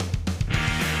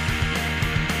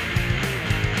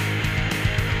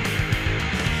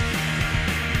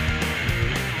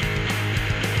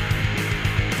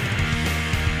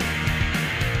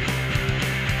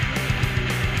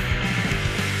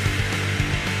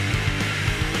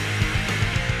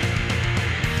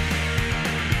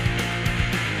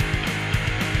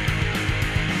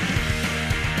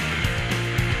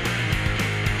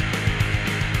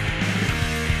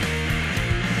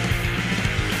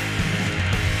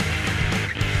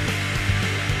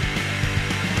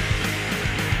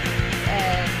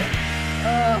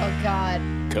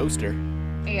coaster.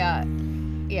 Yeah.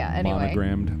 Yeah, anyway.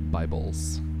 Monogrammed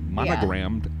Bibles.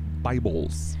 Monogrammed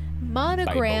Bibles.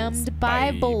 Monogrammed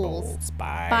Bibles.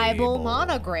 Bible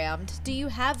monogrammed. Do you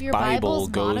have your Bible Bibles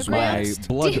goes monogrammed? west.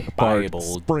 My blood fart Bible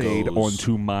sprayed goes-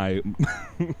 onto my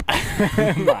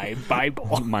My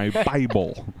Bible. my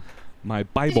Bible. My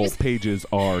Bible pages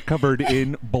are covered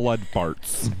in blood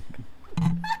farts.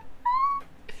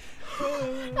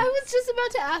 I was just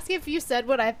about to ask if you said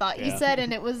what I thought you Yeah. said,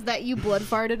 and it was that you blood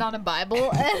farted on a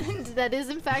Bible, and that is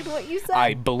in fact what you said.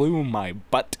 I blew my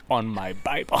butt on my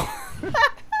Bible.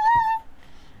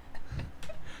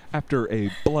 After a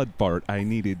blood fart, I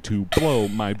needed to blow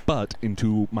my butt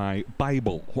into my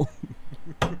Bible.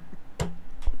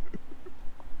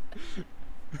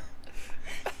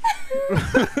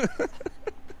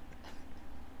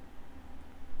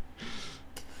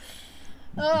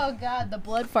 Oh god, the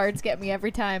blood farts get me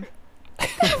every time.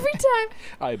 Every time.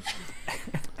 I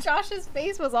Josh's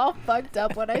face was all fucked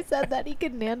up when I said that he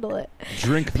couldn't handle it.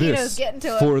 Drink Pino's this, getting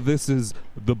to it. for this is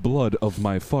the blood of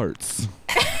my farts.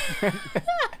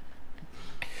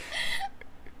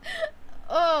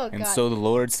 Oh god. and so the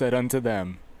Lord said unto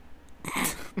them,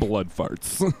 Blood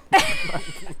farts.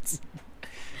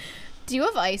 Do you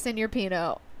have ice in your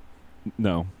Pinot?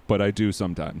 No, but I do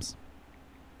sometimes.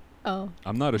 Oh.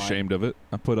 I'm not ashamed of it.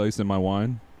 I put ice in my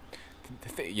wine.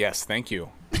 yes, thank you.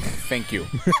 Thank you.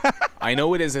 I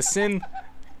know it is a sin.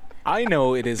 I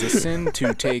know it is a sin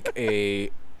to take a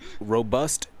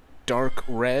robust dark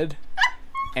red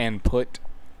and put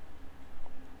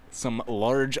some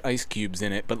large ice cubes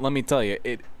in it, but let me tell you,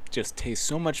 it just tastes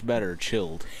so much better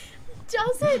chilled.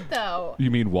 Does it though? You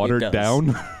mean watered does. down?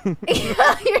 You're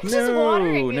just No,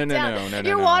 watering no, it no, down. no, no,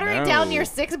 You're no, watering down no. your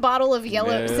 $6 bottle of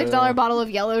yellow, No. $6 bottle of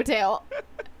Yellowtail.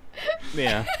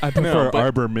 Yeah. I prefer No, but-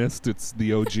 Arbor Mist. It's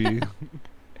the OG.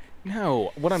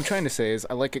 No, what I'm trying to say is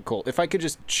I like it cold. If I could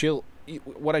just chill,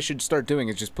 what I should start doing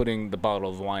is just putting the bottle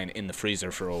of wine in the freezer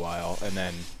for a while and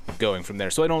then going from there.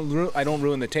 So I don't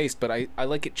ruin the taste, but I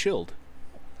like it chilled.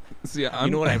 See, You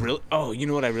know what I really? Oh, you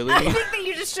know what I really I need? think that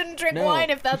you just shouldn't drink No.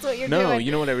 wine if that's what you're No, doing.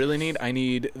 you know what I really need? I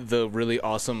need the really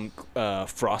awesome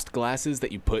frost glasses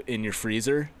that you put in your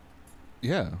freezer.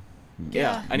 Yeah.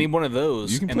 Yeah, I need one of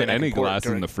those. You can and put then I any pour it glass in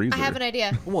during- the freezer. I have an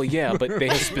idea. Well, yeah, but they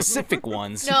have specific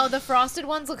ones. No, the frosted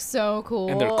ones look so cool.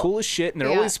 And they're cool as shit, and they're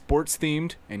Yeah. always sports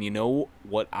themed. And you know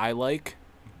what I like?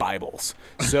 Bibles.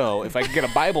 So if I could get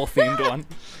a Bible themed one,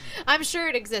 I'm sure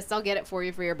it exists. I'll get it for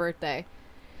you for your birthday.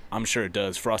 I'm sure it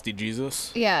does. Frosty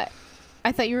Jesus. Yeah.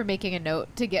 I thought you were making a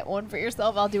note to get one for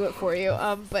yourself. I'll do it for you.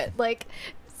 But like,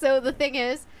 so the thing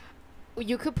is,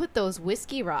 you could put those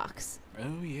whiskey rocks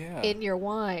Oh yeah. in your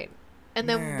wine, and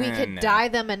then we Nah, could nah. dye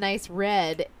them a nice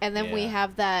red, and then we Yeah.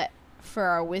 have that for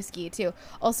our whiskey too.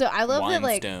 Also, I love that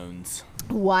like Stones.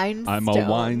 wine. I'm a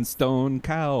winestone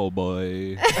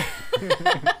cowboy.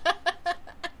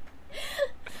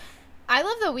 I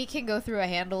love that we can go through a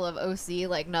handle of OC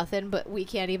like nothing, but we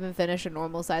can't even finish a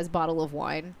normal sized bottle of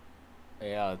wine.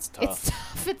 Yeah, it's tough. It's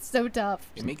tough. It's so tough.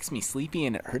 It makes me sleepy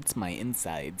and it hurts my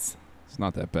insides. It's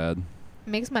not that bad. It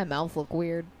makes my mouth look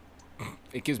weird.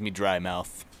 It gives me dry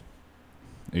mouth.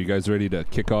 Are you guys ready to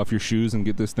kick off your shoes and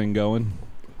get this thing going?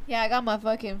 Yeah, I got my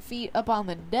fucking feet up on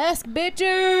the desk,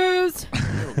 bitches.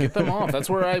 Ew, get them off. That's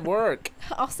where I work.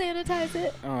 I'll sanitize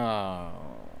it. Oh.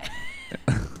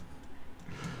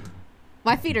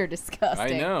 My feet are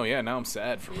disgusting. I know. Yeah, now I'm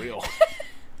sad for real.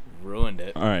 Ruined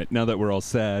it. All right, now that we're all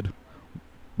sad,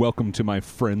 welcome to my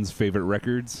friend's favorite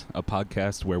records, a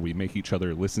podcast where we make each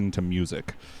other listen to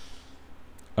music.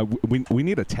 We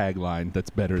need a tagline that's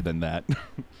better than that.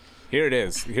 Here it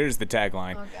is. Here's the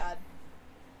tagline. Oh god.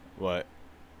 What?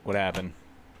 What happened?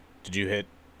 Did you hit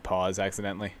pause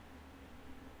accidentally?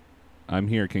 I'm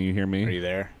here. Can you hear Are me? you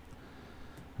there?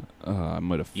 I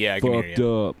might have Yeah, I can hear fucked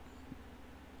you. up.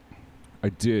 I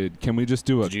did. Can we just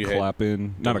do a Did you hit clap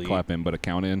in? Not a delete? clap in, but a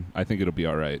count in. I think it'll be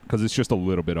all right because it's just a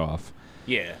little bit off.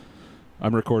 Yeah.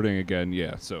 I'm recording again.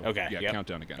 Yeah. So Okay, Yeah. yep.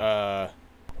 Countdown again.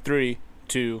 3,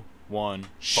 2, 1.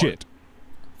 Shit.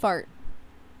 Fart.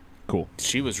 Cool.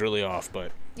 She was really off,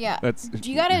 but Yeah. That's.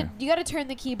 You gotta turn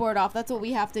the keyboard off. That's what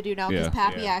we have to do now because Yeah.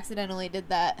 Pappy Yeah. accidentally did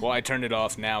that. well, I turned it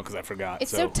off now because I forgot.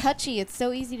 It's so touchy. It's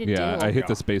so easy to Yeah. do. I hit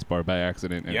the Yeah. space bar by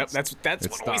accident. And Yep, it's- that's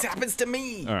it what always stopped. happens to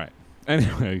me. All right.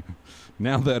 Anyway,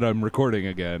 now that I'm recording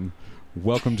again,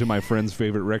 welcome to my friend's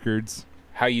favorite records.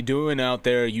 How you doing out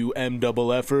there, you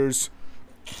MFFers?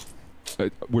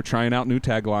 We're trying out new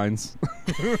taglines.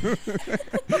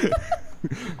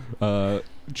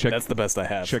 Check That's the best I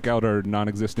have. check out our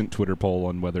non-existent Twitter poll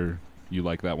on whether you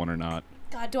like that one or not.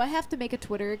 God, do I have to make a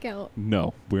Twitter account?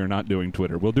 No, we're not doing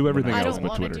Twitter. We'll do everything I else don't but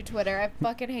want to Twitter. do Twitter. I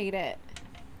fucking hate it.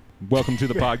 Welcome to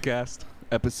the podcast,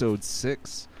 episode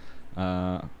 6.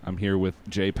 I'm here with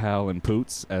J-Pal and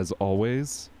Poots, as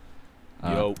always.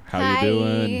 Yo. How you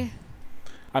doing?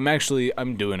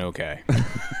 I'm doing okay.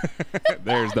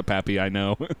 There's the pappy I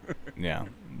know. Yeah,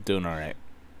 doing all right.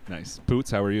 Nice.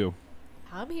 Poots, how are you?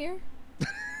 I'm here.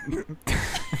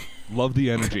 Love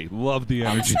the energy. Love the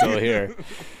I'm energy. still here.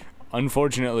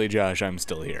 Unfortunately, Josh, I'm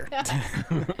still here.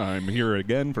 I'm here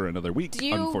again for another week, Do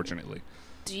you- unfortunately.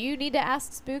 Do you need to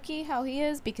ask Spooky how he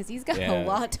is? Because he's got Yeah. a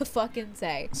lot to fucking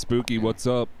say. Spooky, what's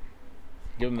up?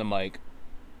 Give him the mic.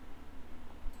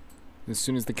 As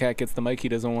soon as the cat gets the mic, he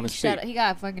doesn't want to speak. He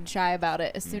got fucking shy about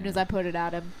it as soon as I put it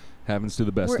at him. Happens to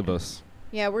the best We're- of us.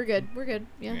 Yeah, we're good. We're good.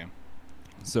 Yeah. Yeah.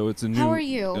 So it's a new... How are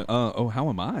you? How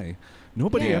am I?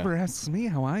 Nobody Yeah. ever asks me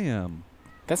how I am.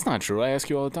 That's not true. I ask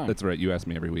you all the time. That's right. You ask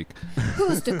me every week.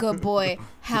 Who's the good boy?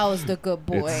 How's the good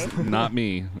boy? It's not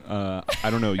me. I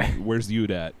don't know. Where's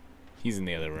Yud at? He's in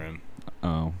the other room.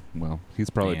 Oh, well, he's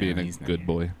probably Yeah, being a he's not good here.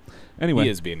 boy. Anyway, He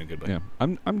is being a good boy. yeah,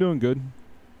 I'm doing good.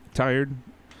 Tired,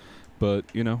 but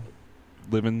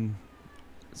living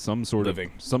some sort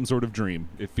Living. of dream.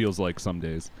 It feels like some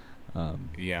days.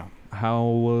 Yeah. How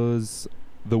was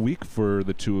the week for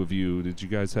the two of you? Did you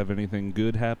guys have anything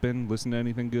good happen? Listen to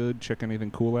anything good? Check anything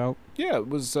cool out? Yeah, it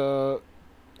was, I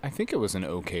think it was an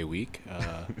okay week.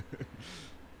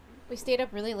 We stayed up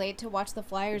really late to watch the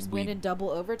Flyers win We in double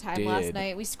overtime last did.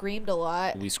 night. We screamed a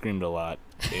lot. We screamed a lot.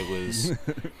 It was.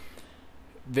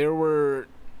 There were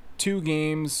 2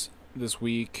 games this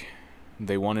week.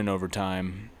 They won in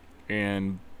overtime.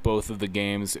 And both of the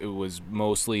games, it was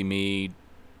mostly me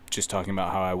just talking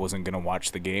about how I wasn't going to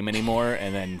watch the game anymore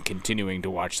and then continuing to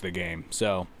watch the game.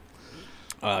 So,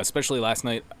 especially last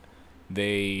night,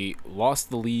 they lost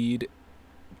the lead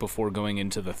before going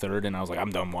into the third, and I was like, I'm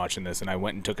done watching this, and I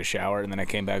went and took a shower, and then I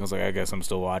came back and was like, I guess I'm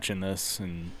still watching this,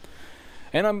 and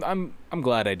I'm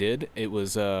glad I did. It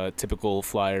was typical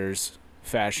Flyers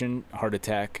fashion, heart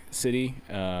attack city,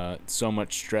 so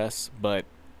much stress, but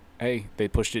hey, they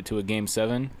pushed it to a game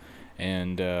 7,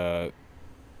 and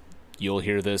you'll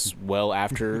hear this well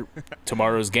after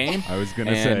tomorrow's game. I was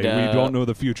gonna And, say we don't know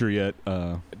the future yet.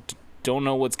 Don't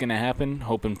know what's gonna happen.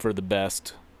 Hoping for the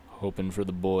best. Hoping for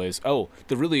the boys. Oh,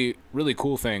 the really, really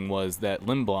cool thing was that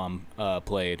Lindblom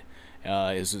played. It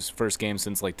was his first game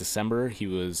since like December. He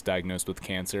was diagnosed with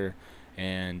cancer,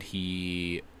 and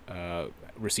he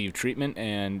received treatment,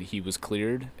 and he was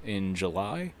cleared in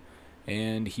July,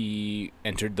 and he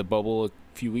entered the bubble a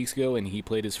few weeks ago, and he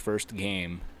played his first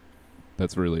game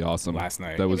That's really awesome. last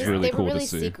night. That was really they cool were to really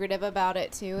see. secretive about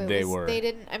it too. They were. They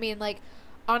didn't. I mean, like,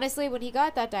 honestly, when he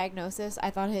got that diagnosis,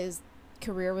 I thought his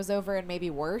career was over and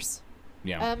maybe worse.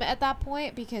 Yeah. At that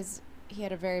point, because he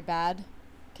had a very bad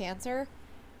cancer,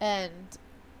 and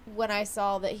when I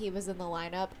saw that he was in the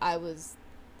lineup, I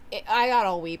got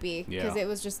all weepy because Yeah. it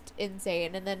was just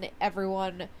insane. And then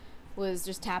everyone was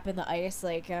just tapping the ice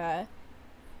like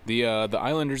The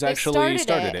Islanders they actually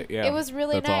started it. Yeah. It was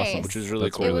really That's nice. awesome. Which is really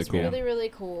That's cool. It really was cool. really, really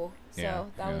cool. So Yeah.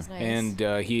 that Yeah. was nice.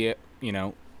 And he,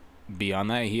 beyond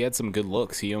that, he had some good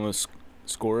looks. He almost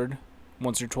scored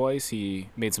once or twice. He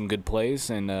made some good plays,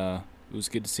 and it was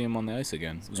good to see him on the ice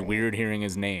again. It was great. weird hearing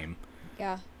his name,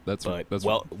 yeah. That's but really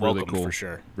welcome cool. for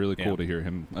sure. Really Yeah. cool to hear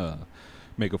him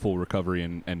make a full recovery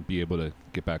and be able to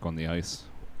get back on the ice.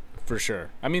 For sure.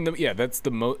 I mean, that's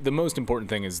the most important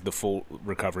thing is the full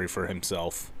recovery for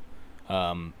himself.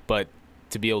 But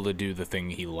to be able to do the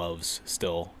thing he loves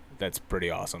still, that's pretty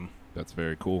awesome. That's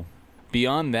very cool.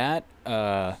 Beyond that,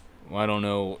 I don't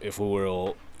know if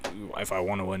I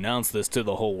want to announce this to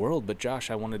the whole world, but Josh,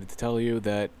 I wanted to tell you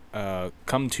that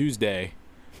come Tuesday,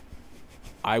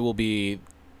 I will be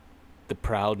the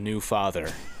proud new father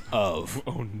of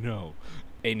Oh no.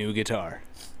 a new guitar.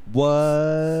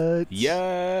 What?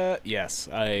 Yeah, yes,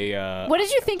 I. What did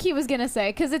you think he was gonna say?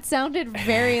 Because it sounded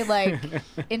very like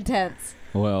intense.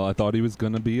 Well, I thought he was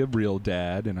going to be a real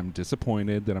dad, and I'm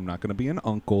disappointed that I'm not going to be an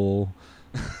uncle.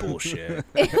 Bullshit.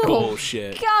 Ew.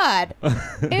 Bullshit. God.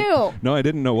 Ew. No, I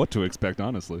didn't know what to expect,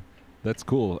 honestly. That's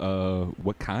cool.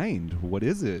 What kind? What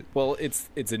is it? Well, it's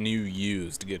a new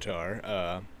used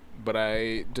guitar, but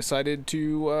I decided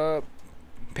to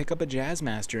pick up a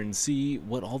Jazzmaster and see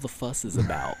what all the fuss is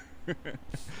about.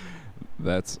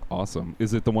 That's awesome.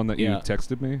 Is it the one that you Yeah.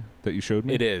 texted me, that you showed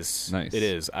me? It is. Nice. It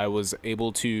is. I was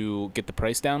able to get the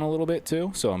price down a little bit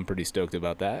too, so I'm pretty stoked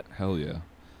about that. Hell yeah.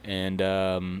 And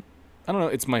I don't know.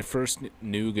 It's my first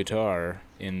new guitar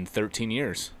in 13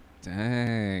 years,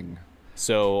 Dang.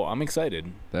 so I'm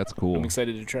excited. That's cool. I'm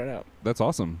excited to try it out. That's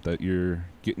awesome that you're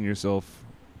getting yourself,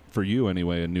 for you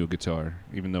anyway, a new guitar.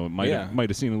 Even though it might Yeah.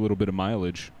 have seen a little bit of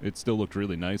mileage, it still looked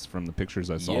really nice from the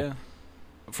pictures I saw. Yeah.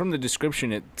 from the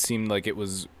description, it seemed like it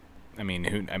was. I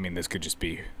mean, this could just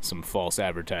be some false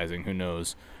advertising. Who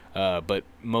knows? But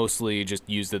mostly just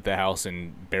used at the house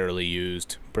and barely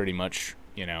used. Pretty much,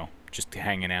 just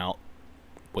hanging out,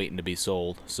 waiting to be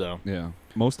sold. So Yeah.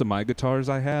 Most of my guitars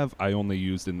I have, I only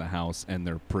used in the house, and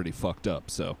they're pretty fucked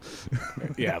up. So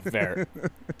yeah, fair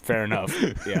enough.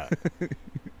 Yeah.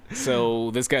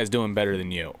 So this guy's doing better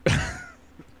than you.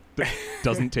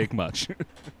 doesn't take much.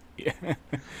 Yeah.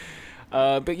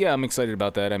 But yeah, I'm excited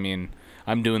about that. I mean,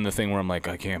 I'm doing the thing where I'm like,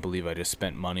 I can't believe I just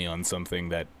spent money on something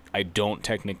that I don't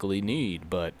technically need,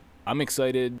 but I'm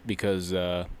excited because,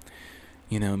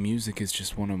 music is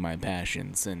just one of my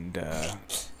passions, and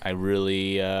I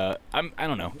really, I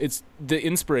don't know. It's the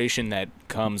inspiration that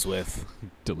comes with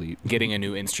Delete. getting a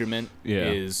new instrument Yeah.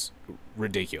 is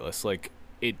ridiculous. Like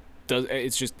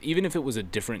it's just, even if it was a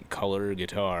different color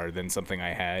guitar than something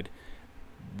I had,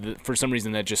 for some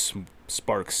reason that just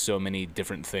sparks so many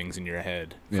different things in your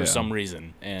head for Yeah. some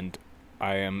reason, and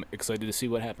I am excited to see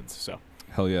what happens. So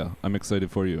Hell yeah. I'm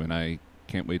excited for you, and I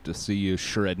can't wait to see you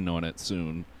shredding on it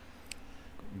soon.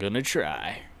 gonna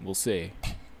try. We'll see.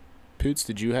 Poots,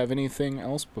 did you have anything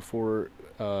else before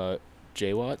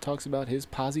J-Watt talks about his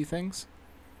posy things?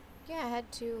 Yeah, I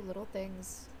had 2 little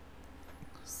things.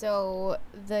 So,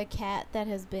 the cat that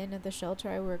has been at the shelter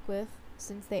I work with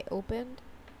since they opened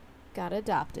got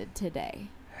adopted today.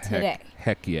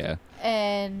 Heck yeah.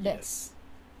 And Yes.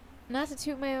 not to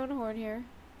toot my own horn here,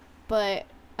 but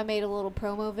I made a little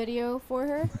promo video for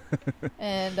her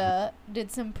and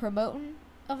did some promoting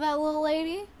of that little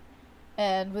lady.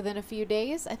 And within a few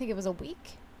days, I think it was a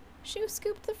week, she was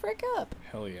scooped the frick up.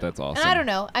 Hell yeah. That's awesome. And I don't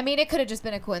know. I mean, it could have just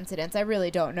been a coincidence. I really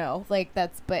don't know. But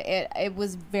it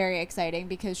was very exciting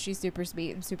because she's super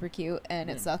sweet and super cute, and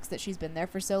it sucks that she's been there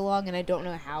for so long, and I don't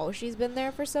know how she's been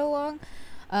there for so long.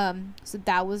 So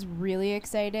that was really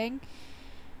exciting.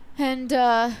 And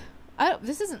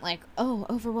this isn't like,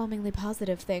 overwhelmingly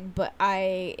positive thing, but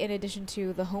in addition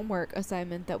to the homework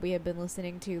assignment that we have been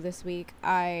listening to this week,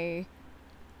 I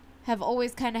have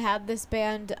always kind of had this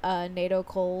band, NATO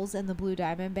Coles and the Blue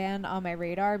Diamond Band, on my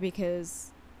radar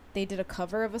because they did a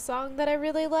cover of a song that I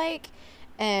really like,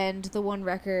 and the one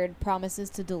record, Promises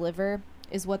to Deliver,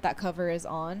 is what that cover is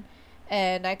on.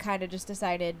 And I kind of just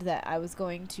decided that I was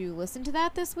going to listen to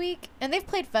that this week. And they've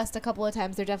played Fest a couple of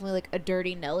times. They're definitely like a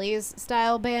Dirty Nellies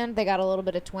style band. They got a little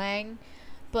bit of twang.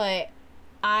 But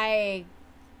that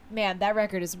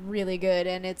record is really good,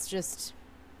 and it's just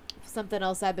something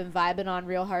else I've been vibing on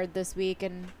real hard this week,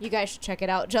 and you guys should check it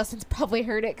out. Justin's probably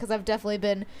heard it because I've definitely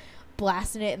been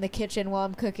blasting it in the kitchen while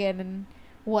I'm cooking and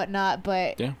whatnot,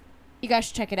 but Yeah. you guys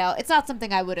should check it out. It's not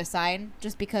something I would assign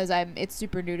just because it's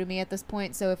super new to me at this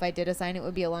point, so if I did assign it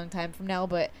would be a long time from now,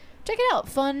 but check it out.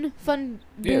 Fun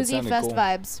Yeah, it boozy sounded fest cool.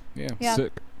 vibes. Yeah. Yeah.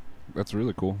 Sick. That's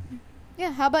really cool.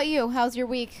 Yeah, how about you? How's your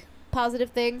week? Positive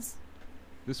things?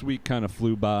 This week kind of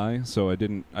flew by, so I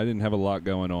didn't have a lot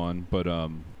going on, but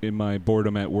in my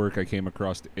boredom at work I came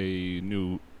across a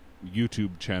new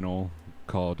YouTube channel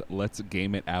called Let's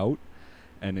Game It Out,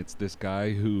 and it's this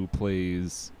guy who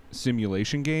plays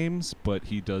simulation games, but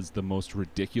he does the most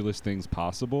ridiculous things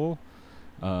possible.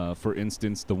 For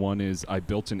instance, the one is I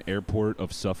built an airport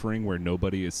of suffering where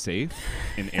nobody is safe,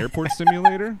 an airport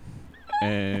simulator,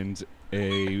 and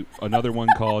another one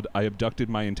called I abducted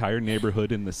my entire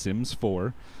neighborhood in The Sims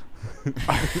 4.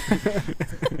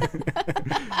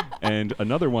 And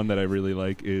another one that I really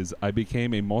like is I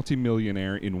became a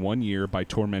multimillionaire in 1 year by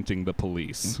tormenting the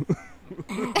police.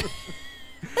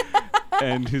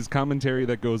 And his commentary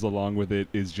that goes along with it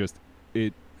is just,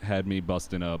 it had me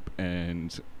busting up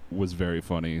and was very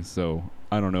funny. So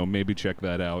I don't know, maybe check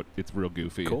that out. It's real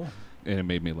goofy. Cool. And it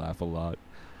made me laugh a lot.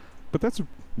 But that's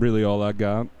really all I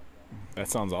got. That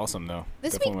sounds awesome, though.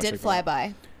 This Definitely week wanna did check fly that out.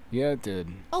 by. Yeah, it did.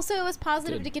 Also, it was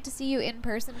positive Did. to get to see you in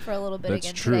person for a little bit That's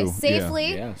again true, today. yeah.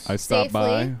 Safely. Yes. I stopped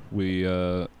by. Safely.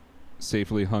 We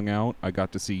safely hung out. I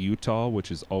got to see Utah,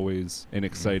 which is always an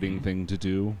exciting Mhm. thing to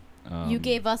do. You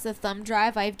gave us a thumb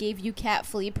drive. I gave you cat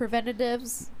flea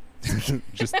preventatives.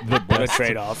 just the What a best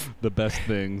trade-off. the best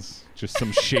things. Just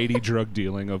some shady drug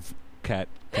dealing of cat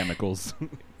chemicals.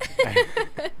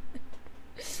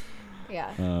 Yeah.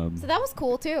 Um, So that was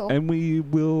cool too. and we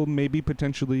will maybe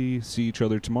potentially see each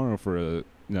other tomorrow for a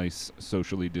nice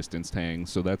socially distanced hang.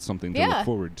 So that's something to Yeah. look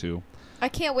forward to. I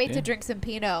can't wait Yeah. to drink some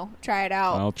Pinot. Try it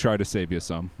out. I'll try to save you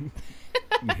some.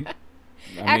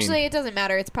 Actually, it doesn't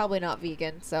matter. It's probably not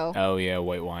vegan, so Oh yeah,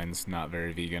 white wine's not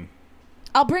very vegan.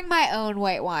 I'll bring my own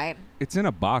white wine. It's in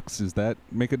a box. Does that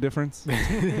make a difference?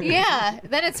 Yeah,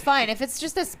 then it's fine. If it's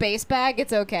just a space bag,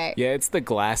 it's okay. Yeah, it's the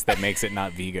glass that makes it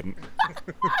not vegan.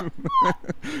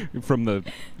 From the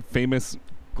famous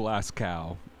glass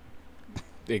cow.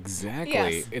 Exactly.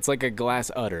 Yes. It's like a glass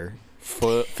udder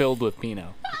filled with Pinot.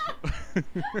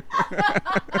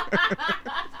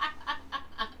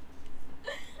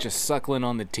 Just suckling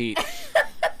on the teat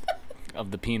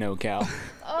of the Pinot cow.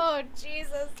 Oh,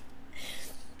 Jesus.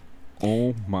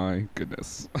 Oh my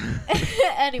goodness.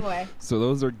 Anyway. So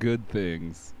those are good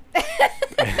things.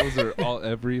 Those are all.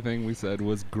 Everything we said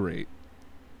was great.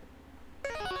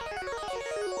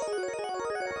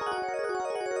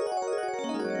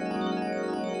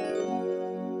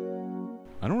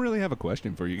 I don't really have a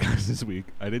question for you guys this week.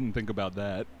 I didn't think about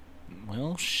that.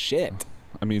 Well, shit.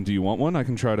 I mean, do you want one? I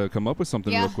can try to come up with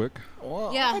something Yeah. real quick.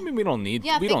 Well, Yeah. I mean, we don't need.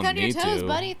 Yeah, we think don't on your need toes, to.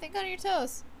 buddy. Think on your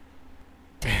toes.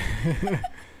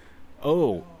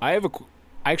 Oh, I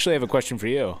actually have a question for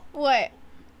you. What?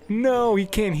 No, he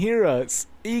can't hear us.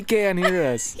 He can't hear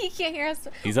us. He can't hear us.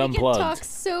 He's we unplugged. can talk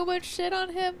so much shit on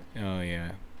him. Oh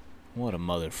yeah, what a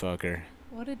motherfucker!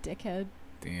 What a dickhead.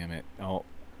 Damn it. Oh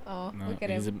Oh, no, look at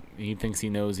him. he thinks he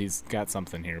knows he's got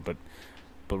something here, but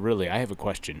really, I have a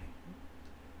question.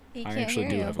 He I can't actually hear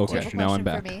do you. have a Do you question. Now I'm for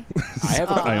back. me? I have.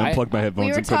 Oh. I unplugged my headphones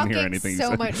We were and couldn't talking hear anything you so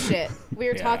said. much shit. We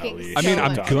were Yeah, talking we- I so mean,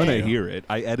 much I'm gonna shit. hear it.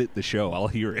 I edit the show. I'll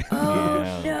hear it.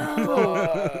 Oh, Yeah.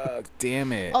 no.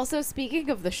 Damn it! Also, speaking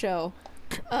of the show,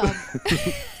 um,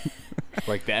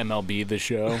 Like the MLB, the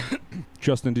show.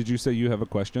 Justin, did you say you have a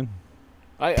question?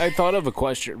 I thought of a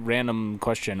random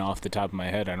question off the top of my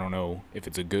head. I don't know if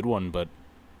it's a good one, but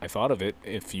I thought of it.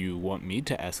 If you want me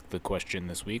to ask the question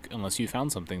this week, unless you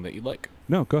found something that you like.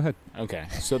 No, go ahead. Okay,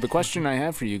 so the question I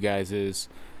have for you guys is,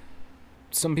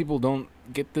 some people don't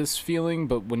get this feeling,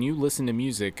 but when you listen to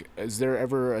music, is there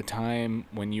ever a time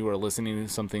when you are listening to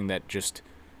something that just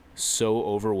so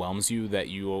overwhelms you that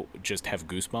you just have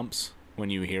goosebumps when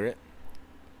you hear it?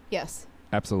 yes.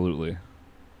 Absolutely.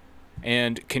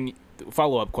 And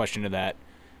follow-up question to that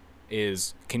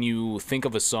is, can you think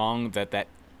of a song that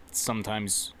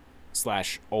sometimes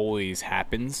 / always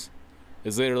happens?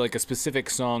 Is there like a specific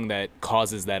song that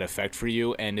causes that effect for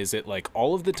you, and is it like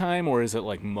all of the time, or is it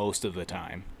like most of the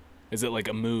time? Is it like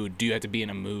a mood? Do you have to be in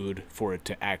a mood for it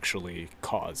to actually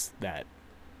cause that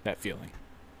feeling?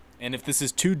 And if this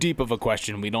is too deep of a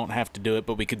question, we don't have to do it,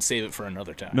 but we could save it for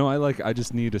another time. No, I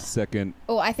just need a second.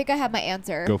 Oh, I think I have my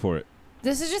answer. Go for it.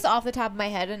 This is just off the top of my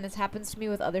head, and this happens to me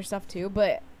with other stuff too,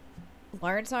 but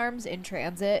Lawrence Arms in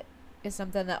Transit is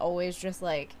something that always just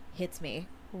like hits me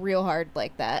real hard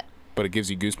like that. But it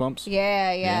gives you goosebumps?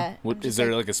 Yeah. What, I'm is just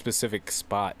there like a specific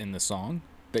spot in the song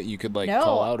that you could like No,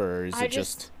 call out, or is I it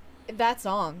just that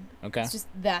song? okay? It's just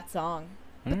that song.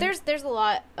 But Alright. there's a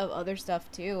lot of other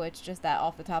stuff too. It's just that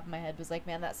off the top of my head was like,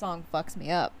 man, that song fucks me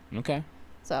up. Okay.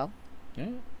 So Yeah.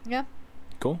 yeah.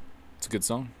 Cool. It's a good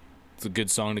song. It's a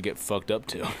good song to get fucked up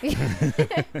to.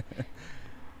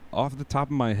 Off the top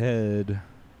of my head,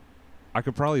 I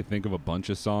could probably think of a bunch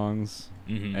of songs.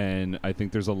 Mm-hmm. And I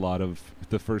think there's a lot of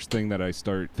the first thing that I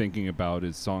start thinking about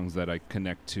is songs that I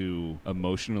connect to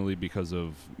emotionally because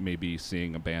of maybe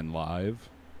seeing a band live.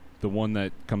 The one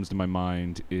that comes to my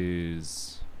mind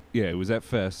is, it was at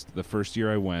Fest the first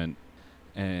year I went,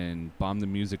 and Bomb the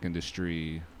Music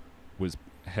Industry was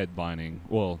headlining.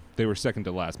 Well, they were second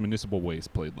to last. Municipal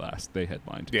Waste played last. They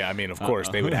headlined. Yeah, I mean, of course,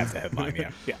 they would have to headline. Yeah.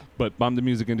 Yeah. But Bomb the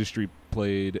Music Industry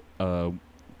played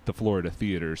the Florida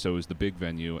Theater, so it was the big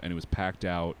venue, and it was packed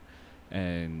out.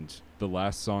 And the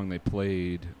last song they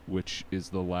played, which is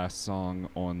the last song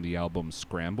on the album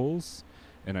Scrambles,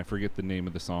 and I forget the name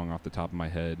of the song off the top of my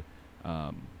head,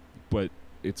 but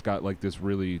it's got like this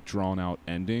really drawn out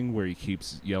ending where he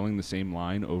keeps yelling the same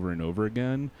line over and over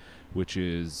again, which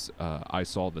is I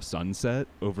saw the sunset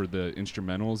over the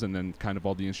instrumentals, and then kind of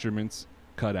all the instruments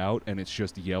cut out, and it's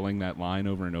just yelling that line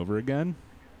over and over again.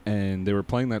 And they were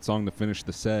playing that song to finish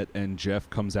the set, and Jeff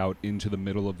comes out into the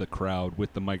middle of the crowd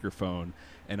with the microphone,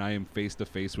 and I am face to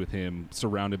face with him,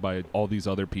 surrounded by all these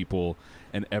other people,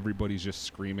 and everybody's just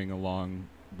screaming along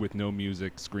with no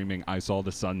music, screaming, I saw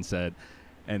the sunset.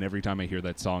 And every time I hear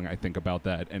that song, I think about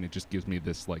that, and it just gives me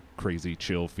this like crazy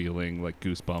chill feeling, like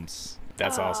goosebumps.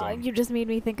 That's awesome. You just made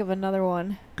me think of another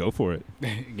one. Go for it.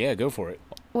 Yeah, go for it.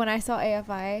 When I saw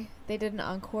AFI, they did an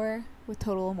encore with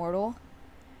Total Immortal.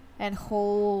 And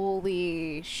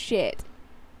holy shit.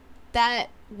 That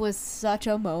was such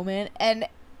a moment. And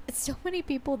so many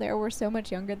people there were so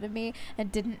much younger than me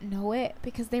and didn't know it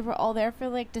because they were all there for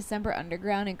like December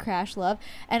Underground and Crash Love.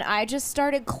 And I just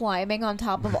started climbing on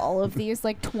top of all of these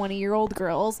like 20-year-old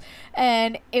girls.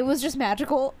 And it was just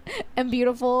magical and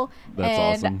beautiful.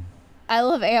 That's and awesome. I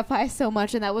love AFI so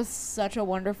much, and that was such a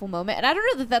wonderful moment. And I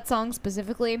don't know that song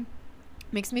specifically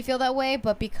makes me feel that way,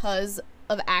 but because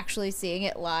of actually seeing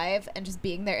it live and just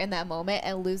being there in that moment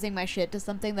and losing my shit to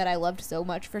something that I loved so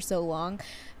much for so long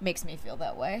makes me feel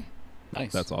that way.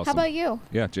 Nice. That's awesome. How about you?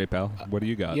 Yeah, J-Pal, what do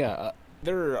you got? Yeah,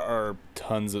 there are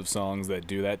tons of songs that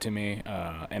do that to me,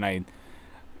 and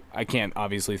I can't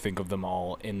obviously think of them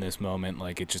all in this moment.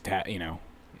 Like, it just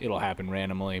it'll happen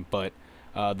randomly. But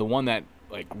the one that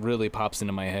like really pops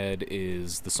into my head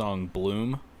is the song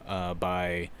 "Bloom"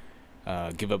 by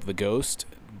Give Up the Ghost,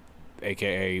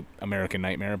 aka American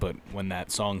Nightmare. But when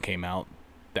that song came out,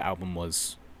 the album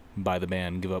was by the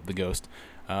band Give Up the Ghost.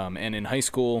 And in high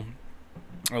school,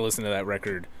 I listened to that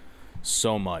record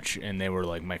so much, and they were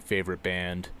like my favorite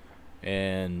band.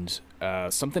 And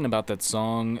something about that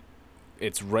song,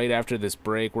 it's right after this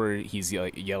break where he's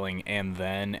yelling "and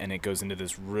then," and it goes into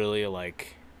this really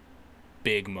like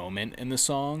big moment in the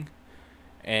song.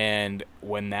 And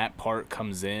when that part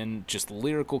comes in, just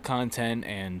lyrical content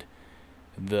and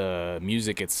the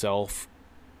music itself,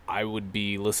 I would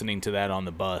be listening to that on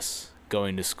the bus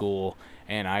going to school,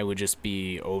 and I would just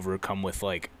be overcome with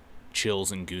like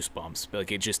chills and goosebumps.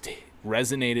 Like, it just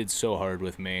resonated so hard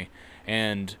with me,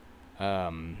 and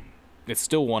it's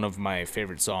still one of my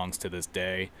favorite songs to this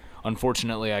day.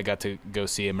 Unfortunately, I got to go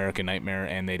see American Nightmare,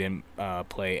 and they didn't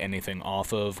play anything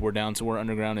off of We're Down to War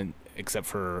Underground, except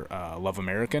for Love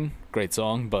American. Great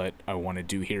song, but I wanted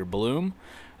to hear Bloom.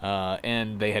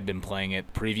 And they had been playing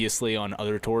it previously on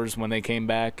other tours when they came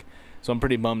back. So I'm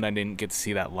pretty bummed I didn't get to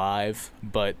see that live,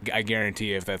 but I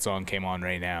guarantee if that song came on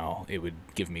right now, it would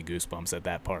give me goosebumps at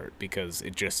that part, because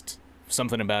it just,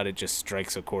 something about it just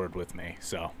strikes a chord with me.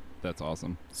 So That's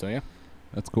awesome. yeah.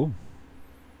 That's cool.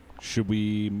 Should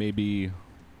we maybe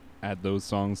add those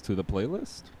songs to the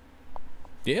playlist?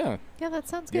 Yeah. Yeah, that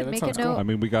sounds Yeah, good. that Make sounds a cool. note. I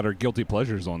mean, we got our guilty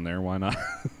pleasures on there. Why not?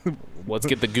 Let's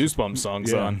get the Goosebumps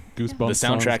songs Yeah, on. Goosebumps The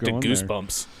soundtrack to songs go on there.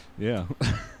 Goosebumps. Yeah.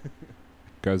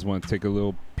 Guys want to take a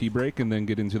little pee break and then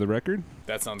get into the record?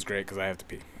 That sounds great, because I have to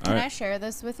pee. Can All I right. share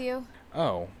this with you?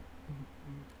 Oh.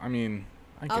 I mean,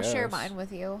 I'll share mine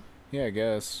with you. Yeah, I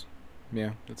guess.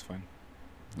 Yeah, that's fine.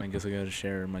 I guess I gotta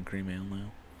share my cream ale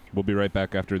now. We'll be right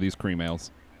back after these cream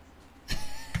ales.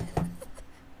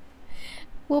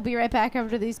 We'll be right back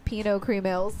after these Pinot cream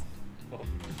ales.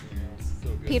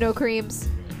 Pinot creams.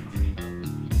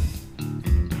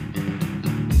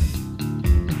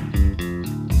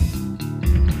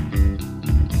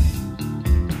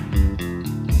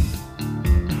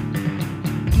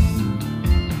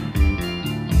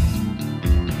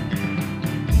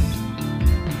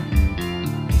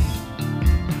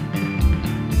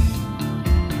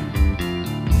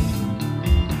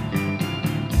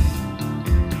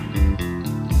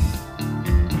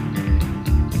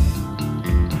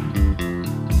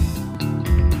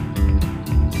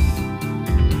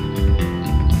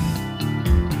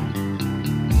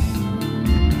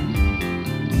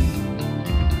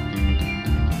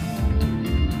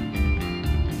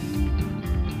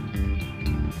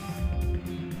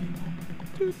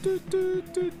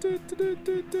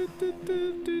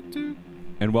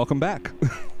 And welcome back.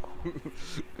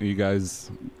 Are you guys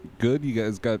good? You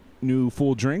guys got new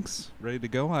full drinks ready to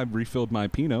go? I've refilled my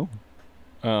Pinot.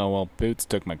 Oh, well, Boots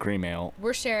took my cream ale,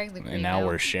 We're sharing the cream and now ale.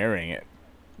 we're sharing it.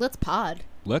 Let's pod.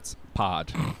 Let's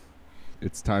pod.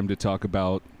 It's time to talk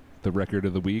about the record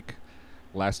of the week.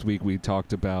 Last week we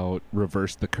talked about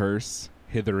Reverse the Curse,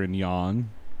 Hither and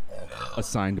Yon,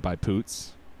 assigned by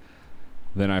Poots.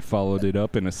 Then I followed it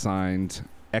up and assigned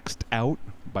X'd Out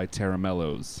by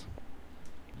Terramellos.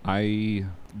 I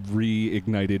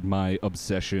reignited my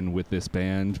obsession with this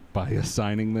band by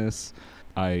assigning this.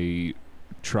 I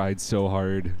tried so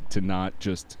hard to not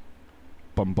just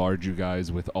bombard you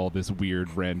guys with all this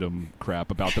weird random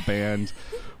crap about the band.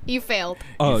 You failed.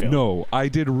 failed. No, I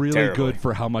did really Terribly. good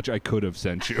for how much I could have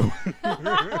sent you.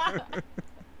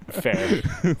 Fair.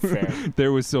 Fair.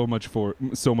 There was so much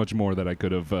more that I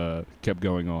could have kept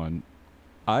going on.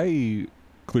 I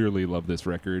clearly love this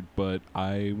record, but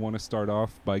I want to start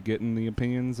off by getting the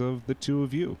opinions of the two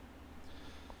of you.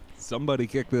 Somebody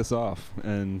kick this off,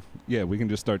 and yeah, we can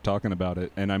just start talking about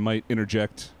it. And I might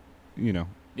interject,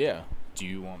 Yeah. Do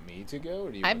you want me to go,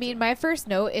 or do you I want mean, to? my first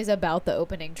note is about the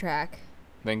opening track.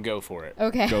 Then go for it.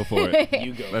 Okay. Go for it.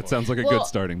 You go. That for sounds like a Well- good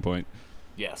starting point.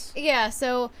 it. Yes. Yeah,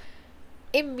 so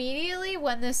immediately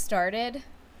when this started,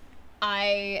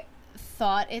 I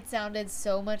thought it sounded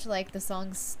so much like the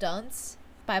song Stunts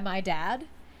by my dad.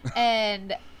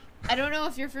 And I don't know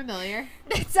if you're familiar.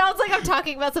 It sounds like I'm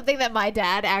talking about something that my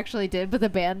dad actually did, but the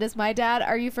band is my dad.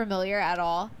 Are you familiar at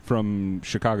all? From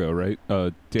Chicago, right?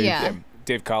 Dave, Yeah. Yeah.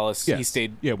 Dave Collis. Yes. He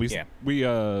stayed. Yeah,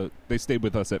 Yeah. they stayed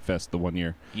with us at Fest the one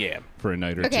year Yeah. for a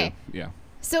night or Okay. two. Yeah.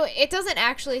 So it doesn't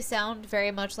actually sound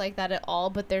very much like that at all,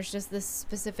 but there's just this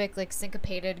specific like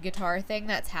syncopated guitar thing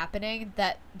that's happening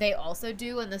that they also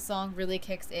do, and the song really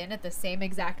kicks in at the same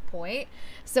exact point.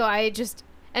 So I just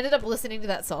ended up listening to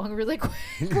that song really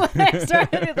quick when I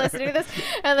started listening to this,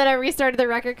 and then I restarted the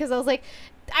record because I was like,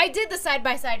 I did the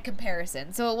side-by-side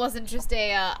comparison, so it wasn't just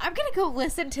a I'm gonna go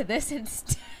listen to this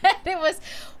instead. It was,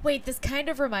 wait, this kind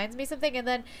of reminds me something, and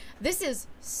then this is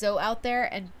so out there,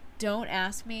 and don't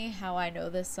ask me how I know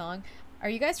this song. Are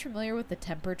you guys familiar with the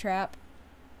Temper Trap?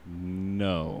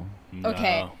 No.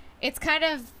 Okay. No. It's kind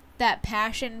of that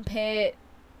Passion Pit.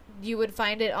 You would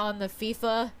find it on the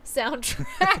FIFA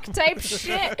soundtrack type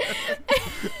shit.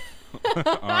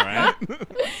 All right.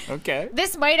 Okay.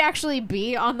 This might actually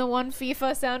be on the one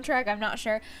FIFA soundtrack. I'm not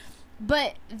sure.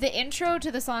 But the intro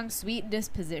to the song Sweet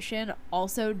Disposition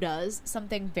also does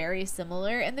something very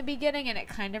similar in the beginning, and it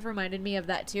kind of reminded me of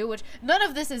that too, which none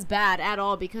of this is bad at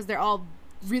all because they're all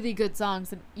really good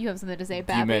songs. And you have something to say,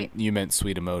 Babby? You meant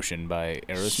Sweet Emotion by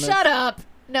Aerosmith? Shut up.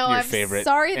 No, Your I'm favorite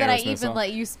sorry that I Aerosmith even song?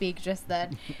 let you speak just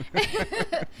then.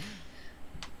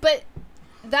 But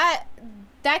that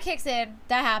kicks in,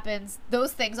 that happens.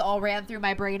 Those things all ran through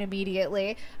my brain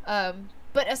immediately.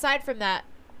 But aside from that,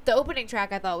 the opening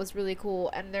track I thought was really cool,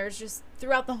 and there's just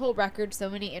throughout the whole record so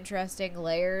many interesting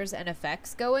layers and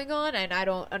effects going on, and I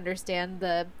don't understand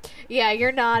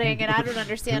you're nodding, and I don't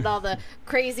understand all the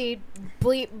crazy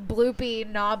bleep bloopy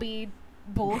knobby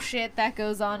bullshit that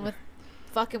goes on with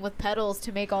fucking with pedals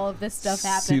to make all of this stuff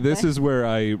happen. See, this is where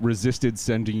I resisted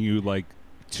sending you like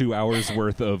 2 hours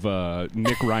worth of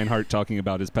Nick Reinhardt talking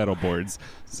about his pedal boards.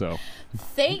 So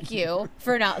thank you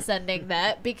for not sending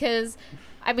that, because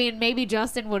I mean, maybe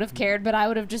Justin would have cared, but I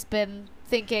would have just been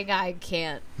thinking, I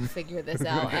can't figure this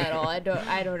out at all. I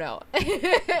don't know.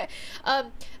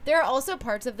 There are also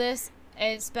parts of this,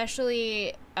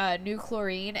 especially New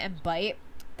Chlorine and Bite,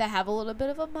 that have a little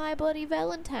bit of a My Bloody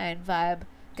Valentine vibe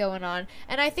going on.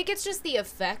 And I think it's just the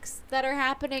effects that are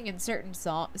happening in certain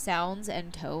sounds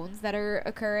and tones that are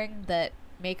occurring that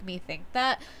make me think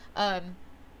that.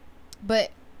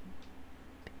 But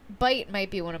Bite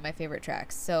might be one of my favorite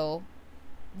tracks, so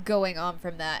going on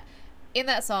from that, in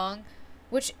that song,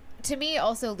 which to me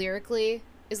also lyrically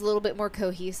is a little bit more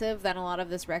cohesive than a lot of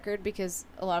this record, because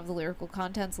a lot of the lyrical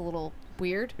content's a little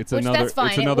weird. it's which another that's fine.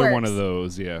 it's It another one works. of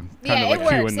those, yeah. Yeah, Kind of it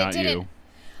like You works. and It Not didn't- You.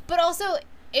 But also,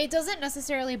 it doesn't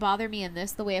necessarily bother me in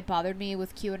this the way it bothered me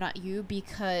with Q and Not You,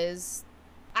 because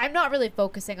I'm not really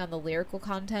focusing on the lyrical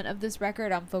content of this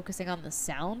record. I'm focusing on the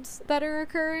sounds that are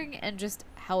occurring and just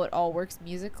how it all works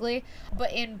musically.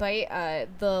 But in Bite,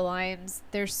 the lines,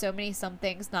 there's so many some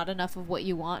things, not enough of what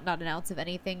you want, not an ounce of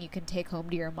anything you can take home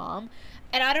to your mom.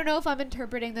 And I don't know if I'm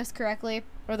interpreting this correctly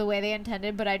or the way they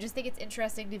intended, but I just think it's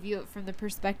interesting to view it from the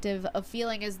perspective of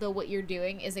feeling as though what you're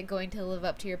doing isn't going to live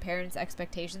up to your parents'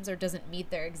 expectations or doesn't meet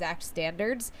their exact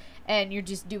standards. And you're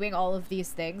just doing all of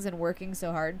these things and working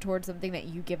so hard towards something that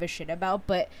you give a shit about,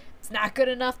 but it's not good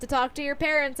enough to talk to your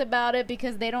parents about it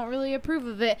because they don't really approve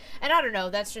of it. And I don't know,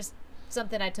 that's just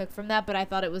something I took from that, but I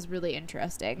thought it was really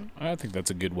interesting. I think that's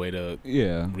a good way to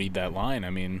Yeah. read that line. I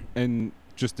mean, And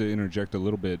just to interject a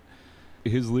little bit,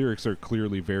 his lyrics are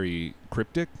clearly very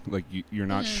cryptic. Like, you're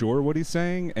not sure what he's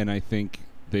saying, and I think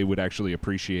they would actually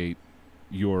appreciate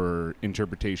your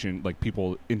interpretation, like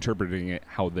people interpreting it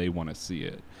how they want to see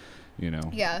it, you know?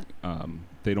 Yeah.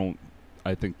 They don't,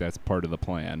 I think that's part of the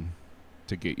plan,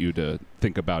 to get you to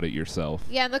think about it yourself.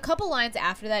 Yeah, and the couple lines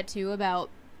after that, too, about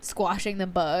squashing the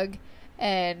bug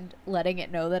and letting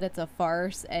it know that it's a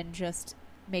farce and just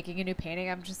making a new painting.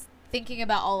 I'm just thinking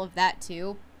about all of that,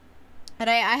 too. And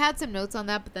I had some notes on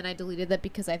that, but then I deleted that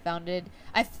because I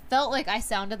felt like I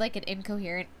sounded like an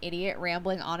incoherent idiot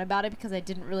rambling on about it because I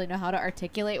didn't really know how to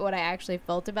articulate what I actually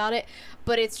felt about it.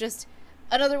 But it's just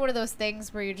another one of those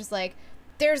things where you're just like,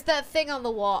 there's that thing on the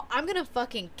wall, I'm gonna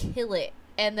fucking kill it.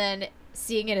 And then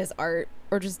seeing it as art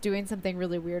or just doing something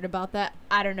really weird about that,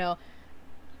 I don't know.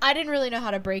 I didn't really know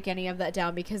how to break any of that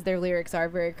down because their lyrics are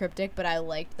very cryptic, but I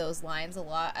liked those lines a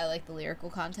lot. I like the lyrical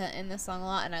content in this song a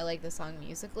lot, and I like the song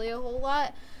musically a whole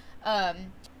lot.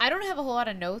 I don't have a whole lot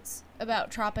of notes about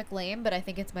Tropic Lame, but I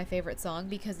think it's my favorite song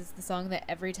because it's the song that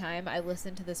every time I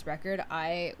listened to this record,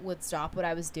 I would stop what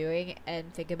I was doing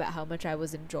and think about how much I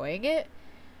was enjoying it.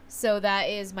 So that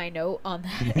is my note on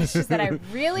that. It's just that I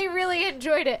really, really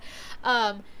enjoyed it.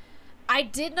 I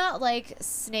did not like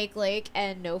Snake Lake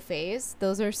and No Phase.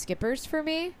 Those are skippers for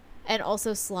me. And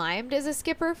also Slimed is a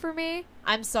skipper for me.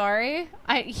 I'm sorry.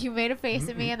 You made a face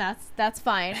at me, and that's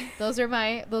fine. Those are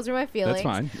my feelings. That's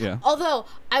fine, yeah. Although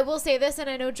I will say this, and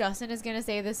I know Justin is going to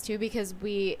say this too, because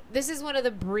this is one of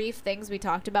the brief things we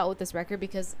talked about with this record,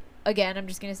 because again, I'm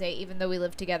just going to say, even though we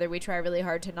live together, we try really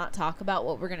hard to not talk about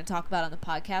what we're going to talk about on the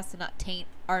podcast, to not taint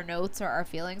our notes or our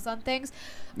feelings on things.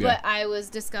 Yeah. But I was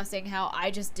discussing how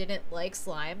I just didn't like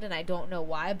Slimed, and I don't know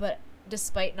why, but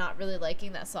despite not really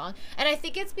liking that song. And I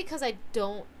think it's because I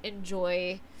don't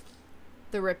enjoy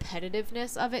the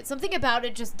repetitiveness of it. Something about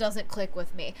it just doesn't click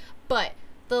with me. But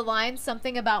the line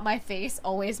 "something about my face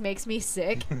always makes me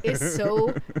sick" is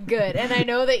so good, and I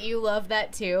know that you love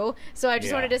that too. So I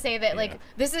just wanted to say that like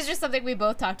this is just something we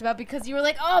both talked about, because you were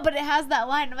like, "Oh, but it has that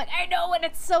line." I'm like, "I know, and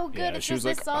it's so good." Yeah, it's she was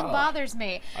just this like, song "Oh, bothers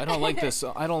me. I don't like this.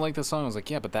 I don't like this song. I was like,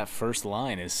 yeah, but that first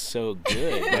line is so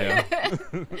good.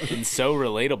 And so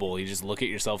relatable. You just look at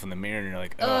yourself in the mirror and you're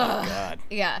like, oh God,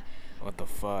 Yeah. what the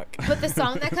fuck? But the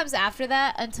song that comes after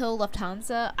that, Until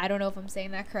Lufthansa, I don't know if I'm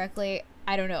saying that correctly.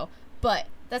 I don't know. But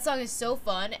that song is so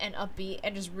fun and upbeat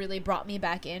and just really brought me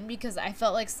back in, because I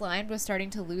felt like Slimed was starting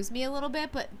to lose me a little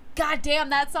bit. But goddamn,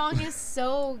 that song is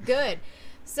so good.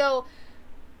 So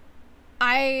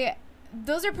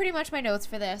those are pretty much my notes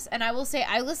for this. And I will say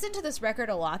I listened to this record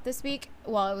a lot this week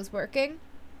while I was working.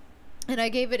 And I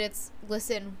gave it its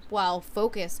listen while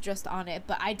focused just on it.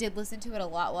 But I did listen to it a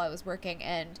lot while I was working.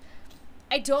 And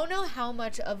I don't know how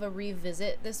much of a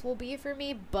revisit this will be for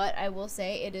me, but I will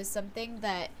say it is something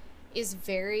that is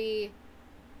very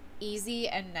easy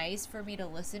and nice for me to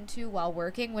listen to while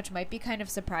working, which might be kind of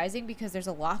surprising because there's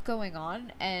a lot going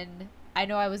on. And I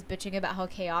know I was bitching about how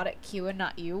chaotic Q and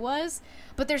Not You was,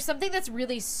 but there's something that's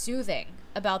really soothing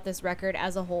about this record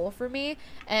as a whole for me,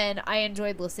 and I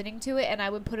enjoyed listening to it, and I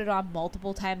would put it on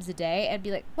multiple times a day and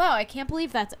be like, wow, I can't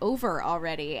believe that's over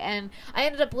already. And I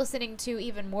ended up listening to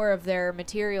even more of their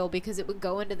material because it would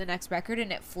go into the next record,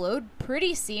 and it flowed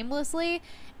pretty seamlessly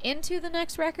into the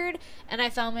next record, and I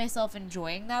found myself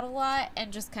enjoying that a lot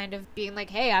and just kind of being like,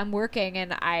 hey, I'm working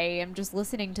and I am just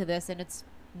listening to this and it's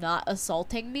not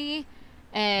assaulting me.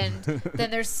 And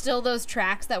then there's still those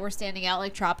tracks that were standing out,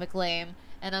 like Tropic Lame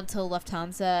and Until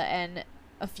Lufthansa and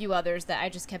a few others that I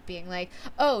just kept being like,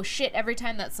 oh shit, every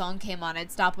time that song came on,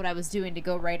 I'd stop what I was doing to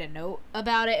go write a note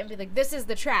about it and be like, this is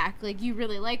the track, like, you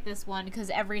really like this one, because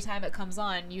every time it comes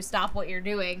on, you stop what you're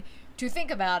doing to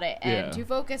think about it and to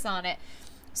focus on it.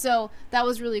 So that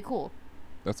was really cool.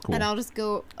 That's cool. And I'll just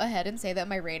go ahead and say that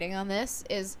my rating on this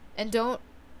is, and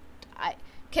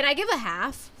can I give a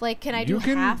half? Like, can I do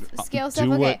half scale stuff?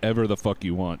 Do okay. whatever the fuck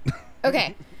you want.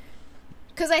 Okay.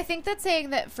 Because I think that saying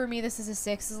that for me this is a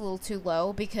 6 is a little too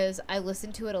low, because I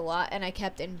listened to it a lot and I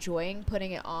kept enjoying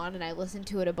putting it on, and I listened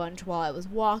to it a bunch while I was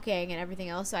walking and everything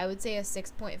else. So I would say a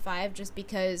 6.5, just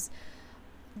because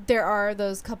there are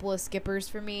those couple of skippers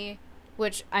for me,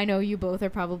 which I know you both are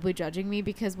probably judging me,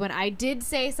 because when I did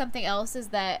say something else, is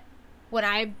that when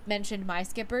I mentioned my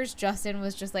skippers, Justin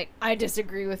was just like, I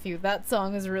disagree with you. That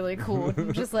song is really cool. And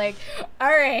I'm just like, all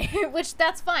right, which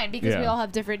that's fine, because we all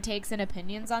have different takes and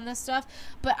opinions on this stuff.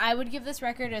 But I would give this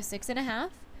record a 6.5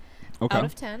 out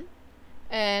of 10.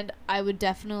 And I would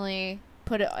definitely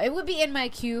it would be in my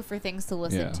queue for things to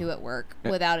listen to at work,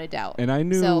 without a doubt. And I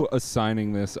knew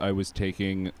assigning this, I was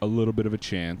taking a little bit of a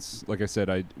chance. Like I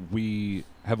said, we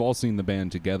have all seen the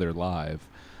band together live.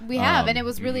 We have, and it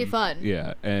was really fun.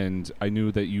 Yeah, and I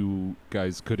knew that you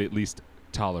guys could at least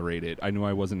tolerate it. I knew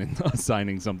I wasn't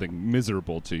assigning something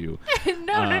miserable to you.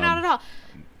 No, not at all.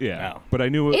 Yeah, No. but I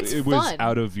knew It's it was fun.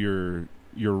 out of your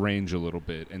range a little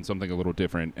bit and something a little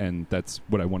different, and that's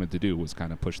what I wanted to do, was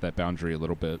kind of push that boundary a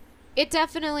little bit. It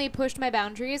definitely pushed my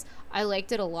boundaries. I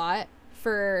liked it a lot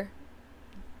for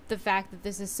the fact that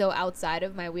this is so outside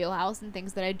of my wheelhouse and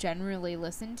things that I generally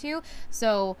listen to.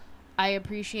 So I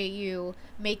appreciate you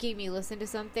making me listen to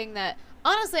something that,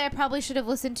 honestly, I probably should have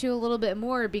listened to a little bit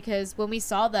more, because when we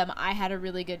saw them, I had a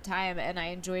really good time and I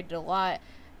enjoyed it a lot.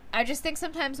 I just think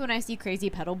sometimes when I see Crazy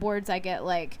Pedal Boards, I get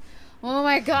like, oh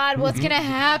my God, what's going to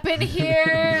happen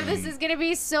here? This is going to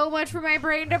be so much for my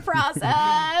brain to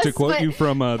process. To quote you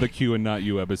from the Q and Not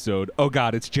You episode, oh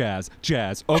God, it's jazz.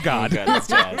 Jazz. Oh God. God, that's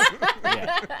jazz.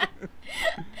 Yeah.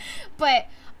 But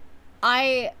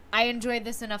I enjoyed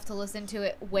this enough to listen to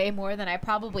it way more than I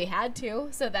probably had to,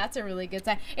 so that's a really good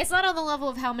sign. It's not on the level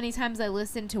of how many times I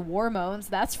listened to Warmones,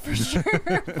 that's for sure.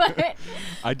 But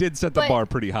I did set the bar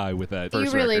pretty high with that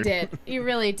first you really record. did. You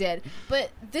really did.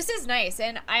 But this is nice,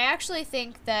 and I actually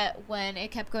think that when it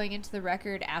kept going into the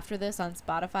record after this on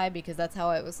Spotify, because that's how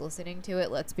I was listening to it,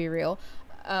 let's be real,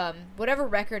 whatever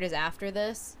record is after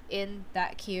this in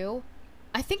that queue,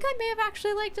 I think I may have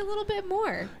actually liked a little bit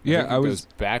more. Yeah, I was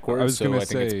backwards, gonna I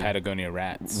think it's say- Patagonia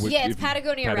Rats. Yeah, it's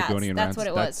Patagonia Rats. That's what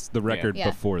it was. That's the record Yeah.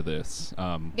 before this.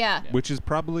 Yeah. Which is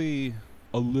probably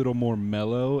a little more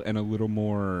mellow and a little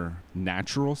more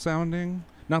natural sounding.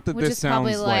 Not that Which this is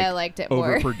probably sounds why like I liked it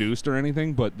more. overproduced or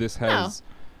anything, but this has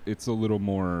it's a little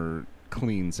more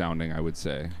clean sounding, I would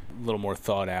say. A little more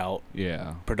thought out,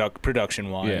 Yeah. production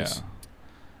Yeah. wise.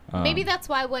 Maybe that's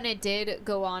why when it did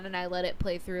go on and I let it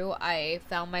play through, I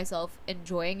found myself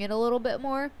enjoying it a little bit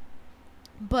more.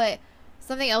 But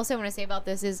something else I want to say about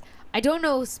this is I don't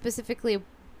know specifically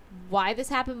why this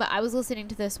happened, but I was listening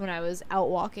to this when I was out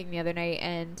walking the other night,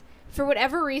 and for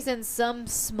whatever reason, some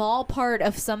small part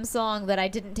of some song that I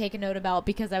didn't take a note about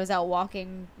because I was out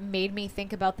walking made me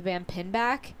think about the band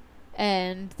Pinback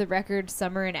and the record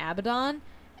Summer in Abaddon.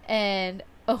 And,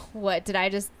 oh, what? Did I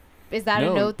just... Is that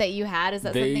No, a note that you had? Is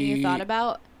that something you thought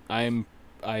about? I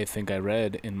think I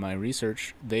read in my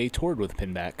research they toured with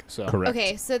Pinback. So Correct.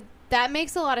 Okay, so that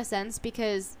makes a lot of sense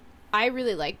because I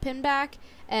really like Pinback,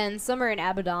 and Summer in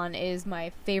Abaddon is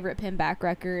my favorite Pinback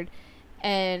record,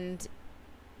 and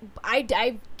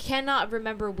I cannot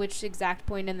remember which exact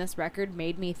point in this record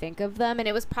made me think of them, and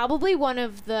it was probably one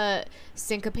of the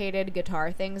syncopated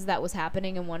guitar things that was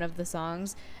happening in one of the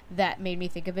songs that made me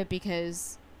think of it,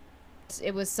 because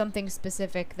it was something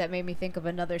specific that made me think of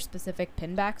another specific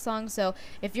Pinback song. So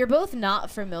if you're both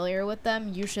not familiar with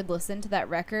them, you should listen to that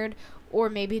record, or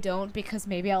maybe don't, because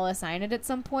maybe I'll assign it at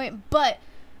some point. But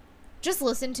just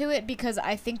listen to it because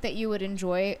I think that you would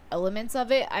enjoy elements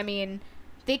of it. I mean,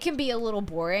 they can be a little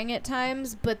boring at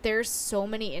times, but there's so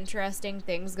many interesting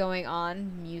things going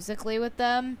on musically with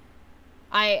them.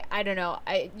 I don't know.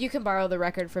 You can borrow the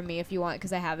record from me if you want,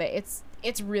 because I have it.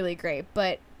 It's really great,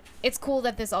 but it's cool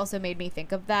that this also made me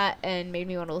think of that and made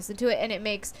me want to listen to it, and it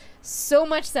makes so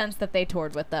much sense that they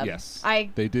toured with them. Yes.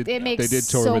 They did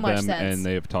tour so with much them, sense. and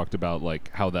they have talked about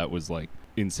like how that was like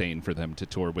insane for them to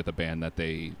tour with a band that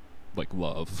they like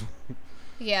love.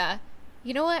 Yeah.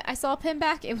 You know what? I saw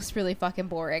Pinback. It was really fucking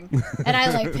boring. And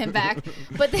I like Pinback.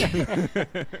 But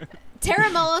Tara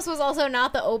Mullis was also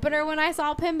not the opener when I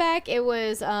saw Pinback. It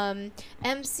was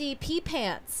MC P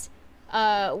Pants,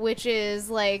 which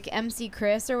is like MC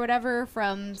Chris or whatever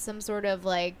from some sort of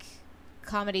like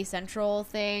Comedy Central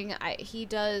thing. He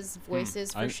does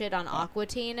voices for shit on Aqua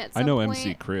Teen at some I know point.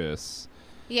 MC Chris.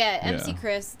 Yeah, MC Yeah.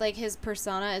 Chris, like his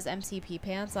persona is MC P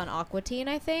Pants on Aqua Teen,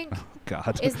 I think.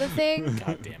 God. Is the thing.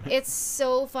 God damn it. It's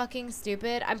so fucking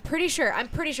stupid. I'm pretty sure.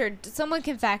 Someone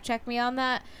can fact check me on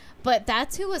that. But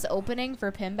that's who was opening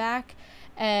for Pinback.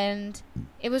 And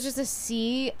it was just a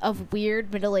sea of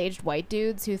weird middle-aged white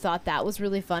dudes who thought that was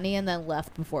really funny and then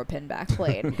left before Pinback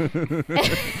played.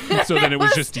 So then it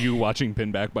was just you watching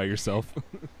Pinback by yourself?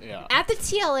 Yeah. At the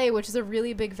TLA, which is a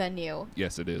really big venue.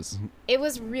 Yes, it is. It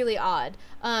was really odd.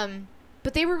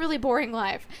 But they were really boring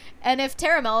live. And if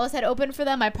Tara Mellis had opened for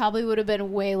them, I probably would have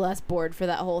been way less bored for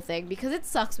that whole thing. Because it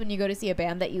sucks when you go to see a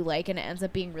band that you like and it ends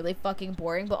up being really fucking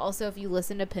boring. But also, if you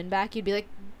listen to Pinback, you'd be like,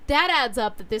 that adds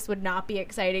up that this would not be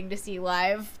exciting to see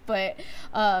live. But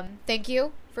thank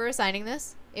you for assigning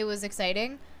this. It was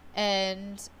exciting.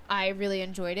 And I really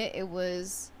enjoyed it. It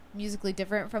was musically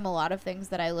different from a lot of things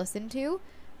that I listened to.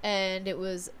 And it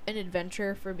was an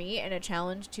adventure for me and a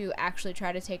challenge to actually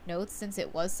try to take notes since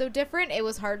it was so different. It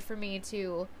was hard for me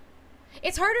to...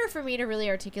 It's harder for me to really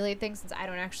articulate things since I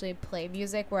don't actually play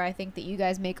music, where I think that you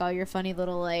guys make all your funny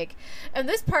little, like... And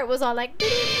this part was all like...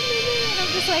 And I'm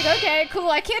just like, okay,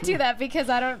 cool, I can't do that because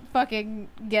I don't fucking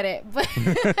get it. But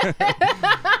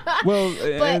Well,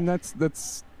 and that's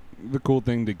the cool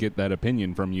thing, to get that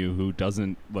opinion from you who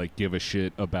doesn't like give a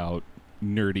shit about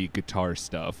nerdy guitar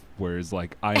stuff, whereas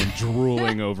like I am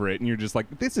drooling over it and you're just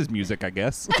like, this is music, I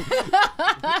guess.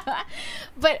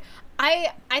 But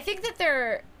I think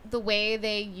that the way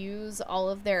they use all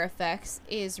of their effects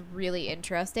is really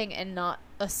interesting and not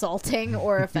assaulting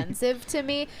or offensive to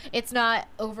me. It's not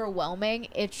overwhelming,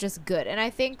 it's just good. And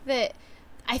I think the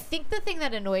thing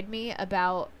that annoyed me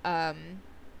about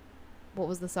what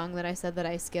was the song that I said that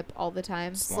I skip all the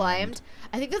time? Slimed.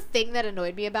 I think the thing that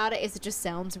annoyed me about it is it just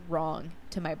sounds wrong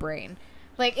to my brain.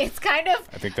 Like, it's kind of...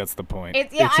 I think that's the point.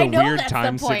 It's I know weird that's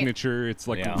time the point. signature. It's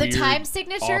like Yeah. The weird time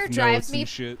signature off drives notes me and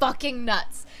shit. fucking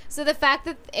nuts. So the fact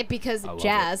that because love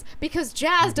jazz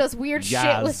does weird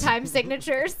shit with Jazz. time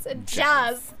signatures.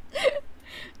 Jazz.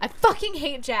 I fucking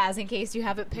hate jazz, in case you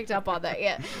haven't picked up on that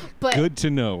yet. But Good to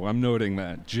know. I'm noting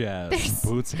that. Jazz.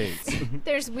 Boots hates.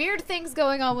 there's weird things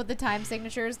going on with the time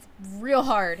signatures real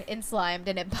hard in Slimed,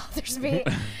 and it bothers me.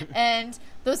 And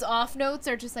those off notes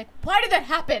are just like, why did that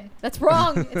happen? That's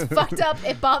wrong. It's fucked up.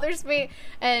 It bothers me.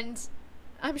 And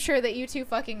I'm sure that you two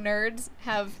fucking nerds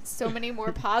have so many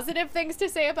more positive things to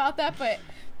say about that. But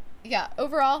yeah,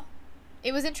 overall,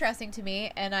 it was interesting to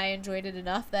me, and I enjoyed it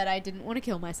enough that I didn't want to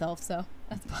kill myself. So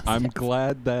that's positive. I'm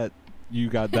glad that you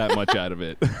got that much out of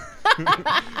it.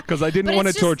 Because I didn't But want to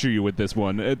it's just- torture you with this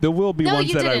one. There will be No, ones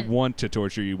you that I didn't. want to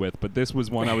torture you with, but this was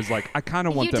one I was like, I kind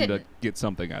of want You them to didn't. get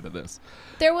something out of this.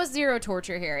 There was zero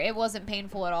torture here. It wasn't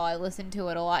painful at all. I listened to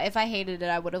it a lot. If I hated it,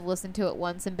 I would have listened to it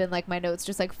once and been like, my notes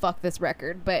just like, fuck this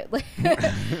record. But like,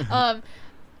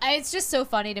 it's just so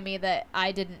funny to me that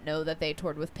I didn't know that they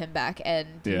toured with Pinback, and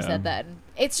you Yeah. said that. And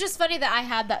it's just funny that I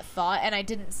had that thought and I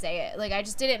didn't say it. Like, I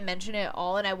just didn't mention it at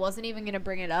all, and I wasn't even going to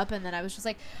bring it up. And then I was just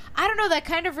like, I don't know, that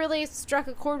kind of really struck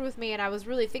a chord with me, and I was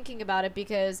really thinking about it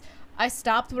because I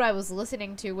stopped what I was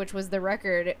listening to, which was the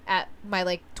record, at my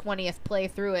like 20th play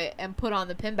through it, and put on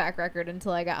the Pinback record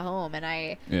until I got home. And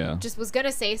I Yeah. just was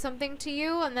gonna say something to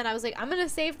you, and then I was like, I'm gonna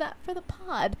save that for the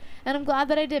pod. And I'm glad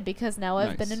that I did, because now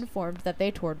I've Nice. been informed that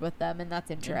they toured with them, and that's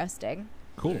interesting.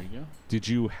 Cool. There you go. Did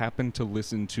you happen to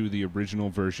listen to the original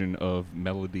version of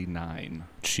Melody 9?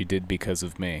 She did because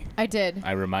of me. I did.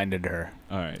 I reminded her.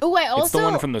 All right. Oh, I also It's the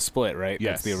one from the split, right?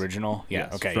 Yes. That's the original? Yeah,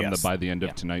 Yes, okay, From yes. the By the End of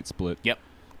Yeah. Tonight split. Yep.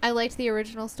 I liked the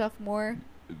original stuff more.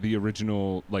 The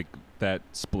original, like that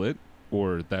split,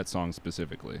 or that song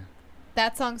specifically?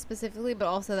 That song specifically, but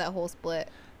also that whole split.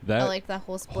 That I liked that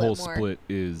whole split whole more. split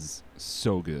is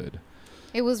so good.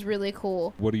 It was really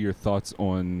cool. What are your thoughts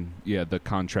on the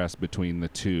contrast between the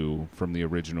two, from the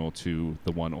original to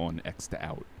the one on X'd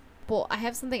Out? Well, I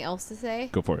have something else to say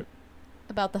Go for it.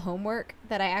 about the homework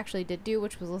that I actually did do,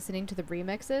 which was listening to the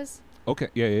remixes. Okay.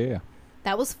 Yeah.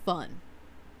 That was fun.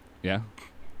 Yeah.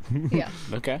 Yeah.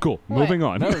 Okay. Cool. What? Moving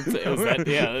on. No, it was that,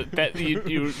 yeah, that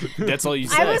you that's all you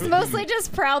said. I was mostly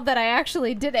just proud that I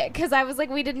actually did it, because I was like,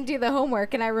 we didn't do the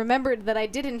homework, and I remembered that I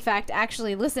did in fact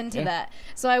actually listen to Yeah. that.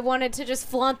 So I wanted to just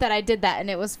flaunt that I did that, and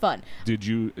it was fun.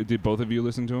 Did both of you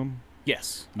listen to them?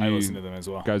 Yes, I You listened to them as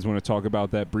well. Guys want to talk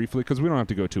about that briefly? Because we don't have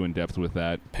to go too in depth with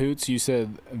that. Poots, you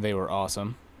said they were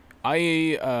awesome.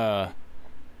 I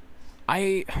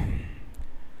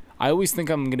always think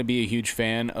I'm gonna be a huge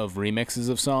fan of remixes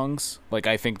of songs. Like,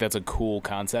 I think that's a cool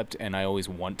concept, and I always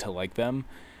want to like them.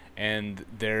 And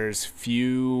there's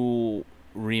few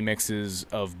remixes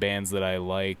of bands that I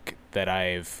like that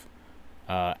I've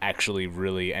actually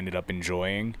really ended up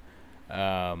enjoying.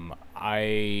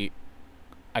 I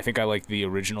think I like the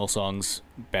original songs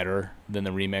better than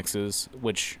the remixes,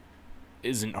 which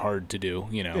isn't hard to do,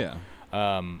 you know. Yeah.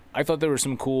 I thought there were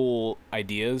some cool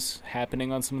ideas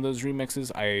happening on some of those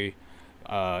remixes. I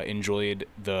enjoyed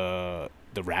the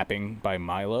rapping by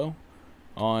Milo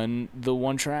on the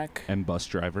one track, And Bus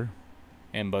Driver.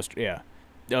 and yeah.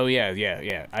 Oh yeah.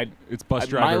 It's Bus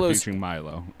Driver Milo's- featuring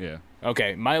Milo. Yeah.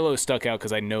 Okay, Milo stuck out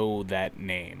because I know that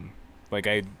name. Like,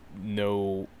 I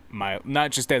know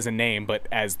not just as a name, but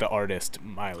as the artist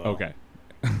Milo. Okay.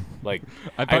 Like,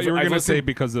 I thought you were I've going to say listened-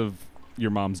 because of your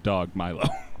mom's dog, Milo.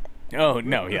 Oh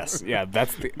no, yes, yeah.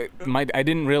 That's I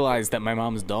didn't realize that my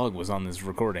mom's dog was on this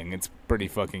recording. It's pretty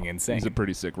fucking insane. He's a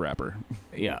pretty sick rapper.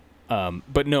 Yeah.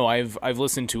 But no, I've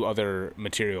listened to other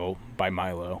material by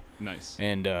Milo Nice.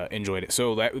 and enjoyed it.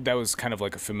 So that was kind of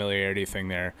like a familiarity thing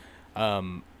there.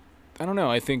 I don't know.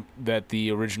 I think that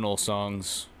the original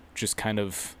songs just kind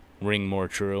of ring more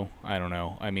true. I don't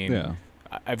know. I mean, Yeah.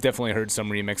 I've definitely heard some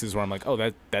remixes where I'm like,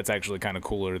 oh, that's actually kind of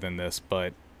cooler than this,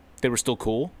 but they were still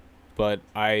cool. But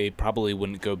I probably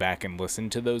wouldn't go back and listen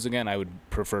to those again. I would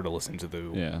prefer to listen to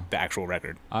the actual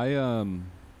record. I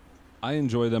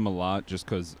enjoy them a lot just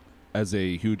because, as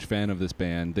a huge fan of this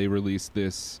band, they released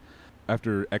this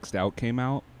after X'd Out came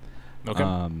out. Okay.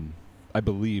 I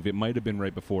believe it might have been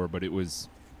right before, but it was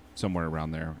somewhere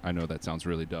around there. I know that sounds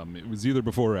really dumb. It was either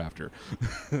before or after.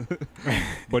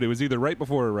 But it was either right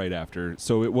before or right after.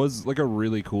 So it was like a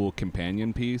really cool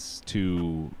companion piece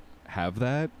to have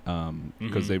that,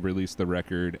 because they released the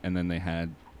record, and then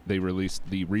they released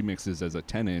the remixes as a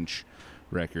 10-inch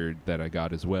record that I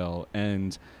got as well.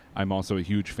 And I'm also a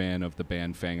huge fan of the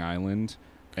band Fang Island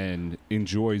and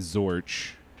enjoy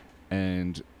Zorch,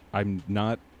 and I'm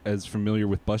not as familiar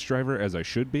with Bus Driver as I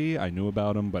should be. I knew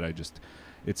about him, but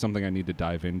it's something I need to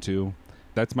dive into.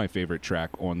 That's my favorite track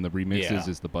on the remixes, Yeah.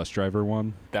 is the Bus Driver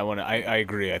one. That one, I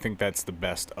agree. I think that's the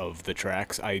best of the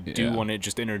tracks. I do Yeah. want to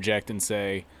just interject and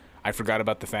say I forgot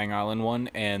about the Fang Island one,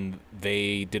 and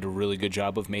they did a really good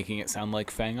job of making it sound like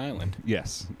Fang Island.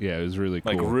 Yes. Yeah, it was really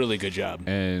cool. Like, really good job.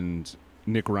 And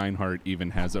Nick Reinhardt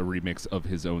even has a remix of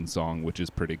his own song, which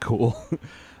is pretty cool.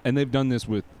 And they've done this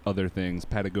with other things.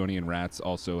 Patagonian Rats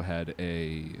also had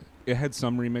it had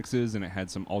some remixes, and it had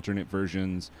some alternate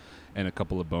versions and a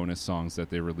couple of bonus songs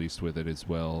that they released with it as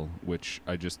well, which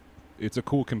it's a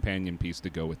cool companion piece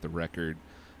to go with the record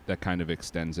that kind of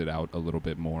extends it out a little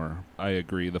bit more. I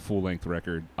agree. The full-length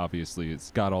record, obviously, it's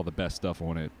got all the best stuff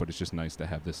on it, but it's just nice to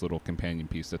have this little companion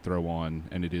piece to throw on,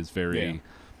 and it is very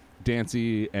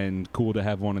dancey and cool to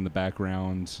have one in the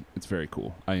background. It's very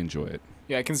cool. I enjoy it.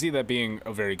 Yeah, I can see that being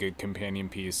a very good companion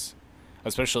piece,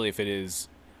 especially if it is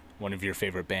one of your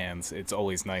favorite bands. It's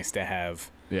always nice to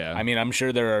have. Yeah. I mean, I'm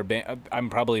sure there are I'm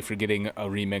probably forgetting a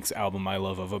remix album I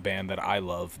love of a band that I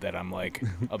love that I'm like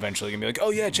eventually gonna be like,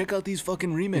 oh yeah, check out these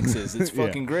fucking remixes. It's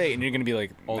fucking great. And you're gonna be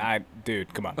like, nah,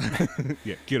 dude, come on.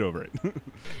 Yeah, get over it.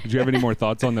 Did you have any more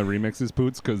thoughts on the remixes,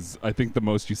 Poots? Because I think the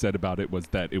most you said about it was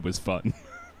that it was fun.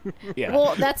 Yeah.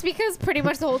 Well, that's because pretty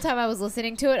much the whole time I was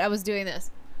listening to it, I was doing this.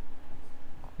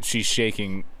 She's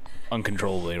shaking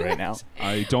uncontrollably right now.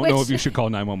 I don't know if you should call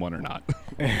 911 or not.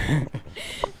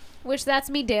 Which that's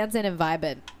me dancing and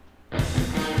vibing.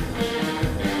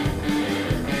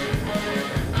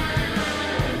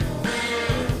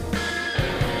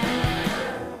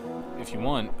 If you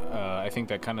want, I think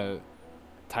that kind of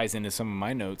ties into some of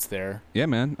my notes there. Yeah,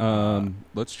 man.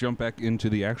 Let's jump back into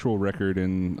the actual record,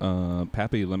 and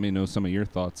Pappy, let me know some of your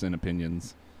thoughts and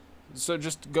opinions. So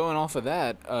just going off of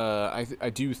that,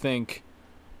 I do think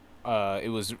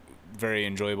it was very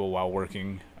enjoyable while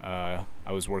working. I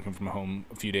was working from home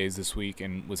a few days this week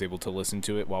and was able to listen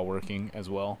to it while working as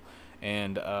well.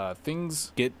 And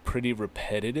things get pretty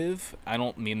repetitive. I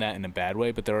don't mean that in a bad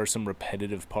way, but there are some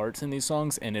repetitive parts in these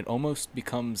songs, and it almost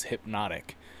becomes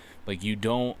hypnotic. Like, you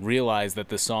don't realize that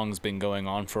the song's been going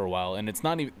on for a while, and it's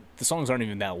not even, the songs aren't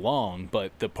even that long,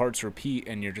 but the parts repeat,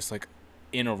 and you're just like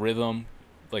in a rhythm.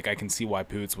 Like, I can see why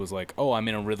Poots was like, oh, I'm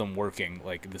in a rhythm working.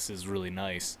 Like, this is really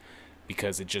nice,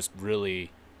 because it just really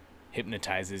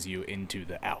hypnotizes you into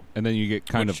the album. And then you get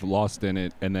kind of lost in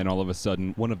it, and then all of a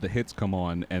sudden one of the hits come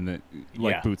on, and then,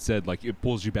 like Boots said, like, it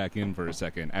pulls you back in for a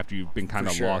second after you've been kind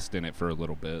of lost in it for a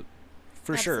little bit.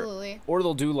 For Absolutely. sure. Or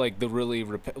they'll do like the really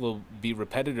they'll be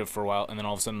repetitive for a while, and then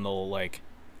all of a sudden they'll like,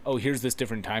 oh, here's this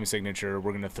different time signature.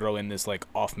 We're gonna throw in this like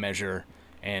off measure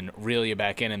and reel you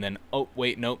back in, and then oh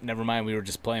wait, nope, never mind. We were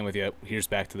just playing with you. Here's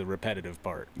back to the repetitive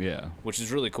part. Yeah. Which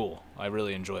is really cool. I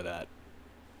really enjoy that.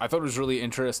 I thought it was really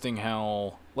interesting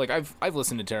how like I've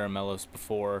listened to Tara Melos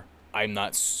before. I'm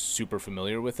not super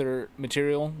familiar with her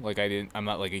material. Like I'm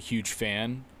not like a huge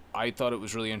fan. I thought it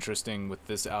was really interesting with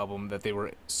this album that they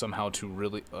were somehow to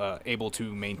really able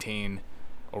to maintain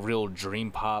a real dream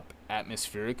pop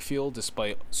atmospheric feel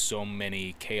despite so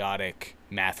many chaotic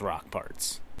math rock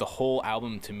parts. The whole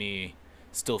album to me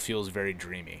still feels very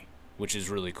dreamy, which is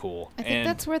really cool. I think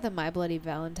that's where the My Bloody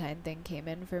Valentine thing came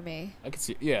in for me. I could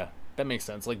see, yeah, that makes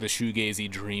sense. Like the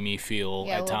shoegazy, dreamy feel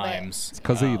at times. It's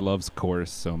because he loves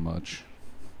chorus so much.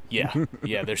 Yeah,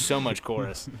 there's so much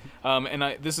chorus.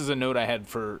 And this is a note I had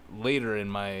for later in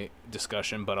my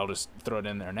discussion, but I'll just throw it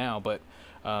in there now. But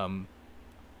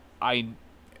I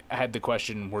had the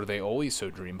question, were they always so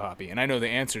dream poppy? And I know the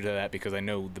answer to that because I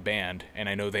know the band, and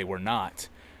I know they were not.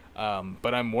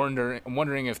 But I'm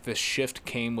wondering if this shift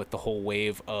came with the whole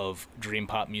wave of dream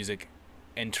pop music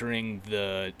entering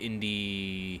the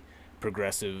indie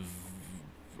progressive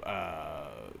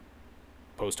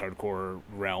post-hardcore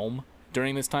realm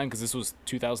during this time, because this was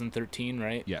 2013,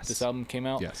 right? Yes. This album came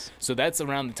out? Yes. So that's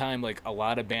around the time like a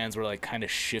lot of bands were like kind of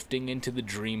shifting into the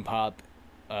dream pop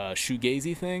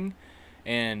shoegazy thing.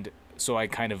 And so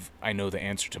I know the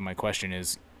answer to my question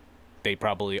is they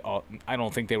probably I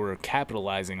don't think they were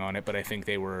capitalizing on it, but I think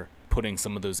they were putting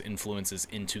some of those influences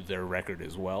into their record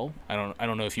as well. I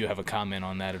don't know if you have a comment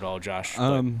on that at all, Josh.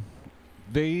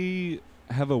 They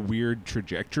have a weird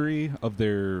trajectory of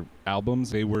their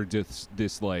albums. They were just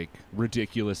this like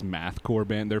ridiculous mathcore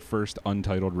band. Their first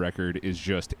untitled record is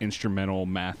just instrumental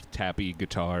math tappy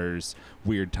guitars,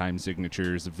 weird time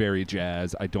signatures, very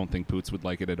jazz. I don't think Poots would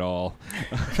like it at all.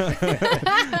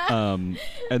 And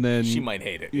then she might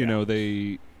hate it. You know,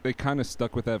 they kind of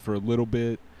stuck with that for a little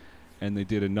bit, and they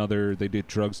did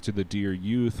Drugs to the Dear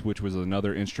Youth, which was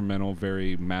another instrumental,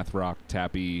 very math rock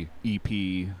tappy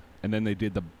EP. And then they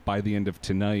did the By the End of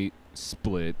Tonight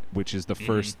split, which is the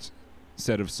first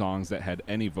set of songs that had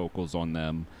any vocals on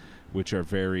them, which are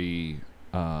very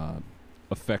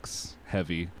effects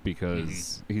heavy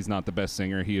because he's not the best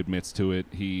singer. He admits to it.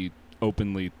 He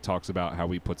openly talks about how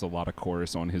he puts a lot of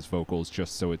chorus on his vocals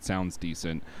just so it sounds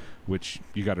decent, which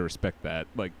you got to respect that.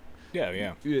 Like,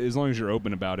 yeah. As long as you're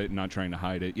open about it and not trying to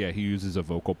hide it. Yeah, he uses a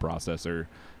vocal processor,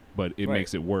 but it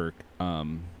makes it work.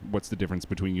 What's the difference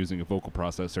between using a vocal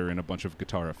processor and a bunch of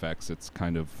guitar effects? It's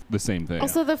kind of the same thing.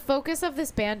 Also, the focus of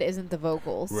this band isn't the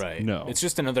vocals. Right. No. It's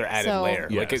just another added layer.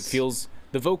 Yes. Like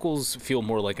the vocals feel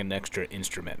more like an extra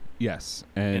instrument. Yes.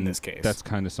 And in this case, that's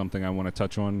kind of something I want to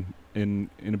touch on in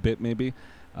a bit maybe.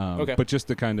 Okay. But just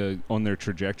to kind of on their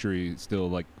trajectory, still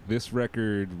like this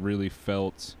record really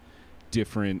felt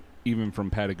different, even from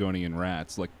Patagonian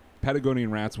Rats. Like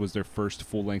Patagonian Rats was their first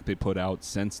full length they put out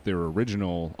since their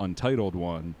original Untitled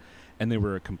one, and they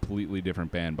were a completely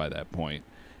different band by that point.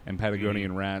 And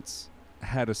Patagonian Rats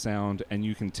had a sound, and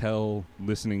you can tell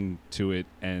listening to it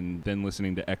and then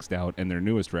listening to X'd Out and their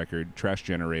newest record, Trash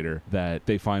Generator, that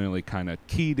they finally kind of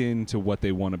keyed into what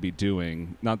they want to be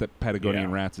doing. Not that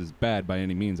Patagonian Rats is bad by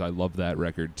any means. I love that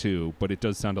record too, but it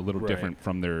does sound a little different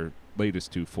from their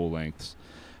latest 2 full lengths.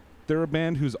 They're a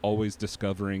band who's always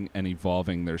discovering and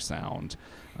evolving their sound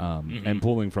and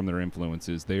pulling from their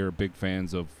influences. They are big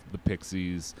fans of the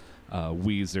Pixies,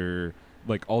 Weezer,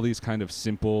 like all these kind of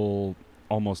simple,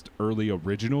 almost early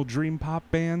original dream pop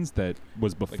bands that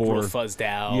was before, like real fuzzed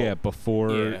out. Yeah,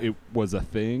 before it was a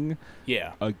thing.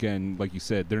 Yeah. Again, like you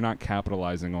said, they're not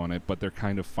capitalizing on it, but they're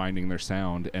kind of finding their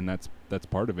sound, and that's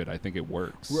part of it. I think it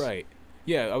works. Right.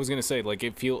 Yeah, I was gonna say, like,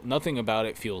 nothing about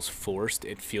it feels forced.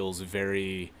 It feels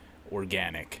very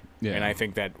organic. Yeah. And I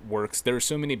think that works. There were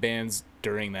so many bands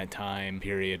during that time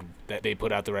period that they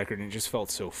put out the record and it just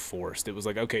felt so forced. It was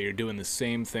like, okay, you're doing the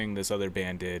same thing this other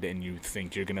band did and you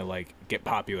think you're gonna like get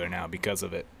popular now because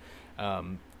of it.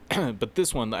 But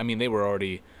this one, I mean, they were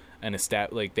already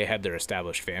like they had their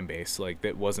established fan base. Like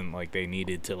it wasn't like they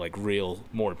needed to like reel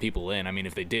more people in. I mean,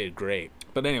 if they did, great.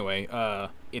 But anyway,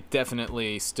 it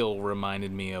definitely still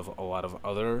reminded me of a lot of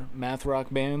other math rock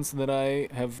bands that I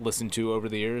have listened to over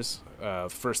the years.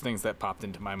 First things that popped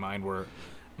into my mind were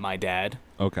My Dad.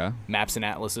 Okay. Maps and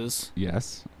Atlases.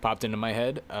 Yes. Popped into my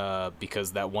head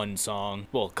because that one song,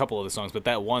 well, a couple of the songs, but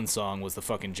that one song was the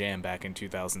fucking jam back in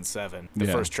 2007. The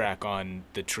first track on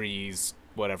The Trees,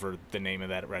 whatever the name of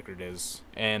that record is.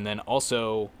 And then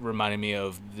also reminded me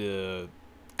of the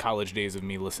college days of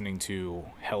me listening to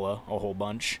Hella a whole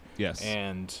bunch. Yes.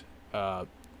 And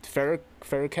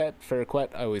Farraquet,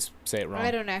 I always say it wrong. I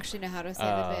don't actually know how to say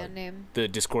the band name. The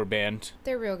Discord band.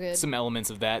 They're real good. Some elements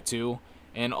of that too.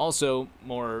 And also,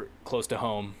 more close to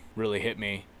home, really hit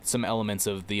me, some elements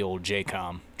of the old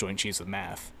JCOM, Joint Chiefs of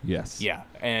Math. Yes. Yeah.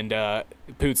 And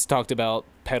Poots talked about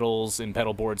pedals and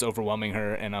pedal boards overwhelming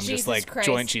her, and I'm Jesus just like, Christ.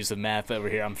 Joint Chiefs of Math over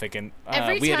here. I'm thinking,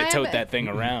 Every we had to time- tote that thing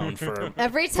around for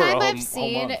Every for a time whole- I've whole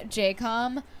seen month.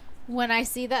 JCOM, when I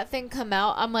see that thing come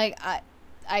out, I'm like,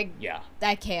 Yeah.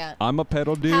 I can't. I'm a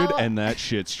pedal dude, How- and that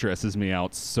shit stresses me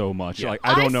out so much. Yeah. Like,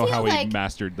 I don't know feel how he like-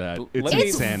 mastered that. Let It's me-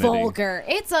 It's insanity. vulgar.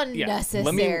 It's Yeah.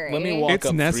 unnecessary. Let me walk It's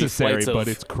up 3 necessary, flights of- but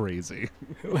it's crazy.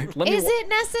 Like, let me Is it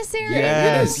necessary?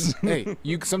 Yes. Hey,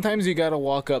 sometimes you gotta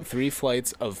walk up 3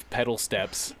 flights of pedal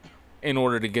steps in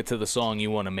order to get to the song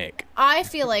you want to make. I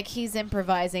feel like he's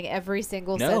improvising every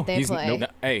single set they play. No,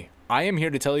 hey, I am here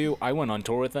to tell you, I went on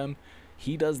tour with them.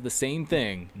 He does the same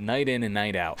thing night in and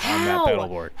night out on that pedal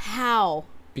board. How?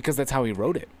 Because that's how he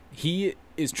wrote it. He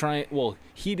is trying, well,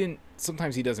 he didn't,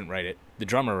 sometimes he doesn't write it. The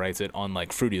drummer writes it on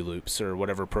like Fruity Loops or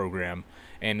whatever program,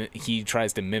 and he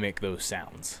tries to mimic those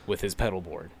sounds with his pedal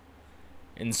board.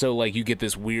 And so like you get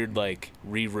this weird like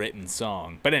rewritten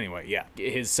song. But anyway, yeah,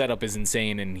 his setup is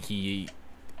insane and he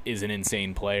is an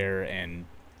insane player and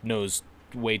knows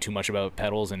way too much about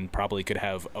pedals and probably could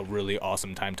have a really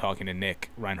awesome time talking to Nick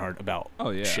Reinhardt about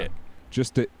shit.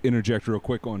 Just to interject real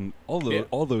quick on Yeah.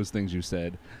 all those things you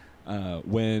said.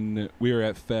 When we were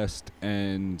at Fest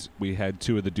and we had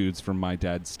 2 of the dudes from My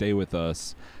Dad stay with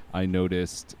us, I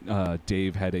noticed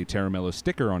Dave had a Terramello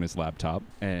sticker on his laptop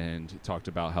and talked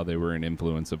about how they were an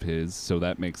influence of his. So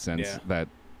that makes sense that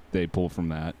they pull from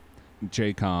that.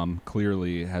 JCOM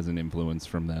clearly has an influence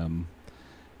from them.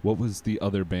 What was the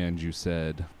other band you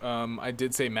said? I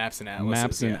did say Maps and Atlases.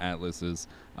 Maps and Atlases.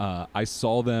 I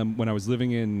saw them when I was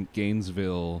living in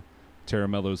Gainesville.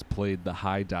 Terramellos played the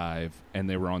High Dive, and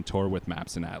they were on tour with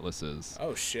Maps and Atlases.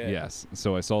 Oh, shit. Yes,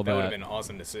 so I saw That would that. have been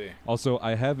awesome to see. Also,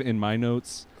 I have in my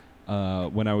notes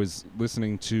when I was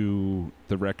listening to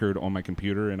the record on my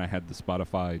computer and I had the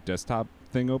Spotify desktop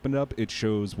thing opened up, it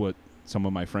shows what some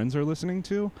of my friends are listening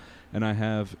to. And I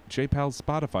have J-Pal's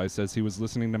Spotify says he was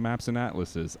listening to Maps and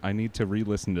Atlases. I need to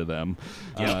re-listen to them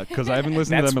because I haven't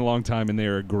listened to them in a long time, and they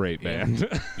are a great band.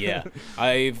 Yeah.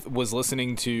 I was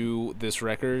listening to this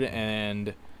record,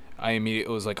 and I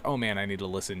immediately was like, oh, man, I need to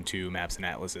listen to Maps and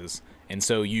Atlases. And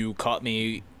so you caught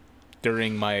me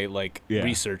during my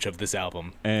research of this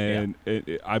album. And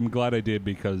I'm glad I did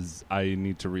because I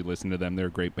need to re-listen to them. They're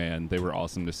a great band. They were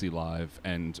awesome to see live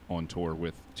and on tour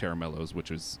with Terramellos,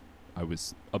 which is... I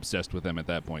was obsessed with them at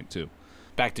that point, too.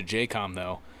 Back to JCOM,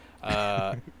 though.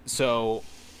 So,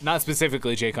 not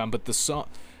specifically JCOM, but the song...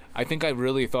 I think I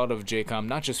really thought of JCOM,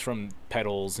 not just from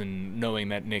pedals and knowing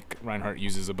that Nick Reinhardt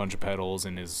uses a bunch of pedals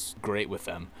and is great with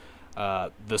them,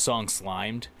 the song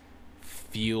Slimed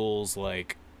feels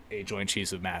like a Joint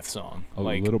Chiefs of Math song. A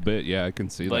Like, little bit, yeah, I can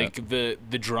see like the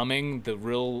drumming, the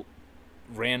real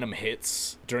random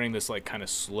hits during this like kind of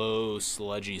slow,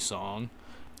 sludgy song.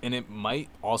 And it might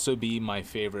also be my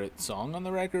favorite song on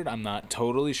the record. I'm not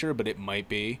totally sure, but it might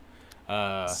be.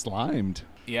 that. Slimed.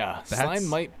 Yeah, That's, Slime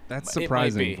might. That's it might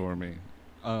surprising be. for me.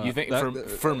 You think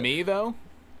for me though,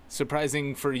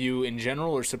 surprising for you in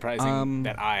general, or surprising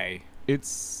that I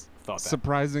It's thought that?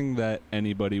 surprising that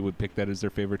anybody would pick that as their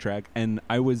favorite track, and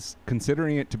I was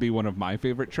considering it to be one of my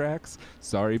favorite tracks.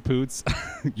 Sorry, Poots,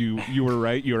 you were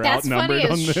right. You were That's outnumbered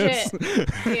funny on as this. shit.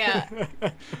 Yeah.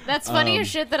 That's funny as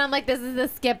shit that I'm like, this is a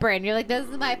skipper, and you're like, this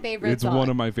is my favorite It's song.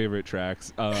 one of my favorite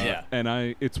tracks. Yeah.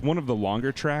 And it's one of the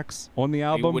longer tracks on the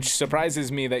album. Which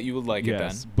surprises me that you would like it then.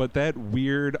 Yes, but that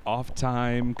weird off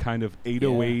time kind of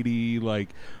 808-y like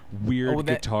weird Oh,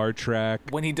 that- guitar track.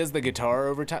 When he does the guitar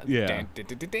over time, Yeah.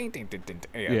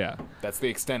 yeah, that's the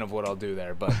extent of what I'll do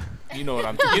there. But you know what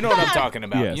I'm talking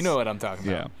about. Yes. You know what I'm talking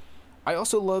about. Yeah. I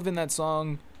also love in that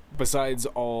song, besides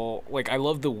all like I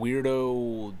love the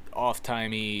weirdo,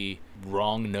 off-timey,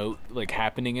 wrong note like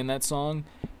happening in that song.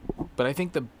 But I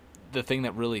think the thing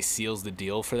that really seals the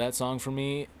deal for that song for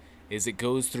me is it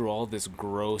goes through all this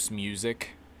gross music,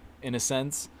 in a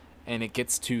sense, and it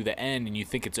gets to the end and you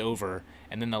think it's over,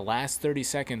 and then the last 30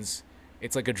 seconds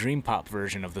it's like a dream pop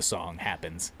version of the song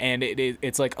happens, and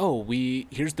it's like, oh,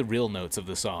 here's the real notes of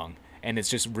the song, and it's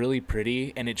just really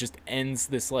pretty, and it just ends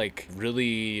this like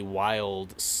really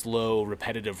wild, slow,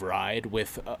 repetitive ride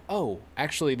with oh,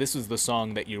 actually this is the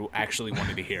song that you actually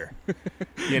wanted to hear.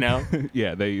 You know?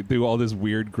 Yeah, they do all this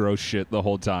weird, gross shit the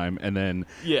whole time, and then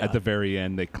Yeah. at the very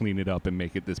end, they clean it up and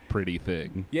make it this pretty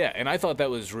thing. Yeah, and I thought that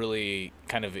was really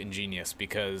kind of ingenious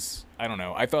because, I don't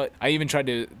know, I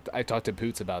talked to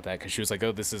Poots about that because she was like,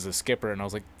 oh, this is a skipper, and I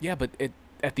was like, yeah, but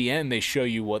at the end they show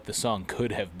you what the song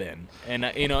could have been, and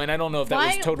I don't know if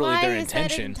that was totally their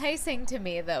intention. Why is that enticing to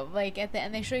me though? Like at the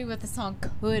end they show you what the song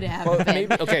could have Well, been.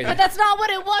 maybe, okay. But that's not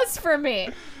what it was for me.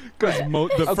 Because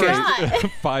the Okay.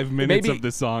 first 5 minutes Maybe- of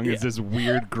the song is yeah. this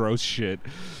weird, gross shit.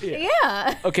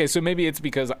 Yeah. Okay, so maybe it's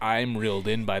because I'm reeled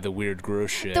in by the weird gross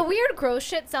shit. The weird gross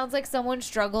shit sounds like someone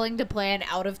struggling to play an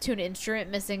out of tune instrument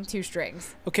missing 2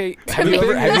 strings. Okay, have you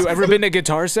ever been to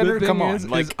Guitar Center? The thing Come on, is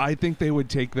like I think they would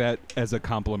take that as a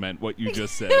compliment, what you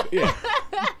just said.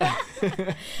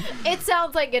 It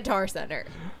sounds like Guitar Center,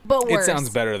 but it worse. sounds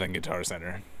better than Guitar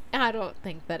Center. I don't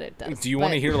think that it does. Do you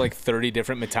want to but- hear like 30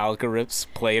 different Metallica riffs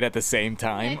played at the same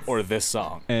time, It's- or this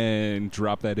song? And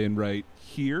drop that in right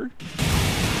here.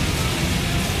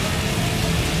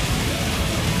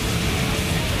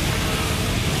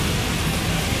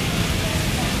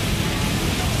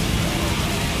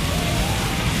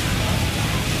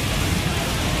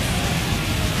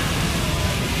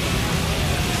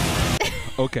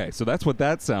 Okay, so that's what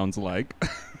that sounds like.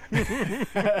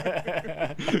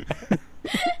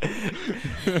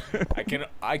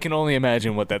 I can only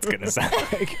imagine what that's gonna sound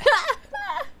like.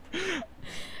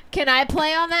 Can I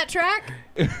play on that track?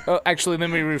 Oh, actually, let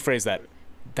me rephrase that.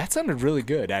 That sounded really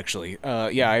good, actually.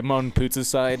 Yeah, I'm on Poots'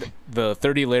 side. The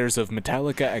 30 layers of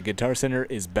Metallica at Guitar Center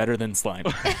is better than Slime.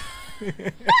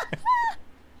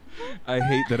 I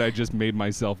hate that I just made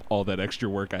myself all that extra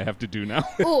work I have to do now.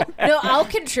 Ooh, no, I'll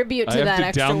contribute I to that have to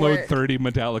extra download work. 30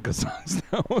 Metallica songs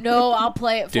now. No, I'll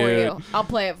play it for Dude. you. I'll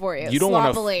play it for you. You don't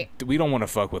want Sloppily. to. We don't want to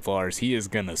fuck with Lars. He is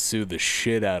gonna sue the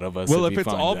shit out of us. Well, if if he it's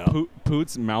finds all out.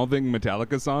 Poots mouthing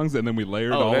Metallica songs and then we layer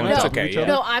it Oh, all then on that's top okay, of each yeah.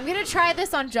 other. No, I'm gonna try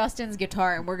this on Justin's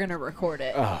guitar and we're gonna record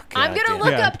it. Oh, I'm God gonna damn.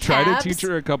 look yeah, up try tabs. to teach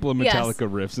her a couple of Yes. Metallica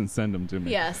riffs and send them to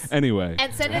me. Yes. Anyway.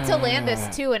 And send it to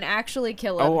Landis too and actually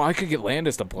kill him. Oh, I could get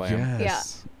Landis to play him.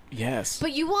 Yes. Yes.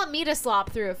 But you want me to slop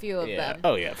through a few of Yeah. them.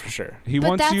 Oh yeah, for sure. He But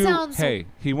wants that you. sounds- Hey,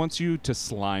 he wants you to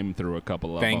slime through a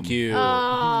couple of them. Thank you.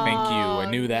 Oh, Thank you. I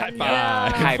knew that. no.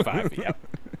 High five. Yep.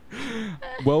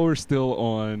 Well, we're still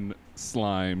on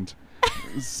Slimed.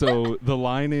 So the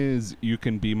line is, "You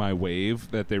can be my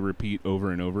wave," that they repeat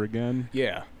over and over again.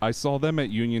 Yeah. I saw them at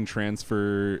Union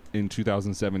Transfer in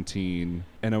 2017,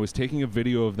 and I was taking a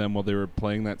video of them while they were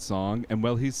playing that song. And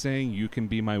while he's saying, "You can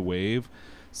be my wave,"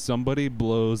 somebody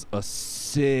blows a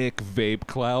sick vape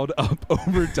cloud up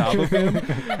over top of him.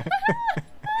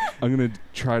 I'm going to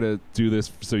try to do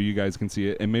this so you guys can see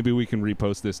it, and maybe we can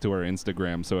repost this to our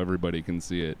Instagram so everybody can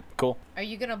see it. Cool. Are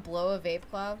you gonna blow a vape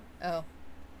cloud? Oh.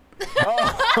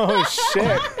 Oh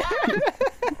shit.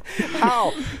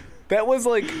 How? That was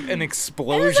like an It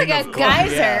explosion was like of a glass.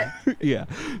 geyser. Yeah.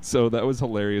 Yeah. So that was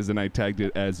hilarious, and I tagged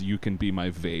it as "You can be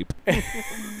my vape."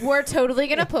 We're totally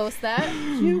gonna post that.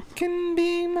 You can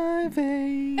be my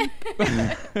vape.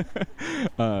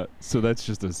 So that's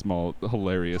just a small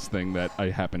hilarious thing that I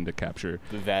happened to capture.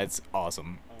 That's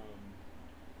awesome.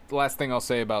 The last thing I'll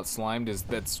say about Slimed is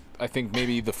that's, I think,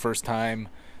 maybe the first time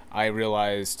I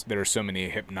realized there are so many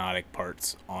hypnotic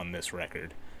parts on this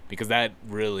record, because that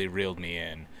really reeled me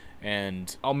in.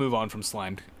 And I'll move on from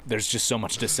Slimed. There's just so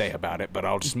much to say about it, but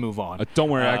I'll just move on. Don't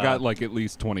worry, I got like at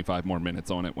least 25 more minutes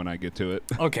on it when I get to it.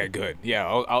 Okay, good.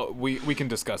 Yeah, we can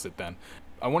discuss it then.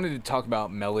 I wanted to talk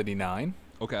about Melody 9,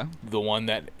 Okay. the one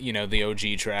that, the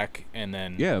OG track, and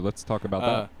then... Yeah, let's talk about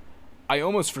that. I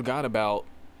almost forgot about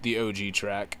the OG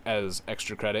track as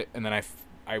extra credit, and then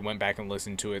I went back and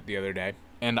listened to it the other day,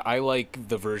 and I like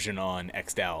the version on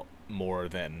X'd Out more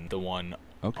than the one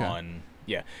on...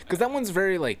 Yeah, because that one's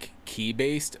very, like,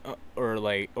 key-based, or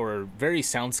very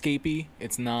soundscapey.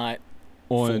 It's not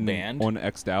full band. On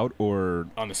X'd Out or...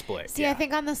 On the split, See, I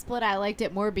think on the split I liked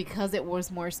it more because it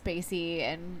was more spacey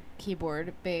and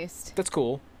keyboard based. That's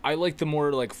cool. I like the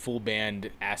more, like, full band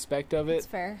aspect of it. That's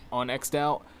fair. On X'd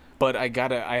Out, but I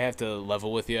have to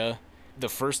level with you. The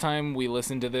first time we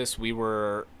listened to this, we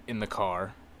were in the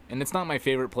car, and it's not my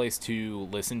favorite place to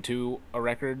listen to a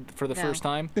record for the first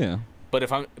time. Yeah. But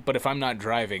if I'm not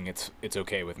driving, it's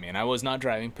okay with me. And I was not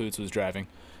driving. Poots was driving,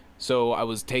 so I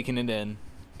was taking it in,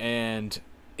 and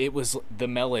it was the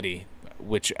melody,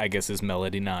 which I guess is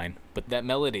Melody 9. But that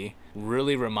melody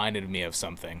really reminded me of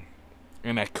something,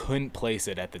 and I couldn't place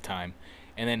it at the time.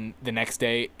 And then the next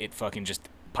day, it fucking just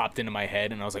popped into my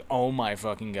head, and I was like, oh my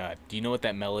fucking god. Do you know what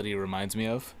that melody reminds me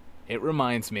of? It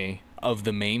reminds me of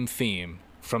the main theme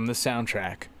from the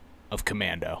soundtrack of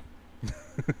Commando.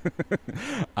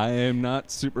 I am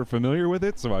not super familiar with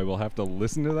it, so I will have to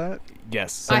listen to that.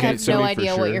 Yes. I have no for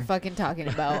idea what sure. you're fucking talking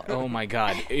about. Oh my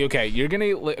god. Okay, you're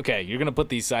gonna put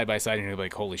these side by side and you're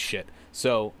like, holy shit.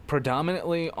 So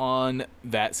predominantly on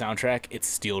that soundtrack, it's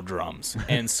steel drums,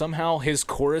 and somehow his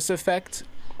chorus effect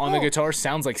on the guitar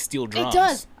sounds like steel drums. It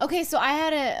does. Okay, so I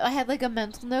had like a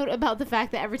mental note about the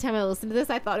fact that every time I listened to this,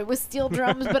 I thought it was steel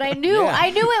drums, but I knew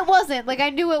it wasn't. Like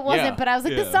I knew it wasn't, Yeah. but I was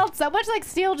like, this sounds so much like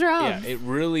steel drums. Yeah, it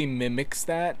really mimics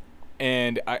that,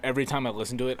 and every time I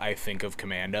listen to it, I think of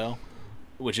Commando,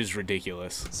 which is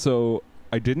ridiculous. So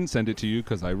I didn't send it to you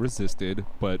because I resisted,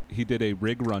 but he did a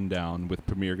rig rundown with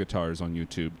Premier Guitars on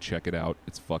YouTube. Check it out.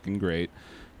 It's fucking great,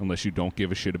 unless you don't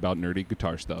give a shit about nerdy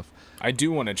guitar stuff. I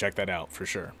do want to check that out for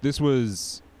sure. This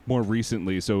was more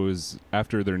recently, so it was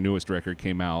after their newest record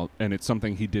came out, and it's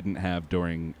something he didn't have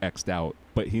during X'd Out.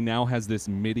 But he now has this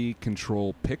MIDI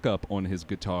control pickup on his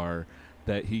guitar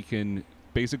that he can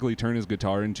basically turn his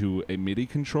guitar into a MIDI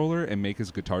controller and make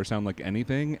his guitar sound like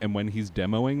anything. And when he's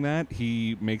demoing that,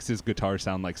 he makes his guitar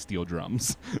sound like steel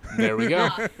drums. There we go.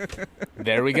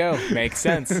 There we go. Makes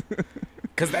sense.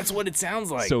 Because that's what it sounds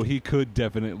like. So he could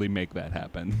definitely make that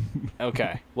happen.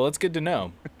 Okay. Well, it's good to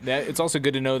know. It's also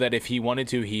good to know that if he wanted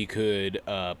to, he could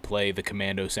play the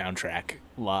Commando soundtrack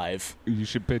live. You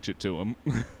should pitch it to him.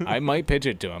 I might pitch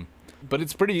it to him. But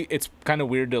it's kind of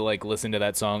weird to like listen to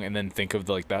that song and then think of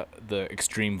the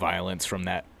extreme violence from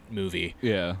that movie.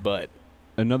 Yeah. But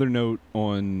another note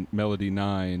on Melody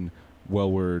 9,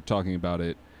 while we're talking about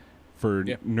it, for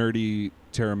nerdy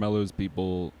Terramellos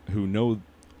people who know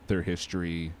their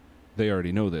history, they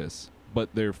already know this,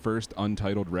 but their first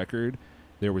untitled record,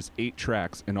 there was 8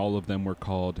 tracks, and all of them were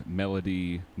called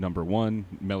Melody number 1,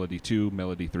 Melody 2,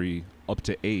 Melody 3, up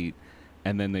to 8,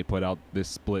 and then they put out this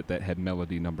split that had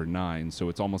Melody number 9, so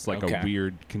it's almost like a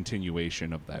weird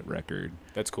continuation of that record.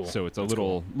 That's cool. So it's a That's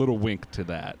little wink to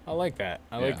that. I like that.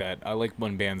 I like that. I like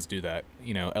when bands do that.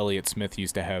 You know, Elliott Smith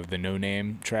used to have the No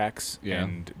Name tracks,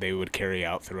 and they would carry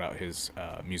out throughout his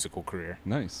musical career.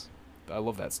 Nice. I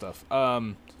love that stuff.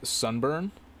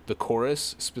 Sunburn, the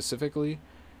chorus specifically,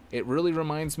 it really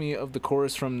reminds me of the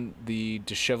chorus from the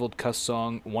Disheveled Cuss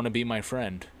song "Wanna Be My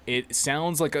Friend." It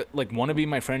sounds like "Wanna Be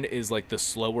My Friend" is like the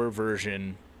slower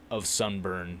version of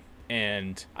Sunburn,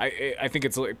 and I think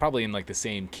it's like probably in like the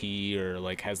same key or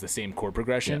like has the same chord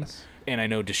progression. Yes. And I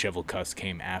know Disheveled Cuss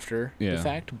came after the Yeah.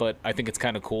 fact, but I think it's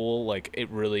kind of cool. Like it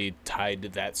really tied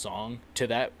that song to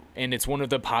that, and it's one of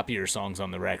the poppier songs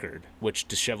on the record, which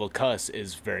Disheveled Cuss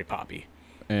is very poppy.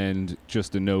 And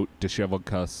just a note, Disheveled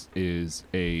Cuss is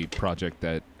a project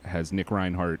that has Nick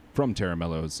Reinhardt from Terra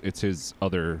Mellows. It's his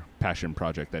other passion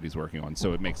project that he's working on,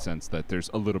 so it makes sense that there's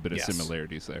a little bit of Yes.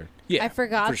 similarities there. Yeah, I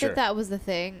forgot for that sure. that was the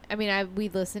thing. I mean, we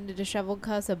listened to Disheveled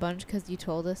Cuss a bunch because you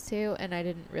told us to, and I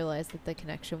didn't realize that the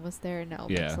connection was there. And now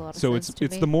it makes a lot of so sense to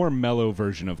it's me. the more mellow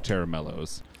version of Terra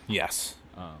Mellows. Yes.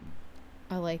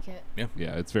 I like it.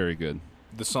 Yeah, it's very good.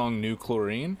 The song New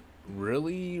Chlorine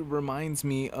really reminds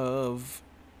me of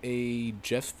a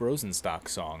Jeff Rosenstock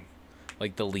song.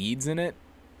 Like the leads in it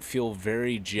feel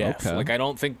very Jeff. Okay. Like I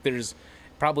don't think there's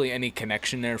probably any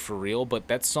connection there for real, but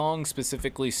that song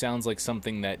specifically sounds like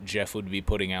something that Jeff would be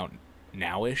putting out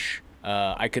nowish.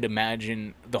 I could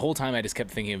imagine the whole time I just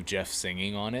kept thinking of Jeff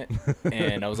singing on it,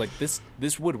 and I was like, this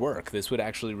would work. This would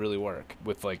actually really work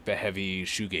with like the heavy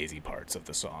shoegazy parts of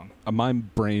the song. My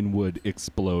brain would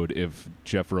explode if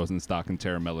Jeff Rosenstock and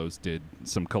Terra Mellows did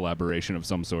some collaboration of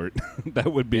some sort.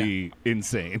 That would be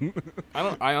insane.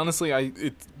 I honestly,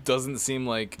 it doesn't seem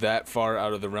like that far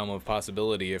out of the realm of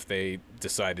possibility if they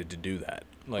decided to do that.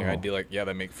 Like Oh. I'd be like, yeah,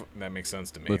 that makes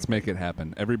sense to me. Let's make it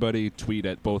happen. Everybody tweet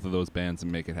at both of those bands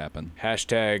and make it happen.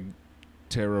 Hashtag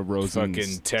Terra Rosenstock.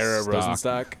 fucking Tara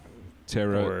Rosenstock,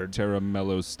 or- Terra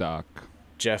Mellows stock.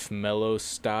 Jeff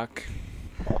Mellowstock.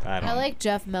 I don't I like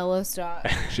Jeff Mellowstock.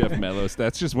 Jeff Mellows.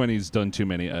 That's just when he's done too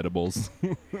many edibles.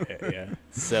 yeah.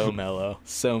 So mellow.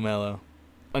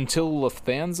 Until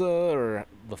Lufthansa or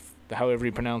however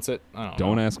you pronounce it. I don't know.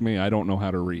 Don't ask me. I don't know how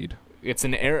to read. It's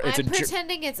an air. It's I'm a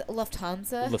pretending it's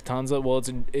Lufthansa. Lufthansa. Well,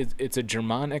 it's a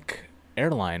Germanic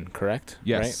airline, correct?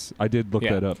 Yes, I did look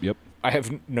Yeah. that up. Yep. I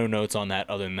have no notes on that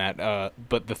other than that.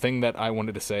 But the thing that I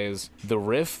wanted to say is the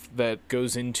riff that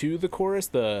goes into the chorus.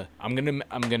 I'm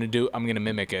gonna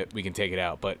mimic it. We can take it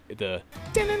out, but the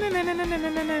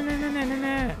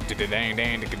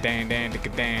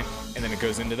and then it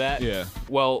goes into that. Yeah.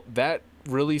 Well, that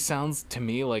really sounds to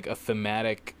me like a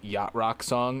thematic yacht rock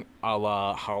song a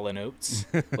la Hall & Oates.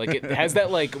 Like it has that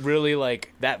like really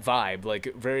like that vibe,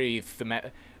 like very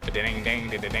thematic.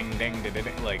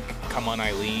 Like Come On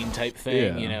Eileen type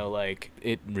thing, Yeah. you know, like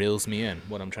it reels me in.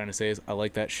 What I'm trying to say is I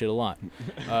like that shit a lot.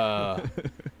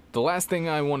 The last thing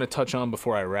I want to touch on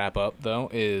before I wrap up though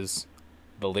is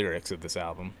the lyrics of this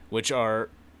album, which are,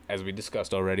 as we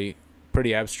discussed already,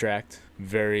 pretty abstract,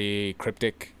 very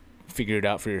cryptic. Figure it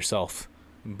out for yourself.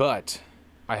 But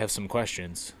I have some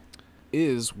questions.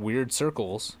 Is Weird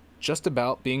Circles just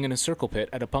about being in a circle pit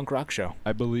at a punk rock show?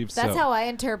 I believe so. That's how I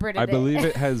interpreted it. I believe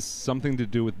it has something to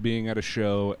do with being at a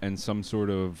show and some sort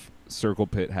of circle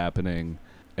pit happening,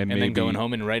 and maybe then going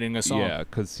home and writing a song. Yeah,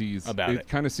 because about it. It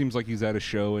kind of seems like he's at a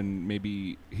show and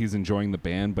maybe he's enjoying the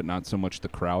band, but not so much the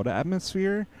crowd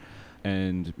atmosphere.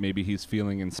 And maybe he's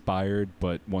feeling inspired,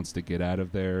 but wants to get out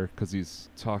of there because he's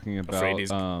talking about Afraid he's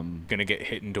gonna get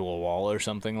hit into a wall or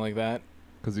something like that.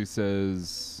 because he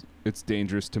says it's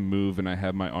dangerous to move, and I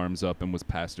have my arms up and was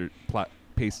pasted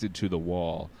to the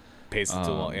wall. Pasted to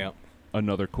the wall, yeah.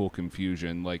 Another cool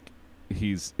confusion. Like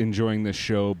he's enjoying this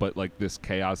show, but like this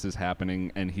chaos is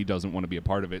happening, and he doesn't want to be a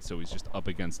part of it, so he's just up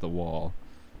against the wall.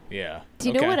 Yeah. Do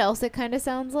you know what else it kind of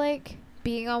sounds like?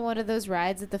 Being on one of those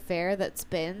rides at the fair that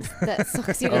spins, that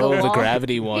sucks you to the Oh, wall. the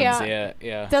gravity ones. Yeah.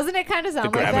 Yeah. Doesn't it kind of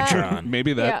sound like that? Gravitron.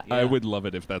 Maybe that Yeah. I would love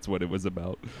it if that's what it was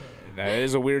about. That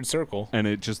is a weird circle. And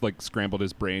it just like scrambled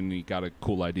his brain, and he got a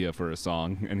cool idea for a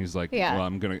song, and he's like, Yeah.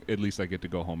 well, at least I get to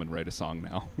go home and write a song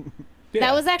now. Yeah.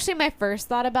 That was actually my first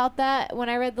thought about that when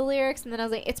I read the lyrics, and then I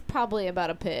was like, it's probably about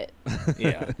a pit.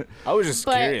 Yeah. I was just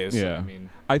But- curious. Yeah. I mean,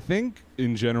 I think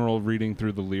in general, reading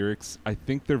through the lyrics, I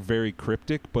think they're very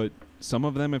cryptic, but some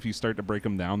of them, if you start to break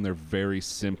them down, they're very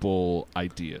simple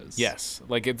ideas. yes.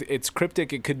 Like it's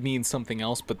cryptic. It could mean something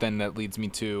else, but then that leads me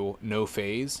to No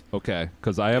Phase. Okay,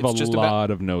 because I have It's a just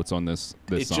lot of notes on this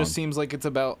It song. just seems like it's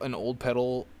about an old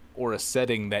pedal or a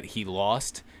setting that he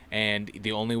lost, and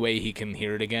the only way he can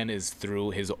hear it again is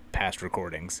through his past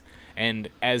recordings. And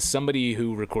as somebody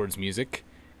who records music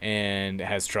and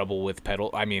has trouble with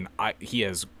he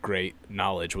has great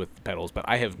knowledge with pedals, but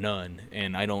I have none,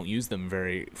 and I don't use them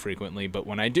very frequently. But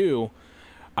when I do,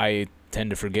 I tend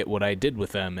to forget what I did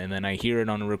with them, and then I hear it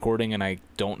on a recording and I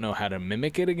don't know how to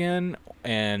mimic it again,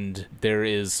 and there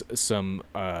is some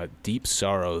deep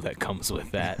sorrow that comes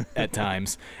with that at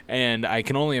times. And I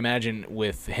can only imagine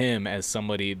with him, as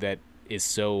somebody that is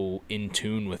so in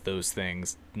tune with those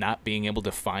things, not being able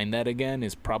to find that again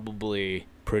is probably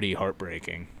pretty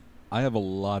heartbreaking. I have a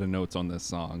lot of notes on this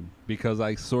song because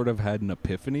I sort of had an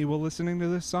epiphany while listening to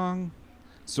this song.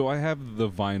 So I have the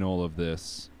vinyl of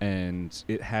this, and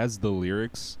it has the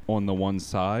lyrics on the one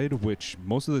side, which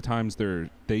most of the times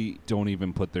they don't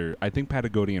even put their. I think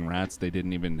Patagonian Rats, they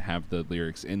didn't even have the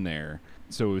lyrics in there,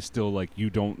 so it was still like you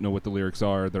don't know what the lyrics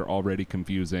are. They're already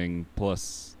confusing.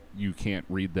 Plus, you can't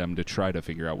read them to try to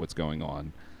figure out what's going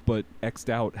on. But X'd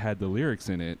Out had the lyrics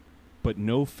in it, but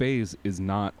No Phase is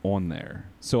not on there.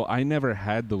 So I never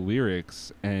had the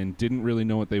lyrics and didn't really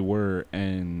know what they were.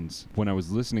 And when I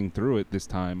was listening through it this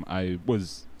time, I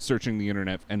was searching the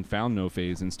internet and found No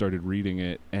Phase and started reading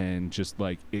it, and just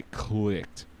like it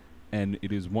clicked. And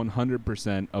it is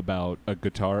 100% about a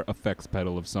guitar effects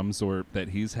pedal of some sort that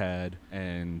he's had,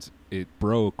 and it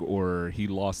broke or he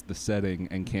lost the setting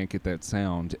and can't get that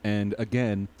sound. And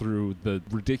again, through the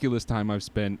ridiculous time I've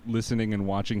spent listening and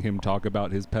watching him talk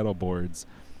about his pedal boards,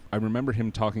 I remember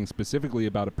him talking specifically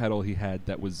about a pedal he had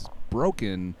that was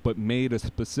broken but made a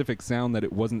specific sound that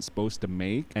it wasn't supposed to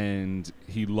make, and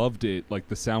he loved it. Like,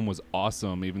 the sound was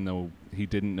awesome even though he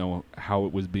didn't know how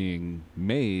it was being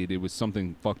made. It was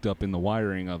something fucked up in the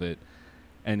wiring of it.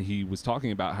 And he was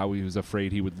talking about how he was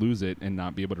afraid he would lose it and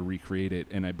not be able to recreate it.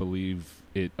 And I believe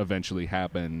it eventually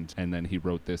happened. And then he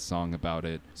wrote this song about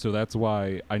it. So that's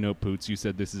why I know, Poots, you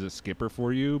said this is a skipper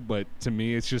for you. But to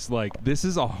me, it's just like, this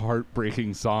is a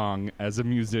heartbreaking song as a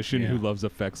musician who loves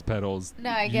effects pedals. No,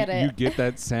 I get it. You get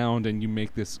that sound and you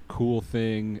make this cool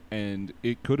thing. And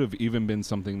it could have even been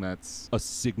something that's a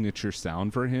signature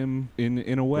sound for him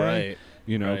in a way. Right.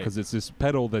 You know, Right. because it's this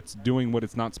pedal that's doing what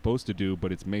it's not supposed to do,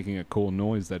 but it's making a cool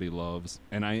noise that he loves.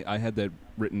 And I had that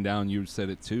written down. You said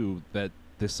it too, that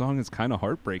this song is kind of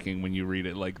heartbreaking when you read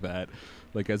it like that.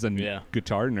 Like, as a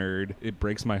guitar nerd, it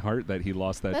breaks my heart that he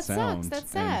lost that sound. Sucks.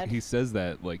 That's sad. And he says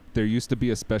that, like, there used to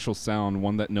be a special sound,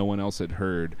 one that no one else had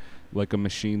heard, like a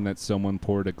machine that someone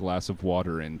poured a glass of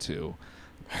water into.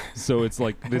 So it's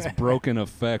like this broken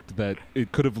effect that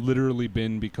it could have literally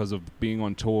been because of being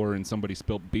on tour and somebody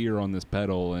spilled beer on this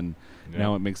pedal, and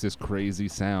now it makes this crazy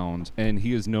sound. And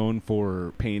he is known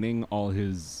for painting all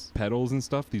his pedals and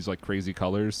stuff, these like crazy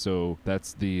colors. So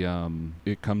that's the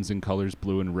it comes in colors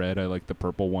blue and red. I like the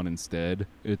purple one instead.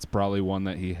 It's probably one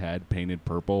that he had painted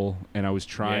purple, and I was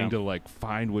trying to like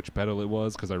find which pedal it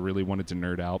was because I really wanted to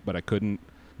nerd out, but I couldn't.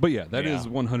 But yeah, that is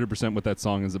 100% what that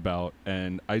song is about.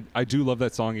 And I do love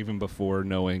that song even before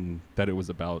knowing that it was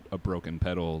about a broken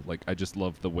pedal. Like, I just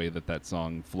love the way that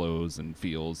song flows and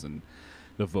feels, and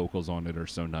the vocals on it are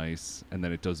so nice. And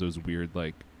then it does those weird,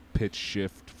 like, pitch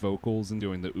shift vocals and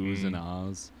doing the oohs and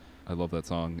ahs. I love that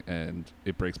song, and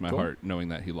it breaks my heart knowing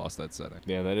that he lost that setting.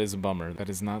 Yeah, that is a bummer. That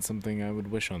is not something I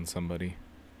would wish on somebody.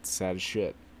 It's sad as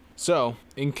shit. So,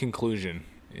 in conclusion,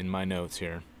 in my notes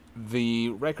here, the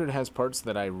record has parts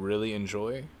that I really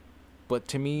enjoy, but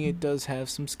to me it does have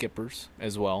some skippers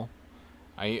as well.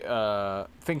 I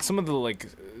think some of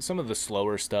the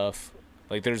slower stuff,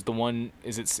 like there's the one,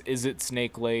 is it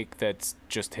Snake Lake, that's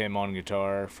just him on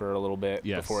guitar for a little bit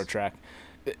before a track.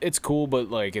 It's cool,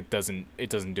 but like it doesn't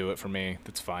do it for me.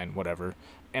 That's fine, whatever.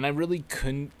 And I really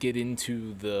couldn't get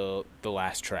into the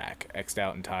last track, X'd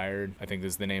Out and Tired, I think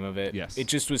is the name of it. Yes. It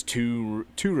just was too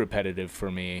repetitive for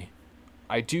me.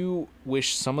 I do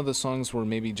wish some of the songs were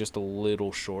maybe just a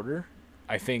little shorter.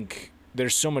 I think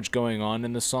there's so much going on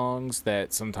in the songs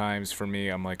that sometimes for me,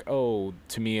 I'm like, oh,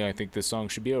 to me, I think this song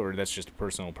should be over. That's just a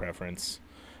personal preference.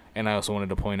 And I also wanted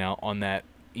to point out on that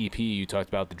EP, you talked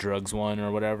about the drugs one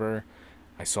or whatever.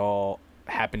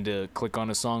 Happened to click on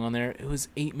a song on there. It was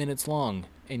 8 minutes long.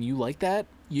 And you like that?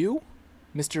 You?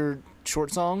 Mr.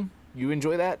 Short Song? You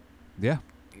enjoy that? Yeah.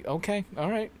 Okay. All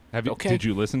right. Did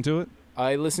you listen to it?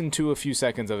 I listened to a few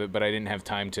seconds of it, but I didn't have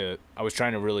time to. I was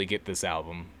trying to really get this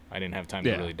album. I didn't have time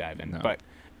to really dive in. No. But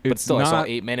It's still, I saw not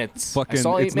 8 minutes.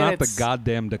 It's not the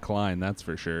goddamn Decline, that's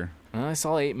for sure. I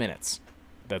saw 8 minutes.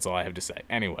 That's all I have to say.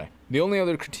 Anyway, the only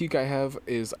other critique I have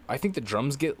is I think the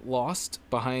drums get lost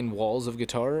behind walls of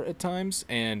guitar at times,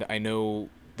 and I know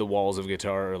the walls of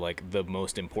guitar are like the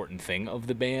most important thing of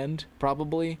the band,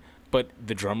 probably. But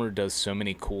the drummer does so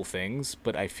many cool things,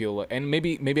 but I feel like, and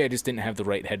maybe I just didn't have the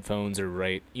right headphones or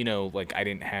right, like I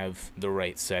didn't have the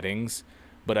right settings,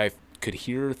 but I could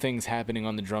hear things happening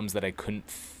on the drums that I couldn't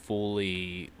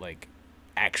fully like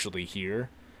actually hear.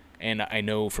 And I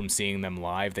know from seeing them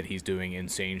live that he's doing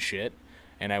insane shit,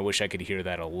 and I wish I could hear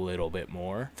that a little bit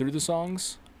more through the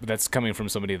songs. But that's coming from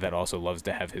somebody that also loves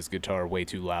to have his guitar way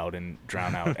too loud and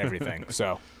drown out everything.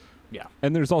 So, yeah.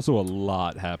 And there's also a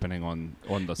lot happening on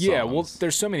the songs. Yeah, well,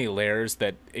 there's so many layers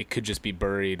that it could just be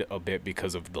buried a bit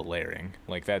because of the layering.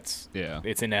 Like, it's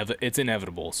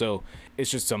inevitable. So it's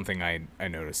just something I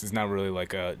noticed. It's not really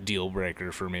like a deal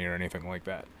breaker for me or anything like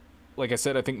that. Like I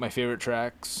said, I think my favorite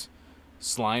tracks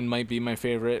Slime might be my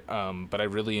favorite, but I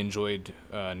really enjoyed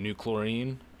New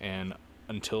Chlorine and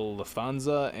Until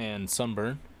Lufthansa and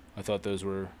Sunburn. I thought those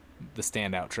were the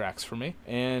standout tracks for me.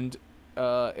 And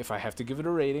if I have to give it a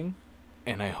rating,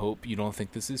 and I hope you don't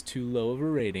think this is too low of a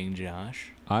rating,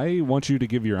 Josh. I want you to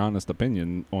give your honest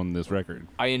opinion on this record.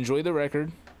 I enjoy the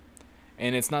record,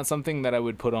 and it's not something that I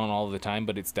would put on all the time,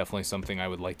 but it's definitely something I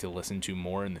would like to listen to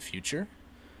more in the future.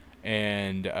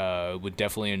 And would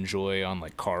definitely enjoy on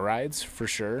like car rides for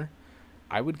sure.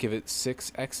 I would give it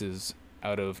 6 X's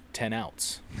out of 10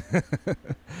 outs.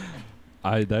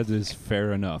 That is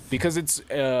fair enough. Because it's,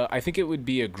 I think it would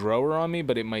be a grower on me,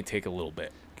 but it might take a little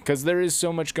bit. Because there is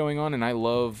so much going on, and I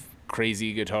love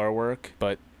crazy guitar work,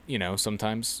 but, you know,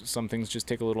 sometimes some things just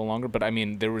take a little longer. But, I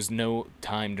mean, there was no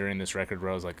time during this record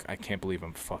where I was like, I can't believe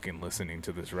I'm fucking listening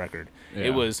to this record. Yeah.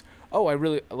 It was, oh, I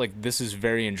really, like, this is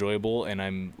very enjoyable, and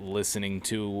I'm listening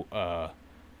to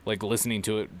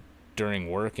it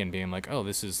during work and being like, oh,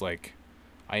 this is, like,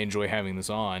 I enjoy having this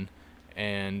on.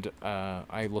 And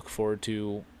I look forward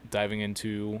to diving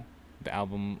into the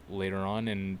album later on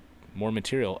and more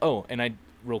material. Oh, and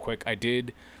real quick, I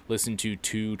did listen to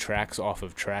 2 tracks off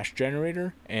of Trash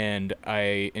Generator, and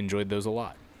I enjoyed those a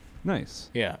lot. Nice.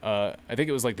 Yeah, I think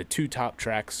it was like the 2 top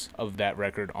tracks of that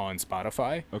record on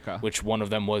Spotify. Okay. Which one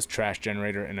of them was Trash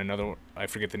Generator, and another, I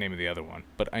forget the name of the other one,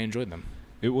 but I enjoyed them.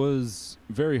 It was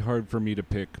very hard for me to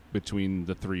pick between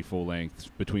the 3 full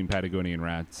lengths, between Patagonian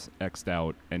Rats, X'd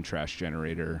Out, and Trash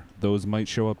Generator. Those might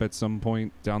show up at some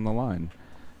point down the line.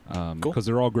 Cool. Because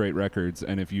they're all great records,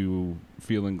 and if you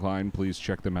feel inclined, please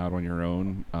check them out on your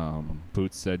own.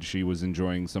 Boots said she was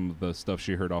enjoying some of the stuff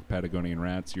she heard off Patagonian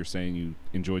Rats. You're saying you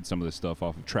enjoyed some of the stuff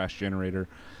off of Trash Generator.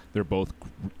 They're both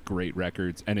great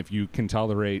records, and if you can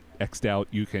tolerate X'd Out,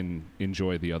 you can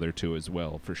enjoy the other 2 as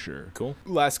well, for sure. Cool.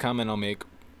 Last comment I'll make,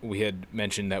 we had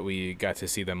mentioned that we got to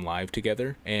see them live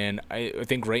together, and I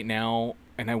think right now,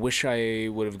 and I wish I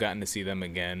would have gotten to see them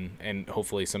again, and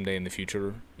hopefully someday in the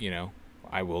future, you know,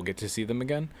 I will get to see them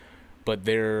again, but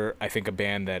they're, I think, a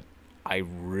band that I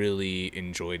really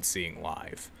enjoyed seeing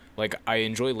live. Like, I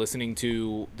enjoy listening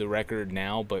to the record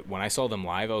now, but when I saw them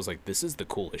live, I was like, this is the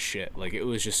coolest shit. Like, it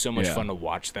was just so much fun to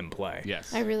watch them play.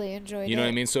 Yes. I really enjoyed it. You know what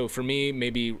I mean? So for me,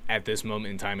 maybe at this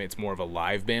moment in time, it's more of a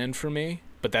live band for me,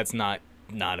 but that's not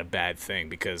a bad thing,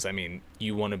 because, I mean,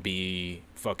 you want to be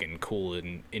fucking cool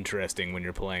and interesting when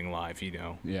you're playing live, you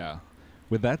know? Yeah.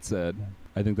 With that said,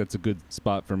 I think that's a good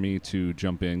spot for me to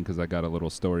jump in, because I got a little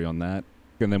story on that,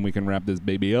 and then we can wrap this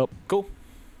baby up. Cool.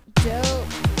 Dope.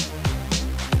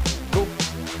 Cool.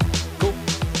 Cool.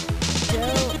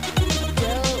 Dope.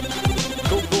 Dope.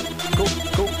 Cool, cool, cool,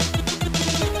 cool.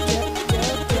 Dope,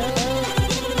 dope, dope.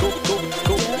 Cool, cool,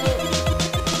 cool.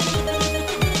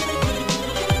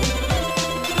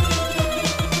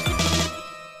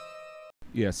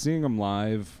 Yeah, seeing them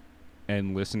live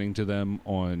and listening to them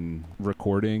on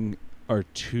recording are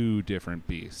 2 different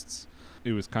beasts.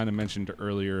 It was kind of mentioned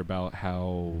earlier about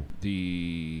how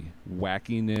the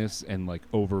wackiness and like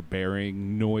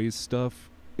overbearing noise stuff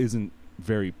isn't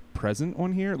very present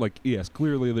on here. Like, yes,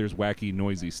 clearly there's wacky,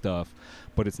 noisy stuff,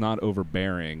 but it's not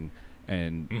overbearing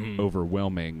and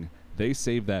overwhelming. They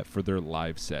save that for their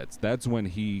live sets. That's when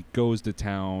he goes to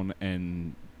town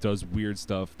and does weird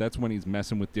stuff. That's when he's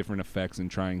messing with different effects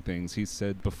and trying things. He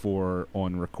said before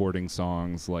on recording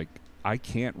songs, like, I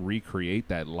can't recreate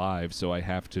that live, so I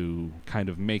have to kind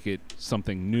of make it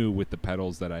something new with the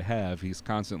pedals that I have. He's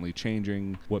constantly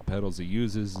changing what pedals he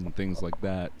uses and things like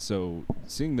that. So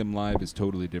seeing them live is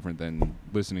totally different than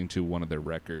listening to one of their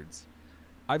records.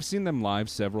 I've seen them live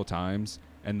several times,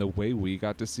 and the way we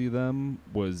got to see them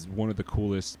was one of the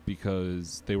coolest,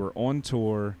 because they were on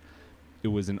tour. It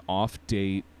was an off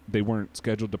date. They weren't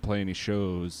scheduled to play any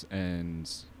shows, and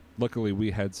luckily we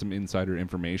had some insider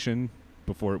information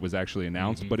before it was actually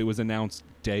announced, but it was announced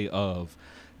day of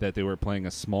that they were playing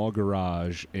a small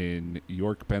garage in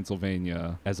York,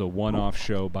 Pennsylvania as a one-off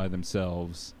show by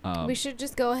themselves. We should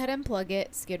just go ahead and plug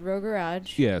it. Skid Row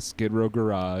Garage. Yeah, Skid Row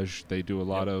Garage. They do a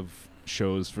lot of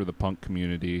shows for the punk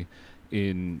community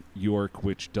in York,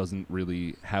 which doesn't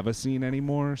really have a scene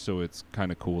anymore, so it's kind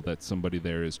of cool that somebody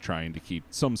there is trying to keep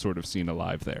some sort of scene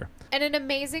alive there. And an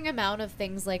amazing amount of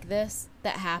things like this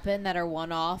that happen that are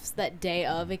one-offs, that day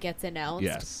of it gets announced.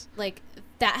 Yes. Like,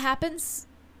 that happens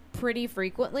pretty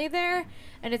frequently there,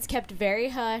 and it's kept very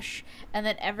hush, and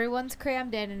then everyone's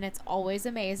crammed in, and it's always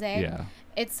amazing. Yeah.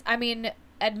 It's, I mean,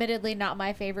 admittedly not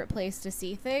my favorite place to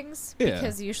see things, Yeah.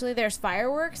 because usually there's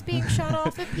fireworks being shot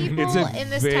off at people It's a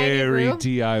in this tiny very room.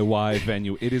 DIY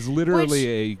venue. It is literally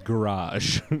a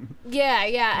garage.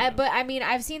 Yeah, but I mean,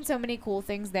 I've seen so many cool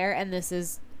things there, and this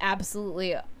is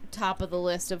absolutely top of the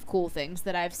list of cool things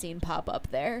that I've seen pop up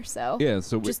there. So Yeah,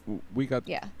 so Just- we got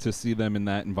yeah. to see them in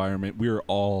that environment. We were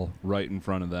all right in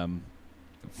front of them.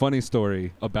 Funny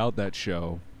story about that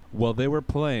show. While they were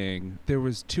playing, there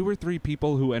was 2 or 3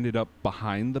 people who ended up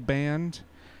behind the band,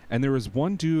 and there was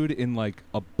one dude in like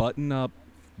a button-up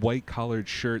white collared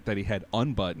shirt that he had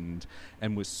unbuttoned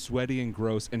and was sweaty and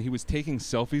gross, and he was taking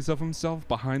selfies of himself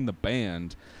behind the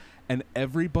band, and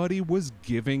everybody was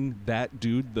giving that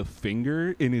dude the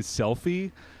finger in his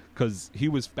selfie because he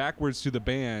was backwards to the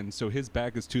band, so his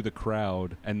back is to the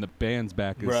crowd and the band's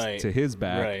back is to his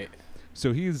back. Right.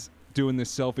 So he's doing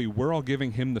this selfie. We're all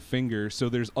giving him the finger. So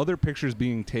there's other pictures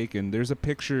being taken. There's a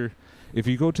picture, if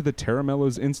you go to the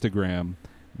Terramellos Instagram,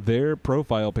 their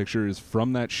profile picture is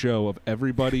from that show of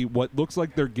everybody, what looks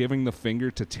like they're giving the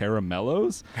finger to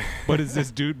Terramellos, but it's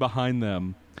this dude behind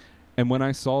them. And when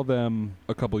I saw them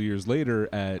a couple years later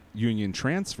at Union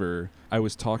Transfer, I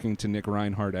was talking to Nick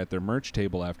Reinhardt at their merch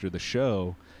table after the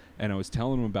show, and I was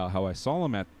telling him about how I saw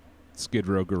him at Skid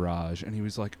Row Garage, and he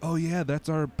was like, "Oh yeah, that's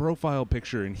our profile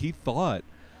picture," and he thought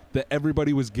that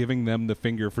everybody was giving them the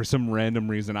finger for some random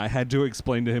reason. I had to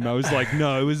explain to him. I was like,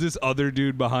 no, it was this other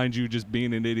dude behind you just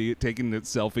being an idiot, taking that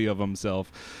selfie of himself.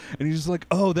 And he's just like,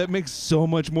 oh, that makes so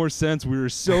much more sense. We were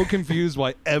so confused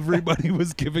why everybody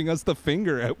was giving us the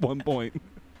finger at one point.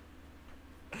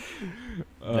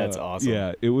 That's awesome.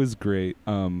 Yeah, it was great.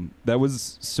 That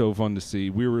was so fun to see.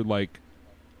 We were like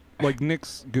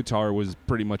Nick's guitar was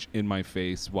pretty much in my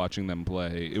face watching them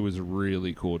play. It was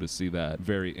really cool to see that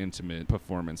very intimate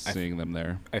performance, seeing them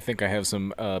there. I think I have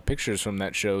some pictures from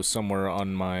that show somewhere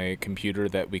on my computer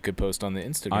that we could post on the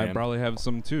Instagram. I probably have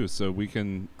some too, so we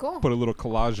can Cool. put a little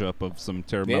collage up of some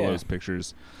Terramellos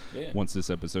pictures Yeah. once this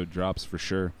episode drops for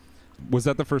sure. Was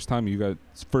that the first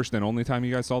and only time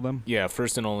you guys saw them? Yeah,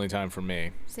 first and only time for me.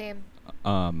 Same.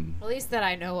 At least that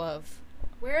I know of.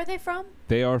 Where are they from?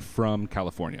 They are from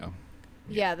California.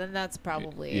 Yeah, then that's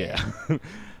probably it.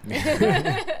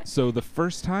 Yeah. So the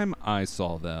first time I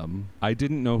saw them, I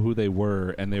didn't know who they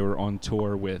were, and they were on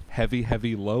tour with Heavy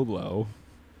Heavy Low Low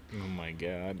Oh my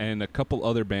god. and a couple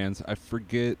other bands. I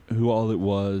forget who all it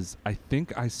was. I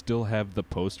think I still have the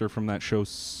poster from that show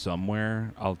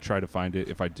somewhere. I'll try to find it.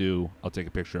 If I do, I'll take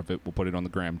a picture of it. We'll put it on the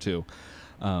gram too.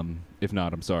 If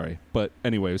not, I'm sorry. But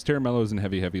anyway, it was Terramellos and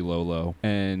Heavy Heavy Low Low.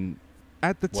 And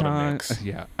at the What a time, mix.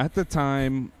 yeah, at the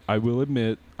time, I will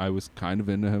admit I was kind of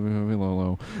into Heavy Heavy Low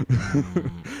Low.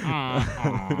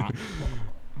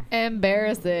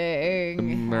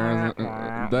 Embarrassing.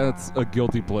 That's a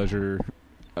guilty pleasure,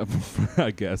 I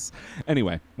guess.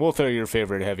 Anyway, We'll throw your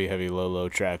favorite Heavy Heavy Low Low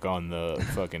track on the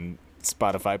fucking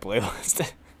Spotify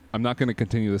playlist. I'm not going to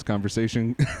continue this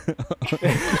conversation.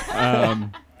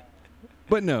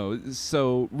 But no,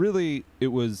 so really it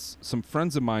was some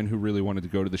friends of mine who really wanted to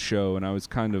go to the show, and I was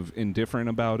kind of indifferent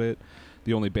about it.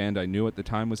 The only band I knew at the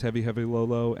time was Heavy Heavy Low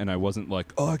Low, and I wasn't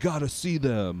like, oh, I gotta see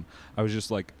them. I was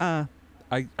just like, I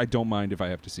don't mind if I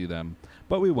have to see them.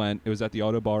 But we went. It was at the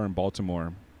Auto Bar in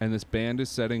Baltimore, and this band is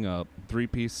setting up,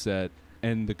 3-piece set,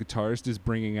 and the guitarist is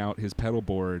bringing out his pedal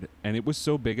board, and it was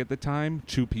so big at the time,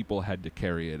 2 people had to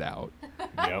carry it out.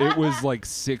 Yep. It was like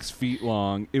 6 feet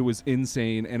long. It was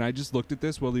insane. And I just looked at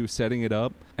this while he was setting it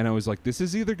up, and I was like, this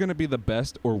is either going to be the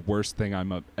best or worst thing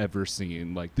I'm ever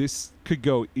seen. Like, this could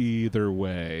go either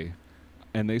way.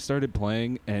 And they started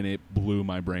playing, and it blew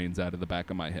my brains out of the back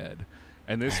of my head.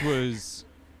 And this was,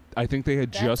 I think they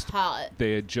had That's hot.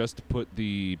 just put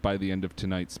the By the End of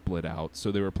Tonight split out.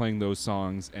 So they were playing those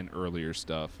songs and earlier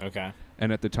stuff. Okay.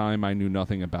 And at the time, I knew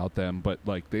nothing about them. But,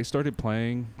 like, they started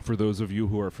playing. For those of you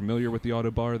who are familiar with the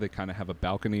Auto Bar, they kind of have a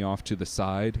balcony off to the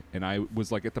side. And I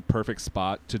was, like, at the perfect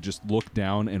spot to just look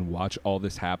down and watch all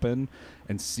this happen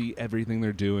and see everything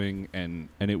they're doing. And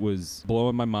it was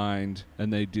blowing my mind.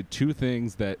 And they did 2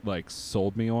 things that, like,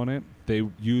 sold me on it. They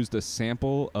used a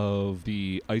sample of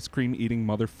the ice cream eating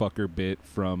motherfucker bit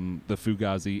from the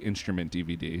Fugazi Instrument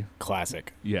DVD.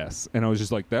 Classic. Yes. And I was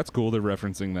just like, that's cool. They're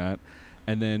referencing that.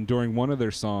 And then during one of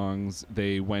their songs,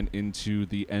 they went into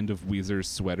the end of Weezer's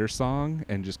Sweater song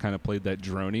and just kind of played that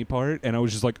droney part. And I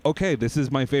was just like, okay, this is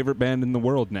my favorite band in the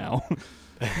world now.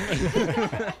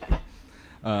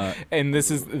 And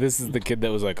this is the kid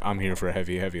that was like, I'm here for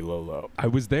Heavy Heavy Low Low. I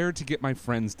was there to get my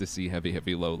friends to see Heavy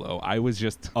Heavy Low Low. I was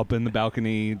just up in the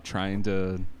balcony trying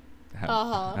to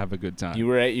have a good time. You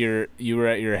were at your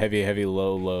Heavy Heavy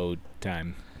Low Low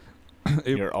time.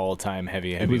 Your all-time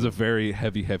heavy. It was a very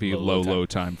heavy low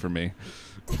time for me.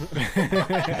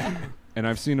 And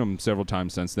I've seen them several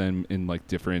times since then in like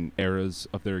different eras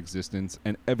of their existence,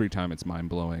 and every time it's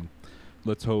mind-blowing.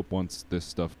 let's hope once this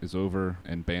stuff is over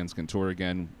and bands can tour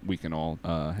again, we can all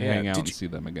hang out and see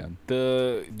them again.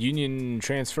 The Union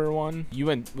Transfer one, you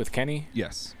went with Kenny?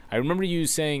 Yes. I remember you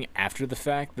saying after the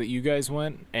fact that you guys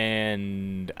went,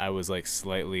 and I was like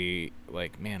slightly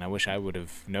like, man, I wish I would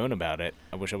have known about it.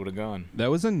 I wish I would have gone. That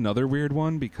was another weird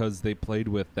one because they played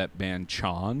with that band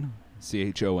Chon,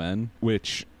 Chon,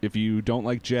 which if you don't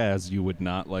like jazz, you would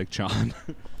not like Chon.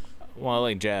 Well, I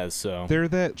like jazz, so. They're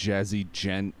that jazzy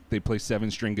gent. They play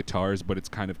 7-string guitars, but it's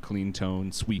kind of clean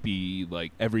tone, sweepy,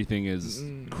 like everything is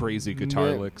crazy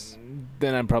guitar licks.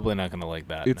 Then I'm probably not going to like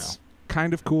that. It's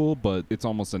kind of cool, but it's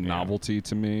almost a novelty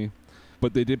to me.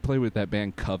 But they did play with that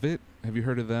band Covet. Have you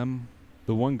heard of them?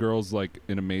 The one girl's like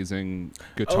an amazing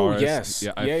guitarist. Oh, yes.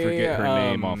 Yeah, I forget her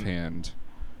name offhand.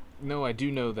 No, I do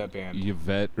know that band.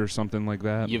 Yvette or something like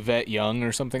that. Yvette Young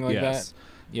or something like that.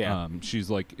 Yeah. She's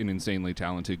like an insanely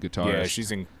talented guitarist. Yeah,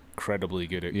 she's incredibly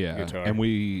good at guitar. And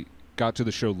we got to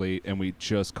the show late, and we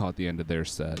just caught the end of their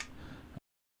set.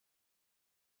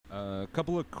 A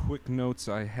couple of quick notes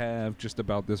I have just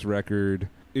about this record.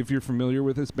 If you're familiar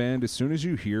with this band, as soon as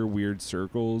you hear Weird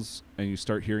Circles and you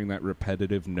start hearing that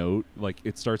repetitive note, like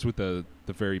it starts with the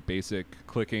very basic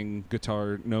clicking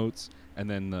guitar notes, and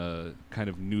then the kind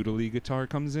of noodly guitar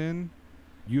comes in,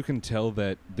 you can tell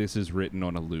that this is written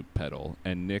on a loop pedal,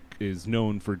 and Nick is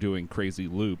known for doing crazy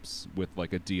loops with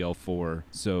like a DL4,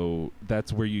 so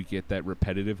that's where you get that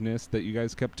repetitiveness that you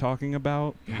guys kept talking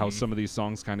about, how some of these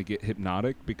songs kind of get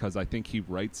hypnotic, because I think he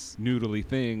writes noodly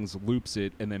things, loops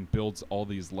it, and then builds all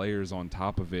these layers on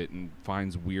top of it and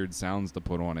finds weird sounds to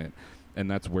put on it. And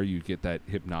that's where you get that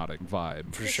hypnotic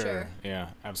vibe. For sure. Yeah,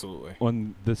 absolutely.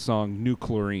 On the song New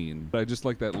Chlorine, I just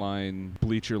like that line,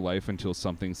 bleach your life until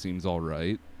something seems all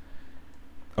right.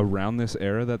 Around this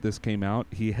era that this came out,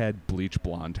 he had bleach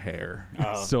blonde hair.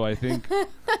 Oh. So I think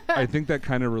that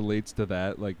kind of relates to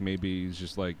that. Like maybe he's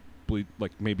just like,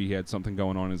 maybe he had something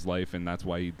going on in his life, and that's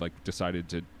why he like decided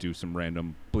to do some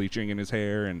random bleaching in his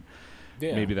hair, and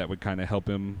maybe that would kind of help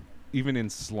him. Even in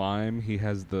Slime, he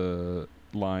has the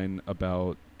line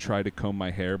about try to comb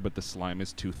my hair, but the slime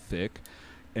is too thick.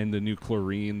 And the New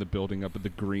Chlorine, the building up of the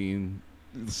green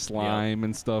slime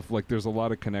and stuff, like there's a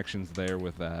lot of connections there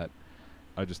with that.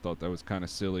 I just thought that was kind of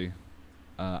silly.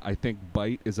 I think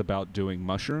Bite is about doing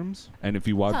mushrooms, and if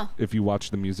you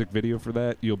watch the music video for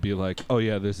that, you'll be like, oh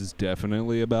yeah, this is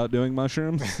definitely about doing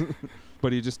mushrooms.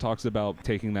 But he just talks about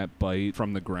taking that bite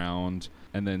from the ground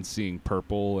and then seeing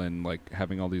purple and like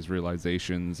having all these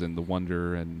realizations and the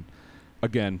wonder, and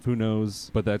again, who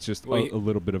knows? But that's just a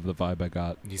little bit of the vibe I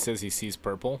got. He says he sees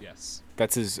purple? Yes.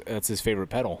 That's his favorite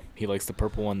pedal. He likes the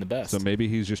purple one the best. So maybe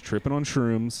he's just tripping on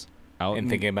shrooms. And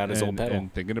thinking about his old pedal.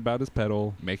 And thinking about his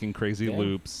pedal, making crazy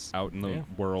loops, out in the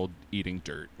world, eating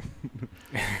dirt.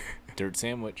 Dirt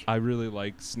sandwich. I really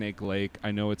like Snake Lake. I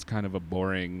know it's kind of a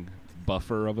boring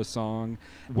buffer of a song.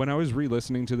 When I was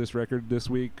re-listening to this record this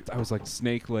week, I was like,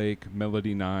 Snake Lake,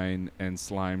 Melody 9, and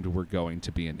Slimed were going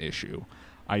to be an issue.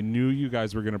 I knew you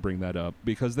guys were going to bring that up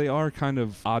because they are kind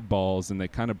of oddballs and they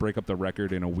kind of break up the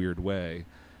record in a weird way.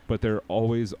 But they're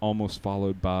always almost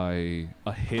followed by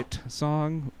a hit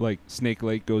song. Like Snake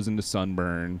Lake goes into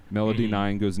Sunburn, Melody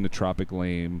 9 goes into Tropic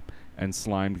Lame, and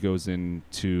Slimed goes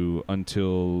into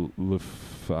Until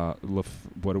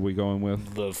what are we going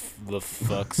with?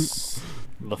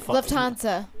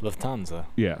 Lufthansa.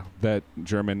 Yeah, that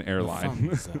German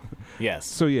airline. Yes.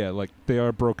 So yeah, like they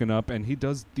are broken up, and he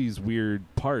does these weird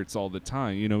parts all the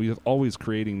time. You know, he's always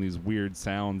creating these weird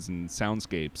sounds and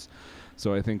soundscapes.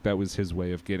 So I think that was his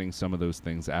way of getting some of those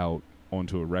things out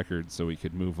onto a record so he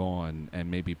could move on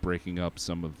and maybe breaking up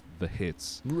some of the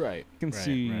hits. Right. You can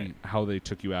see how they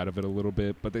took you out of it a little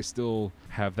bit, but they still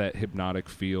have that hypnotic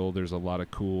feel. There's a lot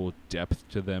of cool depth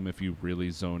to them. If you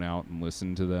really zone out and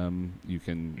listen to them, you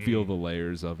can feel the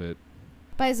layers of it.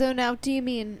 By zone out, do you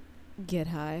mean get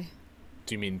high?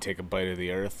 Do you mean take a bite of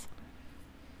the earth?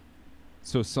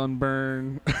 So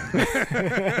Sunburn.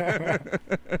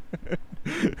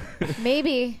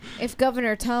 Maybe if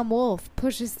Governor Tom Wolf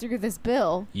pushes through this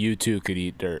bill, you too could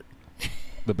eat dirt.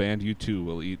 The band U2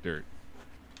 will eat dirt.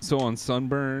 So on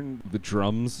Sunburn, the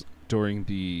drums during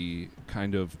the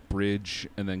kind of bridge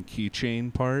and then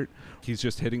keychain part, he's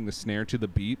just hitting the snare to the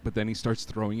beat, but then he starts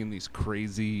throwing in these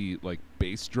crazy like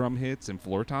bass drum hits and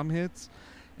floor tom hits.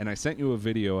 And I sent you a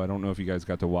video. I don't know if you guys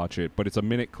got to watch it, but it's a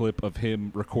minute clip of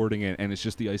him recording it, and it's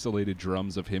just the isolated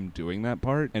drums of him doing that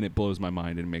part, and it blows my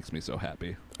mind and it makes me so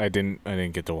happy. I didn't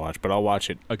get to watch, but I'll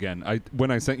watch it. Again, when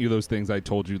I sent you those things, I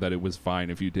told you that it was fine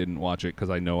if you didn't watch it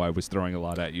because I know I was throwing a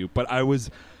lot at you. But I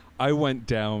was I went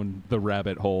down the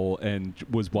rabbit hole and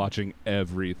was watching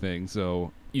everything.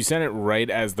 So You sent it right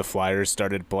as the Flyers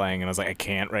started playing, and I was like, I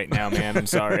can't right now, man. I'm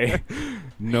sorry.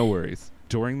 no worries.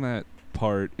 During that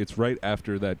part, it's right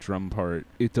after that drum part.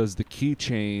 It does the key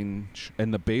change,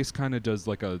 and the bass kind of does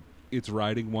like it's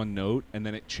riding one note, and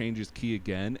then it changes key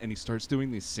again, and he starts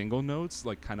doing these single notes,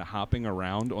 like kind of hopping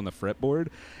around on the fretboard,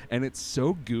 and it's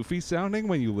so goofy sounding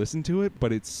when you listen to it,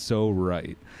 but it's so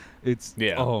right.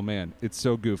 Oh man, it's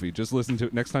so goofy. Just listen to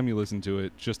it. Next time you listen to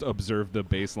it, just observe the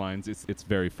bass lines. It's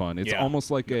very fun. It's almost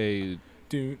like a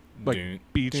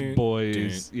Beach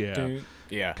Boys,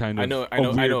 yeah. Kind of. I know a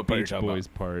what weird part you're Beach talking Boys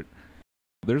part.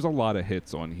 There's a lot of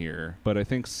hits on here, but I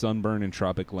think Sunburn and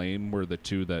Tropic Lane were the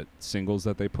two singles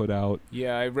that they put out.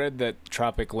 Yeah, I read that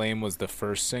Tropic Lane was the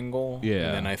first single. Yeah.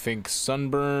 And then I think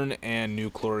Sunburn and New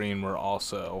Chlorine were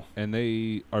also. And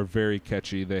they are very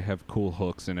catchy. They have cool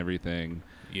hooks and everything.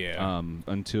 Yeah.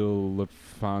 Until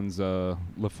Lufthansa?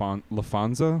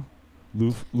 Lufthansa?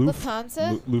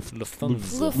 Lufthansa?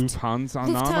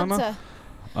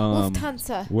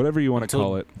 Lufthansa. Whatever you want to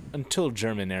call it. Until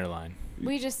German airline.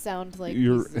 We just sound like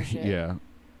You're pieces of shit. yeah,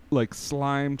 like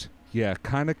Slimed. Yeah,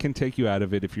 kind of can take you out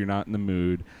of it if you're not in the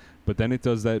mood. But then it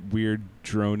does that weird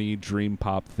droney dream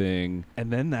pop thing,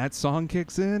 and then that song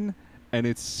kicks in, and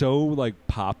it's so like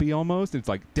poppy almost. It's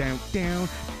like down, down,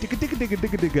 digga digga digga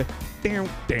digga digga, down,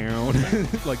 down,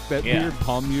 like that weird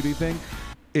palm muty thing.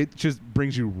 It just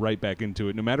brings you right back into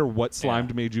it. No matter what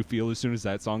Slimed made you feel, as soon as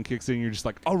that song kicks in, you're just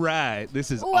like, all right, this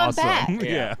is awesome. I'm back.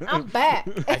 Yeah. I'm back.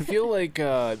 I feel like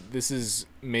this is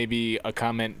maybe a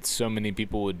comment so many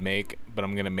people would make, but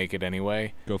I'm going to make it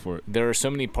anyway. Go for it. There are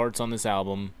so many parts on this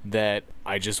album that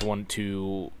I just want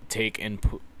to take and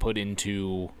put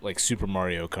into like Super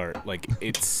Mario Kart. Like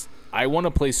I want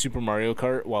to play Super Mario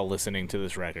Kart while listening to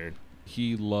this record.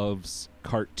 He loves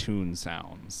cartoon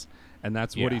sounds. And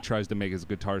that's what he tries to make his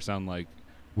guitar sound like,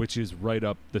 which is right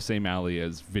up the same alley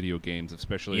as video games,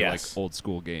 especially like old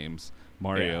school games,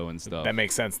 Mario and stuff. That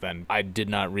makes sense then. I did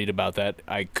not read about that.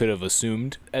 I could have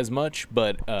assumed as much,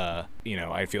 but I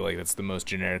feel like that's the most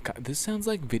generic. This sounds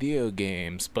like video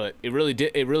games, but it really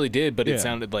did, but it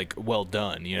sounded like well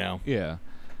done, you know? Yeah.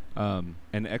 And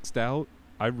X'd Out,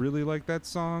 I really like that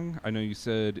song. I know you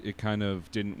said it kind of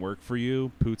didn't work for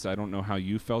you. Poots, I don't know how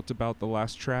you felt about the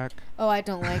last track. Oh, I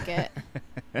don't like it.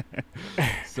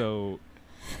 So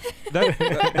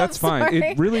that's fine. Sorry.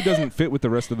 It really doesn't fit with the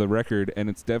rest of the record,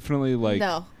 and it's definitely like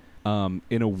No.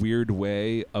 In a weird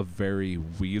way, a very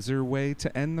Weezer way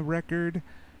to end the record.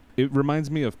 It reminds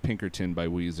me of Pinkerton by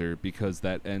Weezer because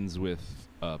that ends with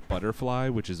Butterfly,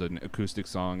 which is an acoustic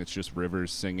song. It's just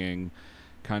Rivers singing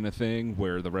kind of thing,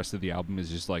 where the rest of the album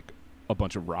is just like a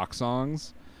bunch of rock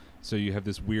songs. So you have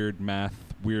this weird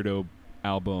math weirdo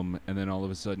album, and then all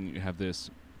of a sudden you have this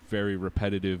very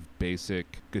repetitive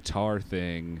basic guitar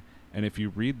thing. And if you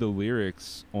read the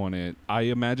lyrics on it, I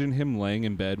imagine him laying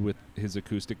in bed with his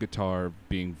acoustic guitar,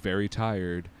 being very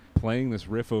tired, playing this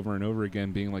riff over and over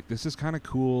again, being like, this is kind of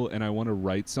cool, and I want to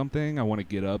write something. I want to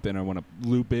get up and I want to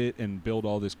loop it and build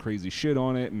all this crazy shit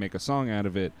on it and make a song out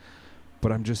of it,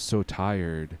 but I'm just so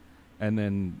tired. And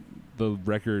then the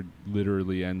record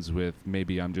literally ends with,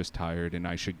 maybe I'm just tired and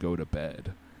I should go to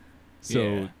bed.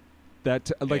 So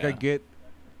I get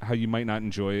how you might not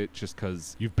enjoy it just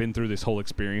because you've been through this whole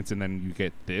experience, and then you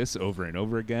get this over and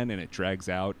over again, and it drags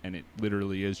out, and it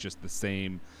literally is just the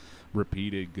same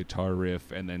repeated guitar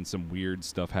riff and then some weird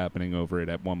stuff happening over it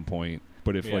at one point.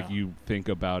 But if like you think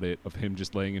about it, of him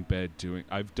just laying in bed doing,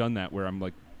 I've done that where I'm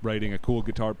like writing a cool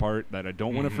guitar part that I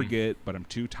don't want to forget, but I'm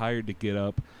too tired to get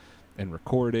up and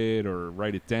record it or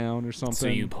write it down or something. So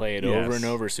you play it over and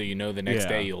over, so you know the next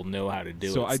day you'll know how to do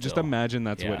it. So I just imagine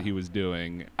that's what he was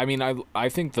doing. I mean, I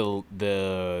think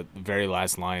the very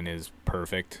last line is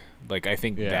perfect. Like, I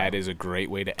think that is a great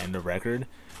way to end a record.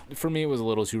 For me, it was a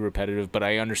little too repetitive, but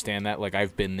I understand that. Like,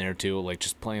 I've been there too, like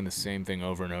just playing the same thing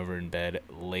over and over in bed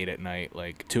late at night,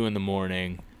 like 2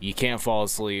 a.m. You can't fall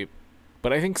asleep.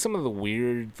 But I think some of the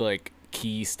weird like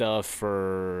key stuff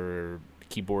for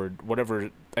keyboard,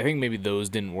 whatever, I think maybe those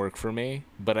didn't work for me,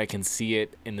 but I can see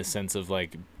it in the sense of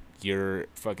like you're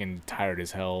fucking tired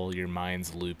as hell, your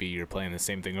mind's loopy, you're playing the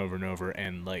same thing over and over,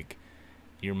 and like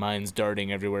your mind's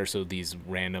darting everywhere, so these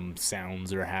random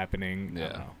sounds are happening. I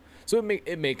don't know. So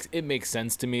it makes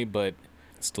sense to me, but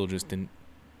still just didn't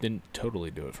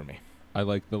totally do it for me. I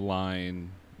like the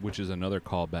line, which is another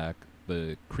callback.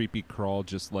 The creepy crawl,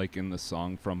 just like in the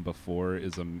song from before,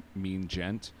 is a mean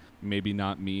gent. Maybe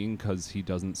not mean because he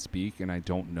doesn't speak and I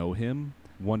don't know him.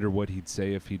 Wonder what he'd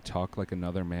say if he'd talk like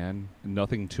another man.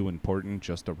 Nothing too important,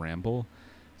 just a ramble.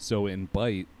 So in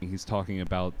Bite, he's talking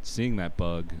about seeing that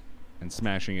bug and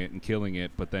smashing it and killing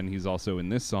it, but then he's also in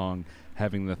this song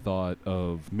having the thought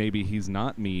of maybe he's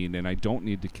not mean and I don't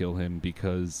need to kill him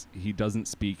because he doesn't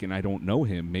speak and I don't know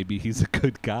him. Maybe he's a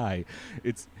good guy.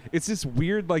 It's this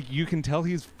weird, like, you can tell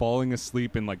he's falling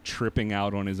asleep and like tripping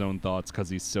out on his own thoughts because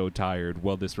he's so tired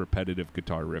while this repetitive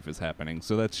guitar riff is happening.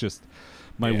 So that's just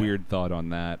my weird thought on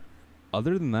that.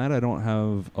 Other than that, I don't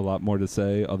have a lot more to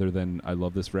say other than I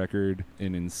love this record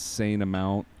an insane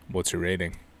amount. What's your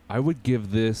rating? I would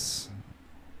give this...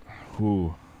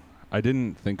 Ooh, I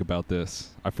didn't think about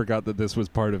this. I forgot that this was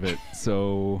part of it.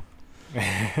 So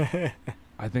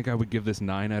I think I would give this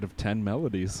 9 out of 10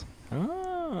 melodies.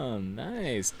 Oh,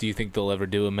 nice. Do you think they'll ever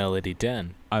do a Melody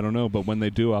 10? I don't know, but when they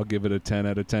do, I'll give it a 10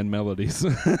 out of 10 melodies.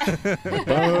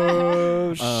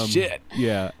 Oh, shit.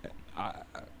 Yeah.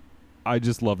 I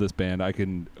just love this band. I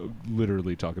can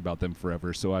literally talk about them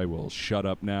forever, so I will shut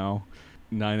up now.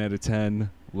 9 out of 10.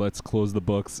 Let's close the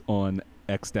books on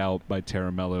X'd Out by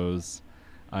Tara Mellows.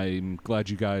 I'm glad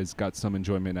you guys got some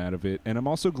enjoyment out of it, and I'm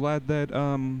also glad that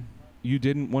you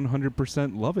didn't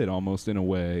 100% love it almost in a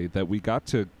way, that we got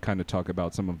to kind of talk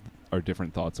about some of our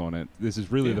different thoughts on it. This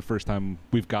is really the first time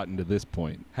we've gotten to this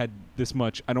point. Had this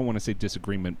much, I don't want to say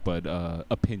disagreement, but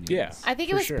opinions. Yeah. I think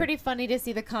it was pretty funny to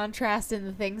see the contrast in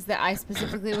the things that I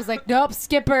specifically was like, nope,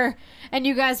 Skipper. And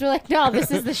you guys were like, no,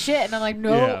 this is the shit. And I'm like,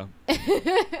 nope.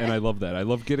 Yeah. And I love that. I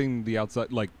love getting the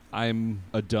outside. Like, I'm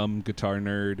a dumb guitar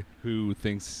nerd who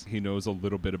thinks he knows a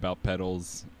little bit about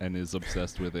pedals and is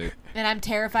obsessed with it. And I'm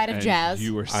terrified of And jazz.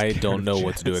 You are I scared don't of know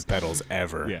what to do jazz. with pedals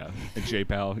ever. Yeah, and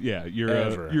J-Pal, yeah, you're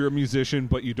Ever. a musician,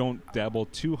 but you don't dabble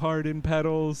too hard in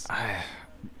pedals.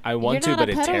 I want You're to, not but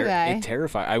a pedal guy. it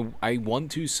terrifies. I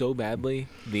want to so badly.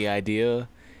 The idea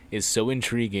is so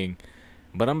intriguing,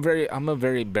 but I'm a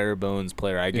very bare bones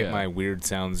player. I get Yeah. my weird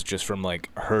sounds just from like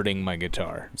hurting my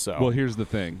guitar. So Well, here's the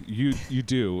thing. You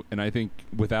do, and I think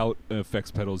without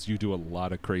effects pedals, you do a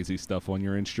lot of crazy stuff on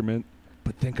your instrument.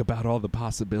 But think about all the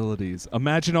possibilities.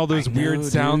 Imagine all those I weird know,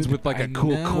 sounds dude. with like I a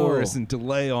cool know. chorus and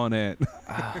delay on it.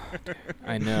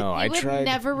 I know. You I would tried.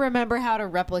 never remember how to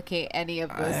replicate any of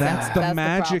those That's sounds. the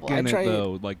magic problem. in I it, tried-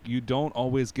 though. Like, you don't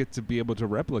always get to be able to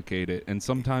replicate it, and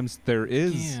sometimes there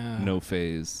is Yeah. no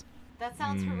phase. That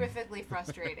sounds horrifically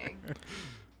frustrating.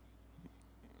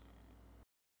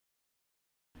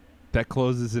 That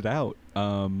closes it out.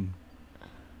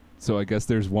 So I guess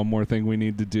there's one more thing we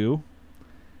need to do.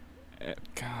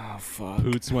 Oh, fuck.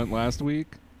 Poots went last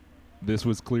week. This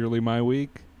was clearly my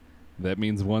week. That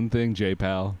means one thing,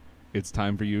 J-Pal. It's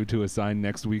time for you to assign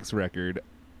next week's record.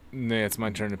 Yeah, it's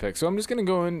my turn to pick. So I'm just gonna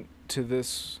go into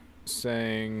this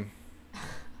saying,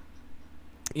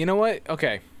 you know what?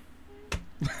 Okay.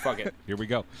 Fuck it. Here we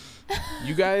go.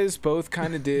 You guys both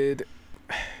kind of did,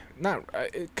 not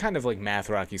kind of like math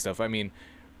rocky stuff. I mean,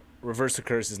 Reverse the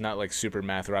Curse is not like super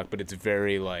math rock, but it's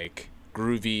very like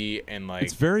groovy and like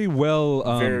It's very well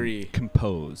very-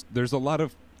 composed. There's a lot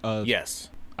of yes.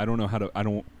 I don't know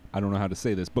how to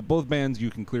say this, but both bands, you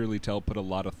can clearly tell, put a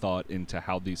lot of thought into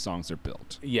how these songs are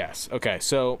built. Yes. Okay.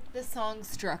 So The song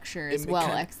structure is It well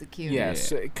kinda- executed.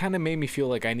 yes, it kind of made me feel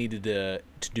like I needed to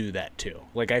do that too.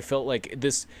 Like I felt like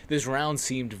this round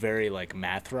seemed very like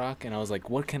math rock, and I was like,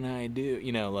 what can I do?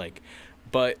 You know, like,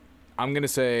 but I'm gonna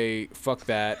say fuck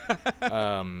that.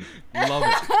 Love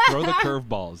it. Throw the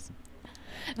curveballs.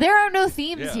 There are no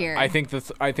themes Yeah. here. I think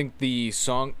the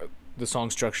song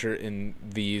structure in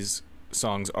these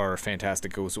songs are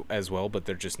fantastic as well, but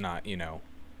they're just not, you know,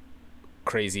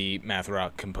 crazy math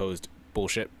rock composed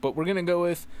bullshit. But we're gonna go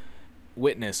with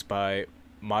Witness by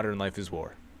Modern Life is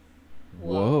War.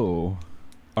 Whoa.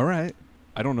 All right.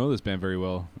 I don't know this band very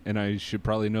well, and I should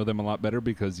probably know them a lot better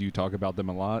because you talk about them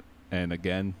a lot. And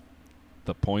again,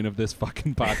 the point of this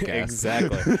fucking podcast.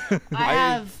 Exactly. I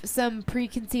have some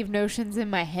preconceived notions in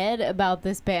my head about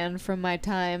this band from my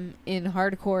time in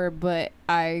hardcore, but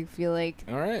I feel like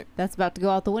All right. that's about to go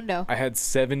out the window. I had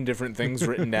 7 different things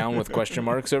written down with question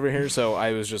marks over here, so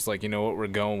I was just like, you know what, we're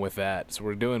going with that. So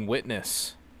we're doing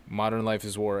Witness, Modern Life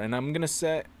is War, and I'm gonna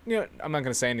say, you know, I'm not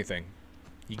gonna say anything.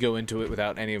 You go into it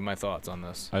without any of my thoughts on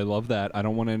this. I love that. I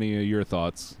don't want any of your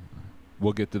thoughts.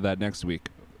 We'll get to that next week.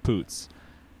 Poots,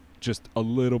 just a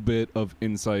little bit of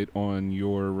insight on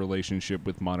your relationship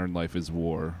with Modern Life is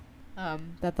War.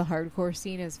 That the hardcore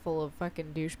scene is full of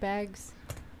fucking douchebags.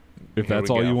 If Here that's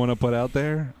we all go. you want to put out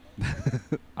there,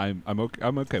 I'm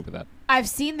okay with that. I've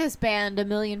seen this band a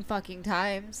million fucking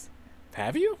times.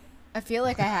 Have you? I feel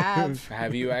like I have.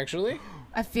 Have you actually?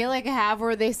 I feel like I have,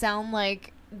 where they sound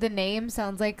like, the name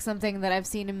sounds like something that I've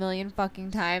seen a million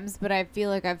fucking times, but I feel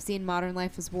like I've seen Modern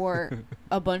Life is War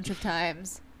a bunch of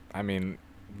times. I mean,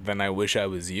 then I wish I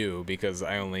was you, because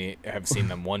I only have seen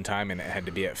them one time, and it had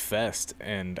to be at Fest,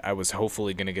 and I was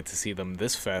hopefully going to get to see them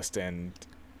this Fest, and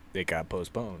it got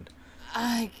postponed.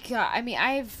 God, I mean,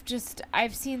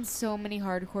 I've seen so many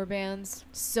hardcore bands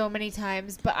so many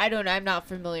times, but I don't know. I'm not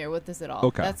familiar with this at all.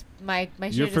 Okay. That's my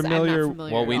You're shit is familiar- I'm not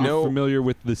familiar. Well, at we all. know- You're familiar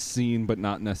with the scene, but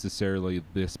not necessarily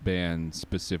this band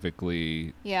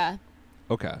specifically. Yeah.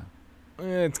 Okay.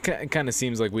 It kind of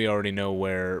seems like we already know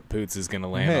where Poots is going to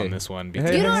land Hey. on this one.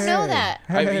 Hey, You don't know that.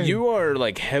 You are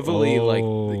like heavily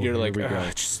Oh, you're like, here we go. "Ugh,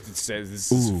 it says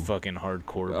this is Ooh. fucking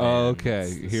hardcore.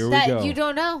 Okay, band." here we That go. you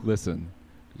don't know. Listen,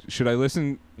 should I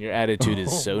listen? Your attitude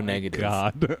is so Oh my negative.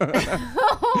 God.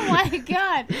 Oh my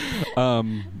god.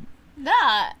 um,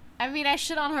 Nah. I mean, I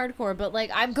shit on hardcore, but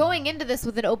like, I'm going into this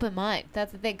with an open mind.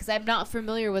 That's the thing, because I'm not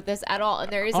familiar with this at all,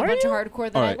 and there is a Are bunch you? of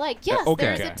hardcore that All I right. like. Yes, Okay.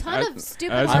 there's a Okay. ton As- of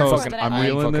stupid as hardcore host, that I I'm like.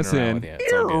 reeling fucking this around in. with you.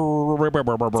 It's all good.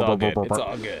 It's all good. It's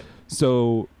all good.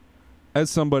 So, as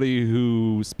somebody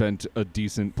who spent a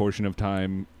decent portion of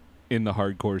time in the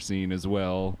hardcore scene as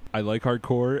well, I like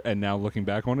hardcore, and now looking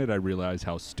back on it, I realize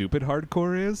how stupid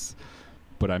hardcore is.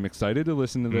 But I'm excited to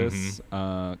listen to this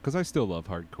because I still love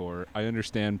hardcore. I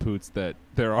understand, Poots, that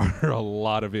there are a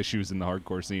lot of issues in the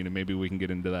hardcore scene, and maybe we can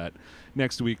get into that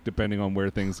next week, depending on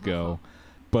where things go.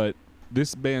 But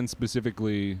this band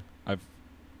specifically, I've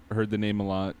heard the name a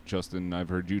lot. Justin, I've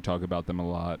heard you talk about them a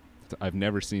lot. I've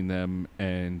never seen them,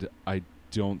 and I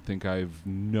don't think I've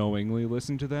knowingly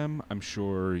listened to them. I'm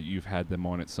sure you've had them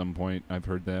on at some point. I've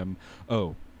heard them.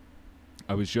 Oh,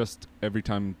 I was just, every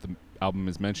time the album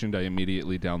is mentioned, I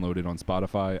immediately downloaded on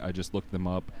Spotify. I just looked them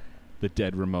up. The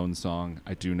Dead Ramones song.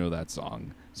 I do know that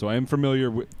song. So I am familiar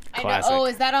with... I know. Classic. Oh,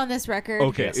 is that on this record?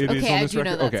 Okay, Yes. it is Okay, on I this do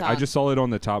know record. that Okay, I song. just saw it on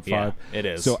the top Yeah, 5. it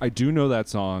is. So I do know that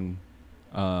song,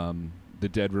 the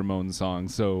Dead Ramones song.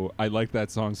 So I like that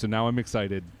song. So now I'm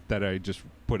excited that I just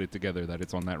put it together, that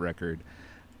it's on that record.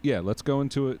 Yeah, let's go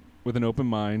into it with an open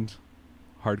mind.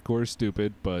 Hardcore is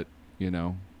stupid, but, you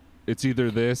know, it's either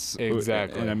this...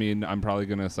 Exactly. And I mean, I'm probably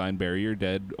going to assign Bury Your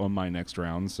Dead on my next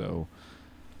round, so...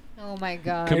 Oh my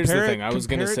god. Here's the Compare thing, I was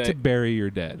gonna compare it say- to Bury Your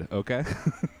Dead, okay?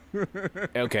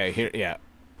 Okay, here, yeah.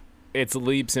 It's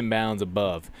leaps and bounds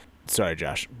above. Sorry,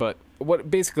 Josh. But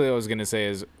what basically I was going to say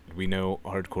is we know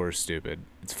hardcore is stupid.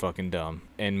 It's fucking dumb.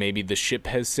 And maybe the ship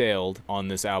has sailed on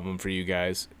this album for you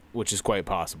guys, which is quite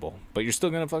possible. But you're still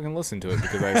going to fucking listen to it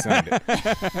because I signed it.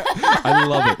 I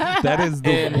love it. That is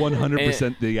the And-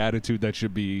 100% the attitude that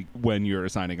should be when you're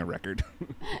assigning a record.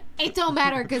 It don't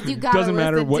matter because you gotta Doesn't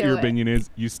matter listen what to your it. opinion is,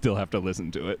 you still have to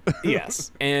listen to it.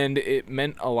 Yes. And it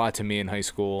meant a lot to me in high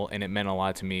school, and it meant a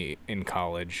lot to me in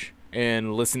college.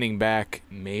 And listening back,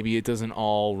 maybe it doesn't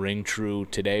all ring true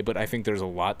today, but I think there's a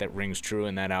lot that rings true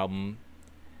in that album.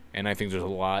 And I think there's a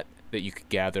lot that you could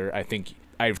gather. I think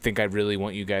I really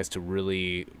want you guys to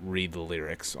really read the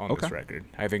lyrics on Okay. this record.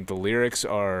 I think the lyrics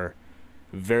are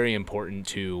very important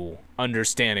to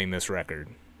understanding this record.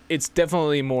 It's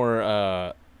definitely more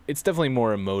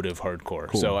emotive hardcore.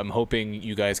 Cool. So I'm hoping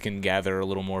you guys can gather a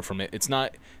little more from it. It's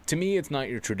not, to me, it's not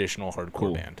your traditional hardcore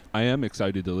Cool. band. I am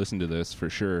excited to listen to this for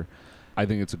sure. I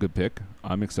think it's a good pick.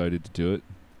 I'm excited to do it.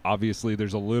 Obviously,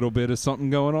 there's a little bit of something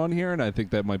going on here, and I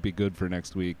think that might be good for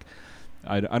next week.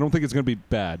 I don't think it's going to be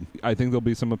bad. I think there'll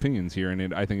be some opinions here,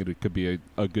 and I think it could be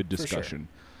a good For sure. discussion.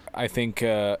 I think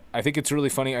it's really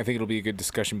funny. I think it'll be a good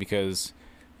discussion because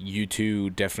you two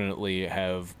definitely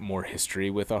have more history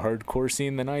with the hardcore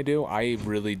scene than I do. I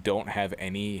really don't have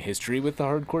any history with the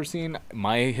hardcore scene.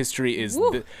 My history is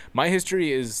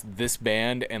this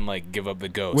band and like Give Up the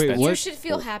Ghost. Wait, That's You what- should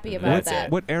feel happy about That's that.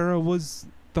 it. What era was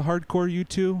the hardcore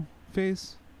U2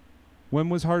 phase? When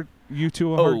was U2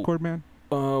 a Oh. hardcore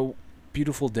band?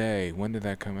 Beautiful Day. When did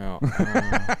that come out?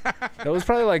 That was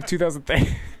probably like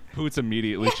 2003. Poots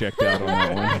immediately checked out on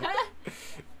that one.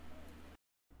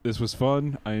 This was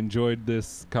fun. I enjoyed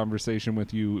this conversation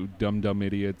with you dumb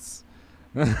idiots.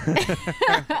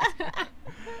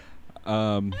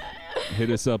 Hit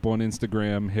us up on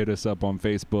Instagram, hit us up on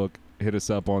Facebook, hit us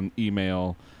up on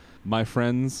email. My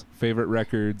friends favorite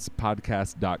records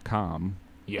podcast.com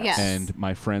Yes. and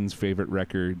my friends favorite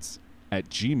records at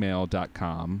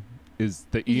gmail.com is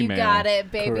the You email. got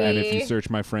it, baby. And if you search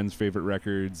my friends favorite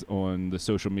records on the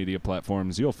social media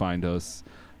platforms, you'll find us.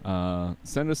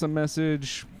 Send us a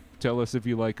message. Tell us if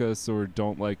you like us or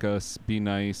don't like us. Be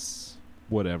nice.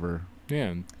 Whatever.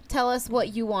 Yeah. Tell us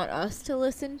what you want us to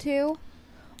listen to.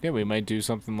 Yeah, we might do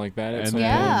something like that. At And some then-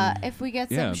 Yeah, if we get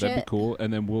some Yeah, shit. that'd be cool.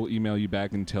 And then we'll email you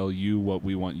back and tell you what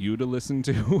we want you to listen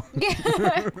to.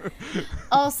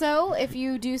 Also, if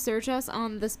you do search us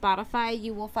on the Spotify,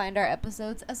 you will find our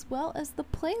episodes as well as the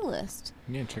playlist.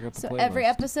 Yeah, check out the So playlist. every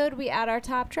episode, we add our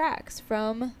top tracks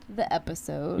from the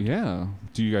episode. Yeah.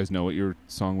 Do you guys know what your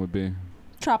song would be?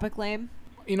 Tropic Lame.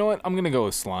 You know what? I'm gonna go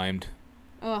with Slimed.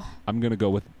 Ugh. I'm going to go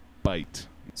with Bite.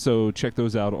 So check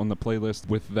those out on the playlist.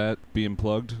 With that being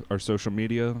plugged, our social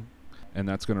media. And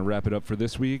that's going to wrap it up for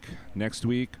this week. Next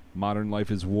week, Modern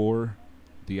Life is War.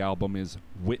 The album is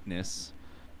Witness.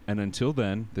 And until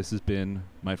then, this has been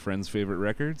my friend's favorite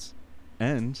records.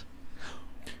 And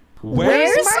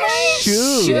Where's my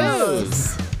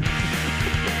shoes?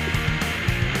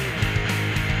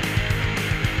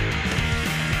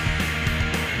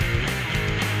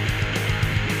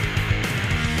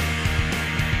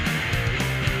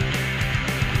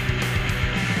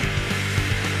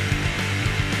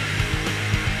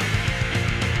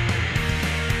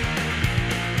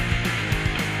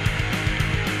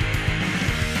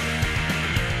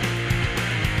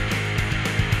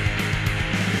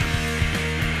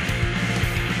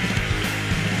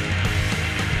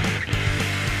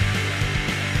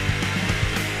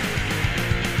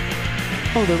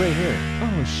 oh, they're right here.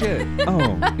 Oh shit.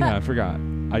 Oh yeah, I forgot.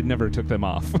 I never took them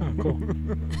off.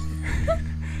 Mine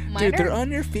Dude, they're are,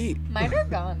 on your feet. mine are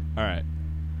gone. All right.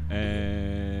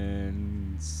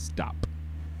 And stop.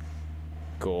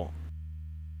 Cool.